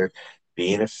together,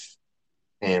 being a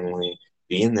family,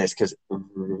 being this because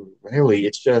really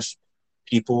it's just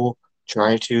people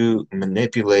trying to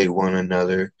manipulate one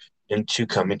another into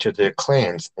coming to their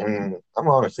clans. And I'm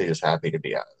honestly just happy to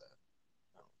be out of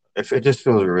that. If it just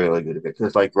feels really good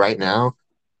because like right now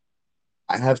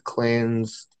I have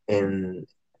clans in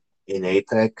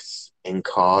Apex, in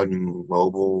COD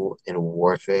Mobile, in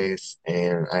Warface,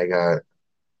 and I got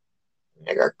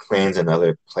clans in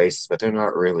other places, but they're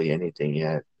not really anything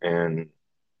yet. And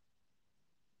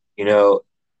you know,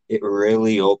 it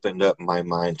really opened up my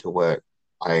mind to what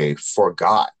I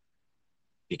forgot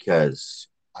because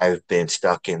I've been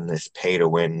stuck in this pay to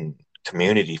win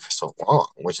community for so long,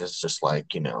 which is just like,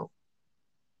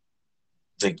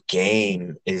 the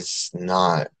game is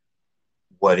not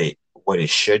what it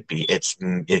should be. It's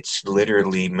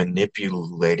literally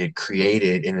manipulated,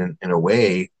 created in a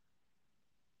way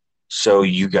so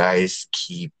you guys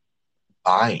keep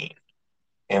buying.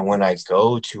 And when I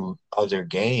go to other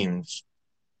games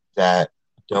that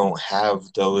don't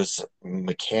have those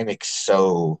mechanics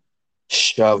so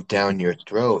shoved down your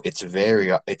throat, it's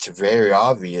very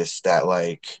obvious that,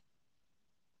 like,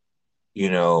 you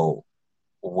know,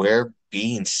 we're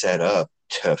being set up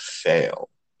to fail.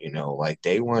 Like,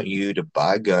 they want you to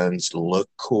buy guns, look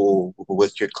cool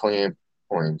with your clan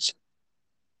points,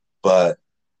 but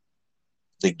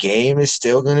the game is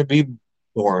still going to be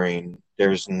boring.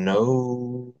 There's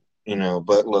no,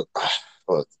 but look,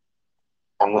 look,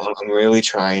 I'm really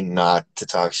trying not to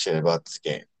talk shit about this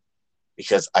game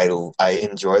because I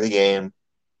enjoy the game,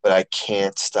 but I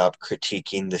can't stop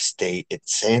critiquing the state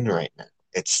it's in right now.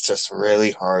 It's just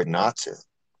really hard not to.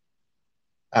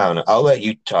 I don't know. I'll let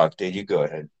you talk, dude. You go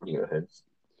ahead. You go ahead.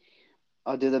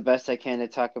 I'll do the best I can to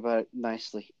talk about it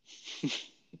nicely.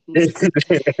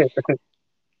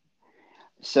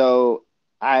 So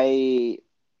I,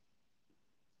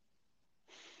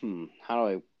 how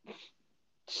do I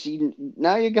see?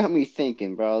 Now you got me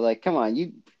thinking, bro. Like, come on,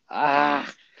 you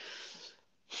ah.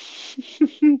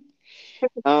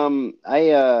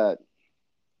 I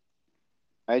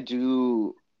I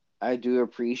do I do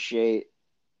appreciate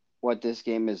what this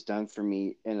game has done for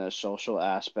me in a social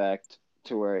aspect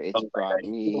to where it's Oh my brought god,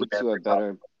 you me would to a never talk better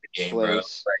about the game, bro. Like,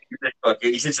 place.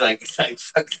 you're just like, it's like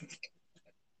fucking.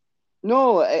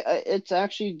 No, it's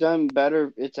actually done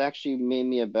better. It's actually made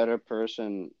me a better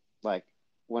person, like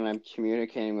when I'm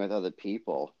communicating with other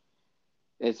people.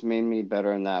 It's made me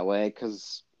better in that way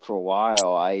because for a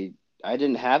while I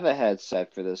didn't have a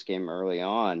headset for this game early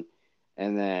on,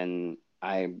 and then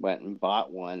I went and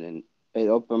bought one, and it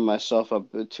opened myself up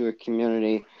to a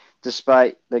community.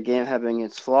 Despite the game having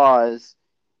its flaws,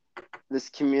 this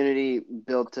community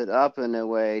built it up in a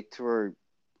way to where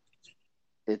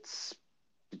it's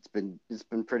it's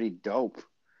been pretty dope.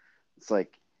 It's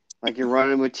like you're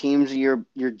running with teams you're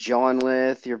gelling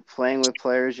with, you're playing with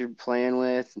players you're playing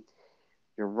with,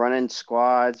 you're running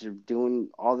squads, you're doing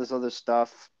all this other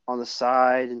stuff on the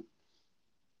side, and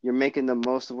you're making the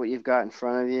most of what you've got in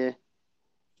front of you.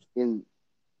 And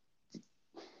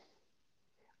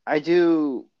I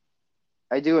do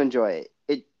I do enjoy it.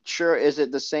 It sure is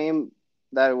it the same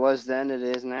that it was then it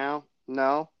is now?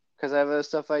 No, because I have other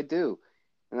stuff I do.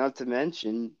 And not to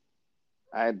mention,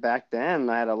 I back then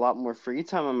I had a lot more free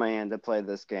time on my hand to play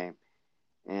this game,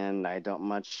 and I don't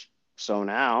much so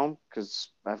now because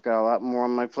I've got a lot more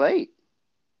on my plate.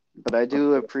 But I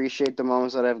do appreciate the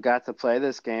moments that I've got to play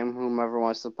this game, whomever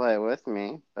wants to play it with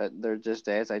me. But there are just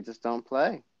days I just don't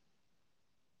play.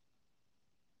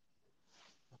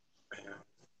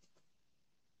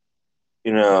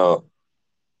 You know,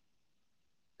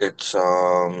 it's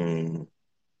you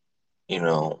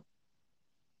know,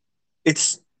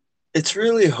 it's it's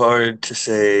really hard to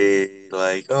say,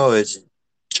 like, oh, it's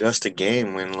just a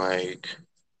game when, like,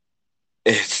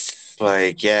 it's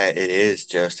like, yeah, it is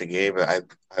just a game, but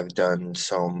I've done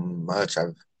so much.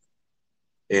 I've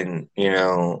been,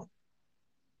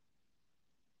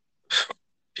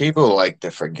 people like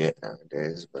to forget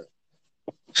nowadays, but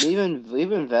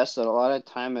We've invested a lot of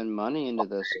time and money into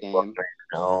this game.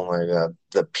 oh my God,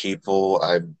 the people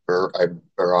I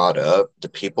brought up, the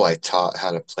people I taught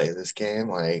how to play this game,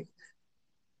 like,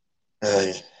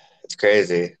 it's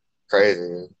crazy,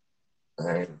 crazy.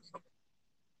 Like,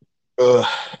 ugh,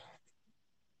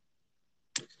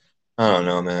 I don't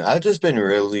know, man. I've just been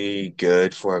really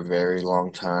good for a very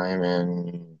long time,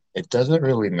 and it doesn't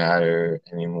really matter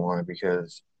anymore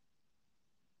because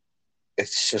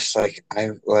it's just like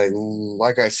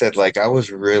like I said, like, I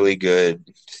was really good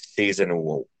season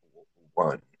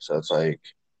 1, so it's like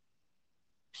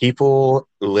people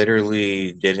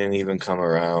literally didn't even come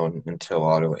around until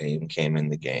auto aim came in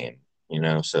the game,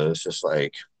 so it's just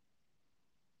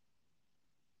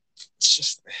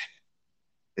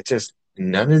it's just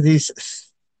none of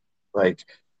these, like,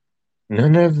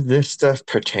 none of this stuff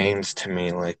pertains to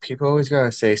me. Like, people always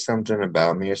gotta say something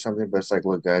about me or something, but it's like,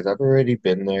 look, guys, I've already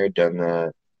been there, done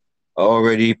that,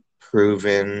 already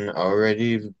proven,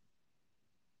 already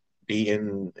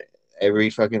beaten every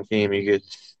fucking team you could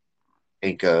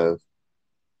think of.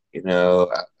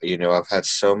 I've had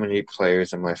so many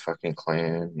players in my fucking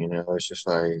clan. It's just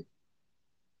like,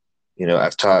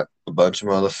 I've taught a bunch of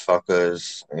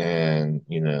motherfuckers, and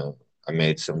I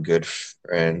made some good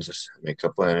friends, I made a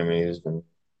couple enemies, and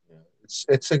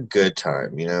it's a good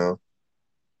time.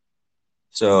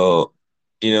 So,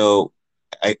 you know,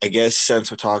 I guess since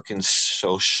we're talking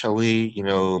socially,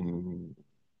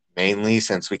 mainly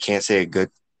since we can't say a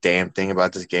good damn thing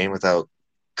about this game without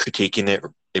critiquing it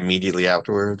immediately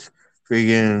afterwards,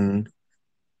 freaking,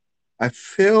 I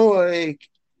feel like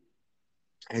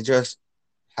I just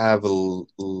have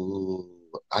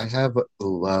I have a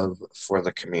love for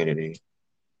the community.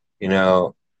 You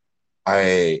know,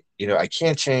 I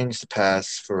can't change the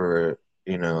past for,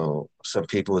 some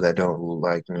people that don't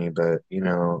like me, but,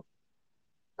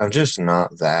 I'm just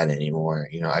not that anymore.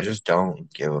 I just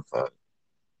don't give a fuck.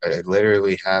 I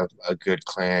literally have a good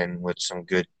clan with some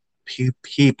good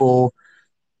people,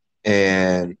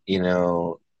 and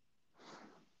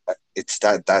it's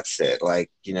that's it. Like,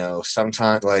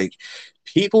 sometimes like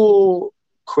people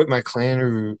quit my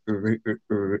clan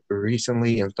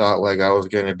recently and thought like I was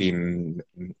gonna be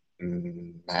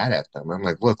mad at them. I'm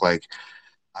like, look, like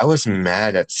I was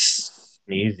mad at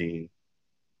Sneezy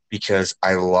because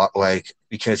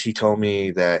because he told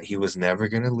me that he was never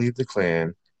gonna leave the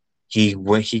clan. He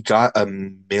got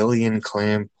 1 million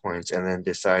clan points and then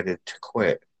decided to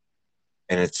quit.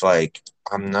 And it's like,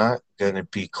 I'm not gonna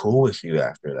be cool with you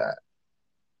after that.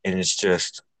 And it's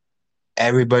just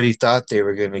everybody thought they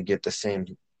were gonna get the same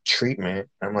treatment.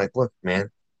 I'm like, look,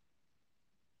 man,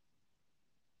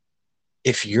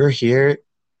 if you're here,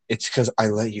 it's because I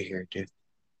let you here, dude.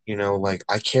 Like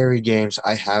I carry games,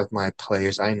 I have my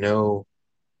players, I know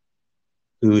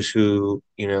who's who,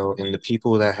 and the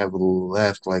people that have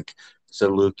left, like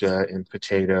Zaluka and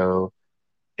Potato,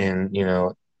 and I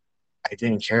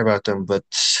didn't care about them, but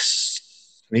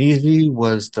Sneezy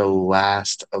was the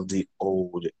last of the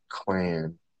old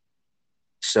clan.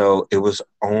 So it was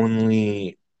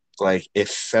only like it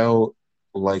felt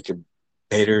like a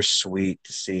bittersweet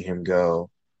to see him go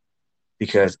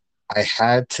because I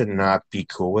had to not be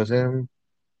cool with him,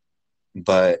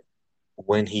 but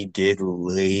when he did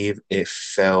leave, it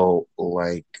felt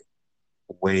like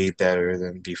way better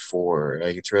than before.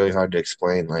 Like it's really hard to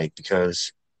explain, like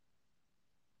because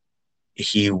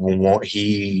he wants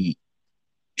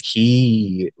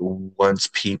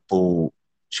people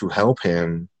to help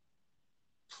him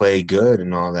play good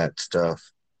and all that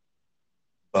stuff,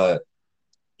 but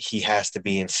he has to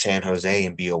be in San Jose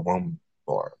and be a one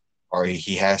bar, or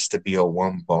he has to be a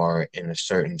one bar in a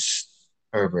certain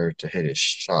server to hit his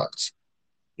shots.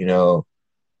 You know,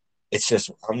 it's just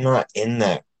I'm not in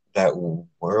that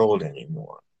world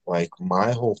anymore. Like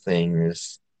my whole thing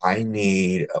is I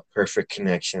need a perfect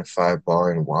connection 5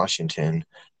 bar in Washington.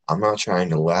 I'm not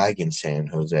trying to lag in San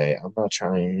Jose. I'm not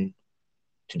trying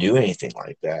to do anything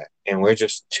like that. And we're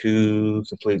just two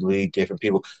completely different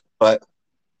people. But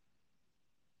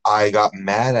I got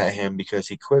mad at him because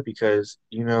he quit because,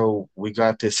 we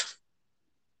got this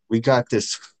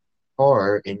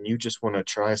far and you just want to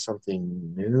try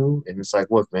something new. And it's like,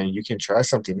 look, man, you can try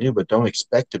something new, but don't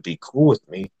expect to be cool with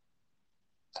me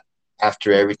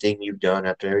after everything you've done,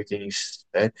 after everything you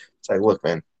said. It's like, look,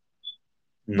 man,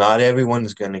 not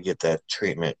everyone's going to get that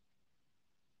treatment.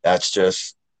 That's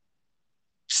just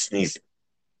sneezing.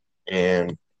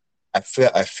 And I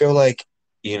feel like,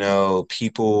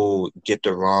 people get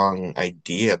the wrong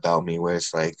idea about me where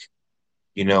it's like,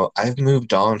 I've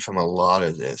moved on from a lot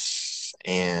of this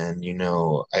and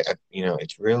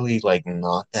it's really like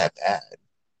not that bad.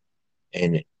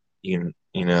 And I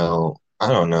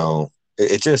don't know.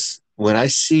 It just when I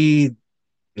see,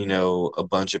 a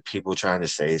bunch of people trying to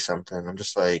say something, I'm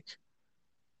just like,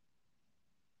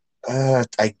 I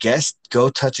guess go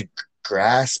touch a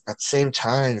grass. At the same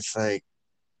time, it's like,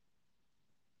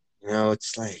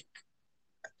 it's like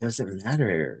it doesn't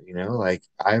matter, like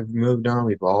I've moved on,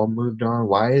 we've all moved on.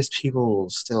 Why is people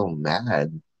still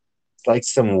mad? It's like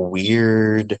some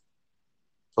weird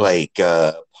like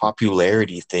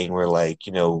popularity thing where like,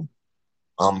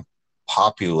 I'm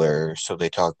popular, so they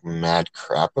talk mad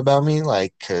crap about me.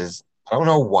 Like, cause I don't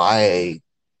know why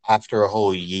after a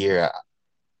whole year,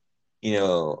 you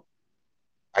know,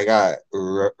 I got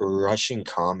Russian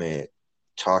Comet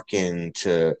talking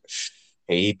to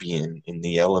Fabian in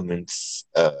the Elements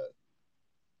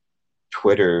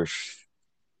Twitter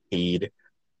feed,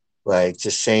 like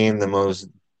just saying the most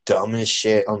dumbest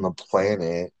shit on the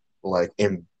planet, like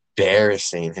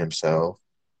embarrassing himself.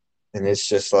 And it's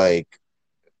just like,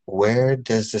 where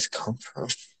does this come from?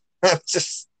 I'm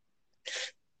just,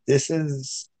 this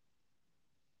is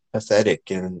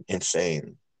pathetic and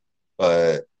insane.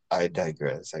 But I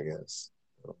digress, I guess.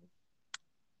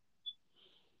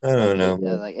 I don't know,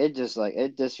 man. It just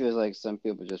feels like some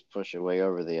people just push it way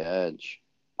over the edge.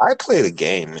 I play the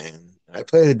game, man. I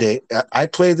play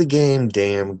the game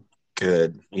damn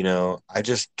good.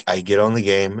 I get on the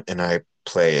game and I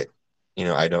play it.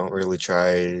 I don't really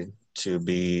try to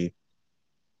be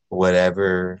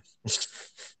whatever.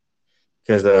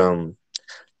 Because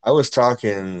I was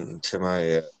talking to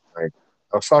my I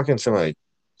was talking to my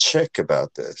chick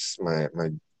about this.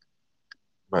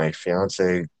 My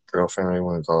fiance, girlfriend, I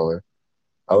want to call her.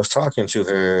 I was talking to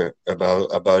her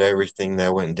about everything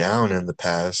that went down in the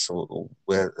past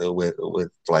with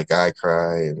like I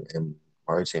Cry and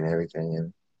Marty and everything,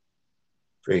 and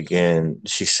freaking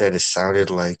she said it sounded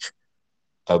like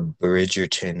a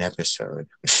Bridgerton episode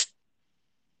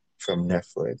from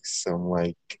Netflix, some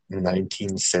like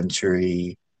 19th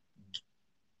century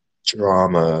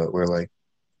drama where like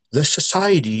the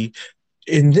society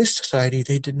in this society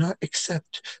they did not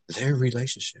accept their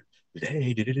relationship.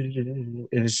 And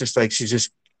it's just like she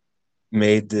just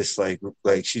made this like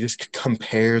she just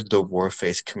compared the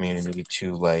Warface community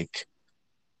to like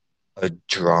a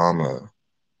drama.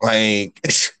 Like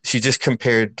she just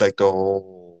compared like the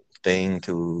whole thing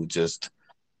to just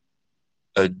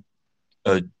a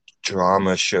a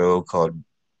drama show called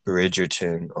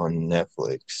Bridgerton on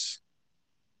Netflix.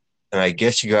 And I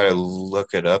guess you gotta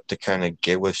look it up to kind of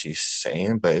get what she's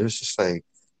saying, but it was just like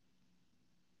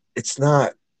it's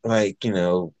not like,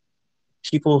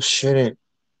 people shouldn't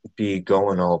be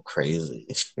going all crazy.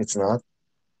 It's not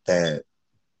that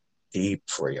deep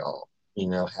for y'all.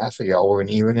 Half of y'all weren't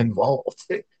even involved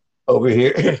over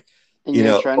here. And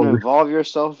you're trying to Over involve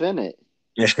yourself in it.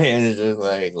 and it's just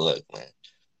like, look, man.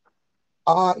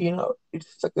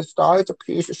 It's like the star is a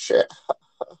piece of shit.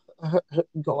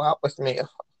 Go out with me.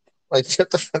 Like, shut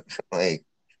the fuck. Like,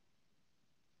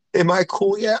 am I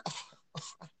cool yet?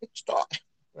 Stop.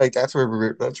 Like, that's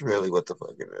really what the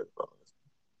fuck it is, bro.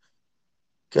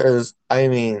 Because I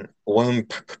mean, one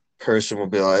person will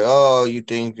be like, "Oh, you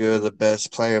think you're the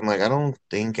best player?" I'm like, I don't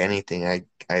think anything. I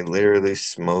literally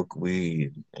smoke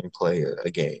weed and play a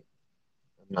game.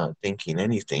 I'm not thinking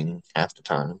anything half the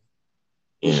time.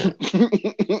 You know.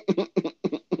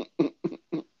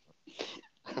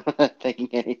 I'm not thinking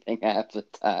anything half the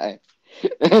time.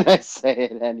 And I say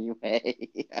it anyway.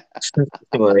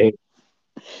 Like,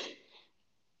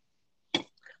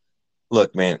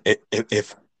 look, man. If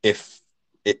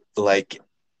it like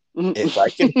if I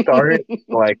can start it,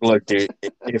 like, look, dude.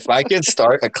 If I can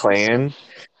start a clan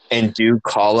and do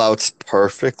call outs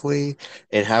perfectly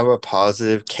and have a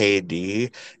positive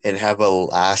KD and have a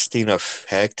lasting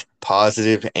effect,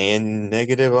 positive and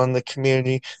negative on the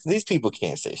community. These people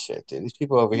can't say shit, dude. These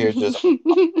people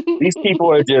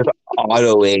are just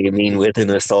auto aiming with an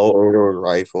assault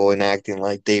rifle and acting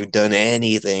like they've done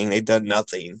anything. They've done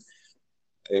nothing.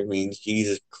 I mean,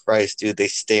 Jesus Christ, dude, they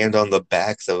stand on the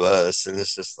backs of us, and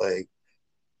it's just like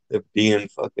they're being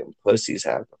fucking pussies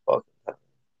half the fucking time.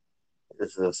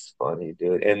 This is funny,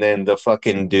 dude. And then the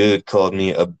fucking dude called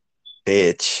me a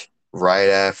bitch right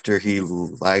after he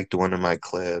liked one of my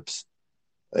clips.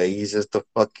 Like, he's just the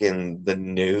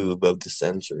noob of the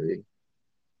century.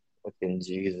 Fucking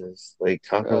Jesus. Like,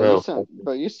 talk about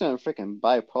Bro, you sound freaking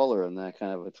bipolar in that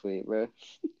kind of a tweet, bro.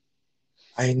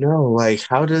 I know, like,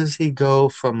 how does he go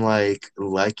from like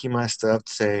liking my stuff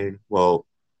to saying, well,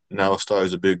 now Star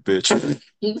is a big bitch?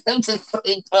 I'm just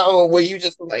like, oh, were you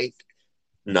just like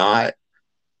not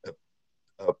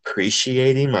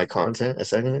appreciating my content a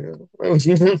second ago?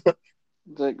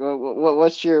 It's like,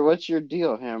 what's your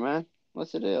deal here, man?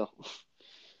 What's the deal?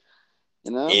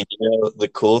 You know? And the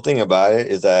cool thing about it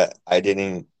is that I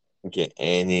didn't get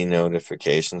any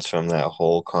notifications from that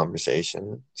whole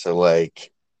conversation. So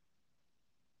like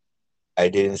I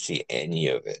didn't see any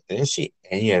of it. I didn't see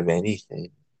any of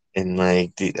anything. And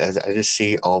like I just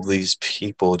see all these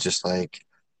people just like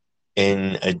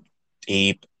in a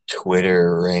deep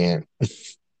Twitter rant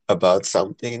about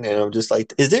something, and I'm just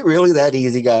like, is it really that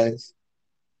easy, guys?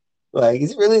 Like,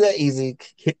 is it really that easy?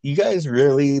 You guys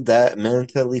really that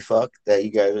mentally fucked that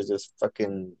you guys are just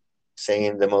fucking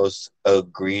saying the most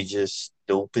egregious,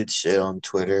 stupid shit on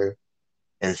Twitter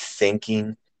and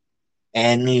thinking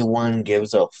anyone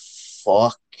gives a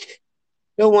fuck?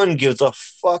 No one gives a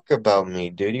fuck about me,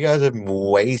 dude. You guys are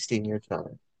wasting your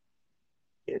time.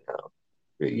 You know,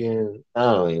 freaking, I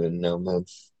don't even know, man.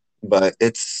 But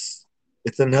it's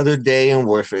another day in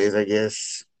Warface, I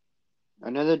guess.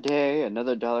 Another day,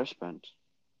 another dollar spent.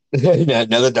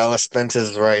 Another dollar spent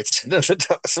is right. Another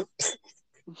dollar.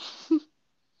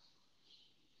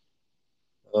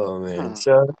 Oh man, Huh.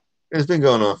 so it's been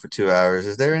going on for 2 hours.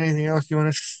 Is there anything else you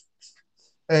want to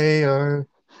say, or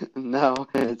No,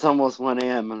 it's almost 1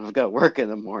 a.m. and I've got work in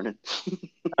the morning.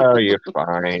 oh, you're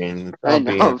fine? I Stop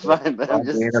know being I'm fine, but I'm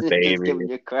stop being a just baby, giving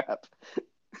you crap.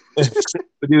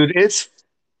 dude. It's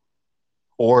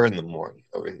 4 in the morning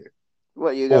over here.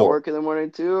 What, you got 4. work in the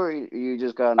morning too, or you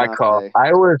just got an I off call. day?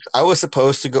 I was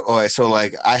supposed to go. Oh, so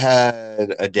like I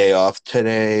had a day off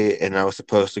today, and I was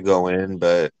supposed to go in,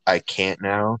 but I can't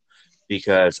now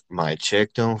because my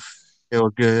chick don't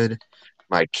feel good,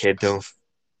 my kid don't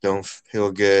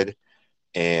feel good,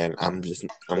 and I'm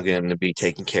going to be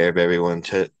taking care of everyone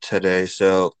today.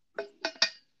 So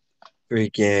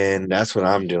freaking, that's what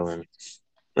I'm doing.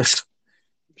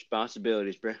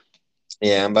 Responsibilities, bro.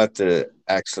 Yeah, I'm about to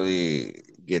actually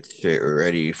get shit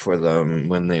ready for them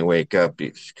when they wake up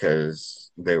because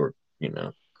they were,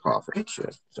 coughing and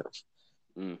shit. So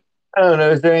Mm. I don't know.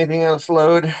 Is there anything else,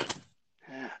 Load?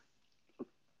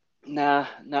 Nah,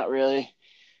 not really.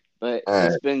 But All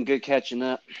it's right, been good catching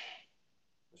up.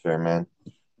 sure, man.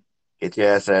 Get your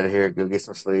ass out of here. Go get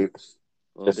some sleep.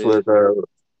 Will This do. was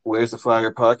Where's the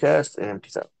Flagger podcast, and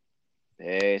peace out.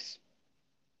 Peace.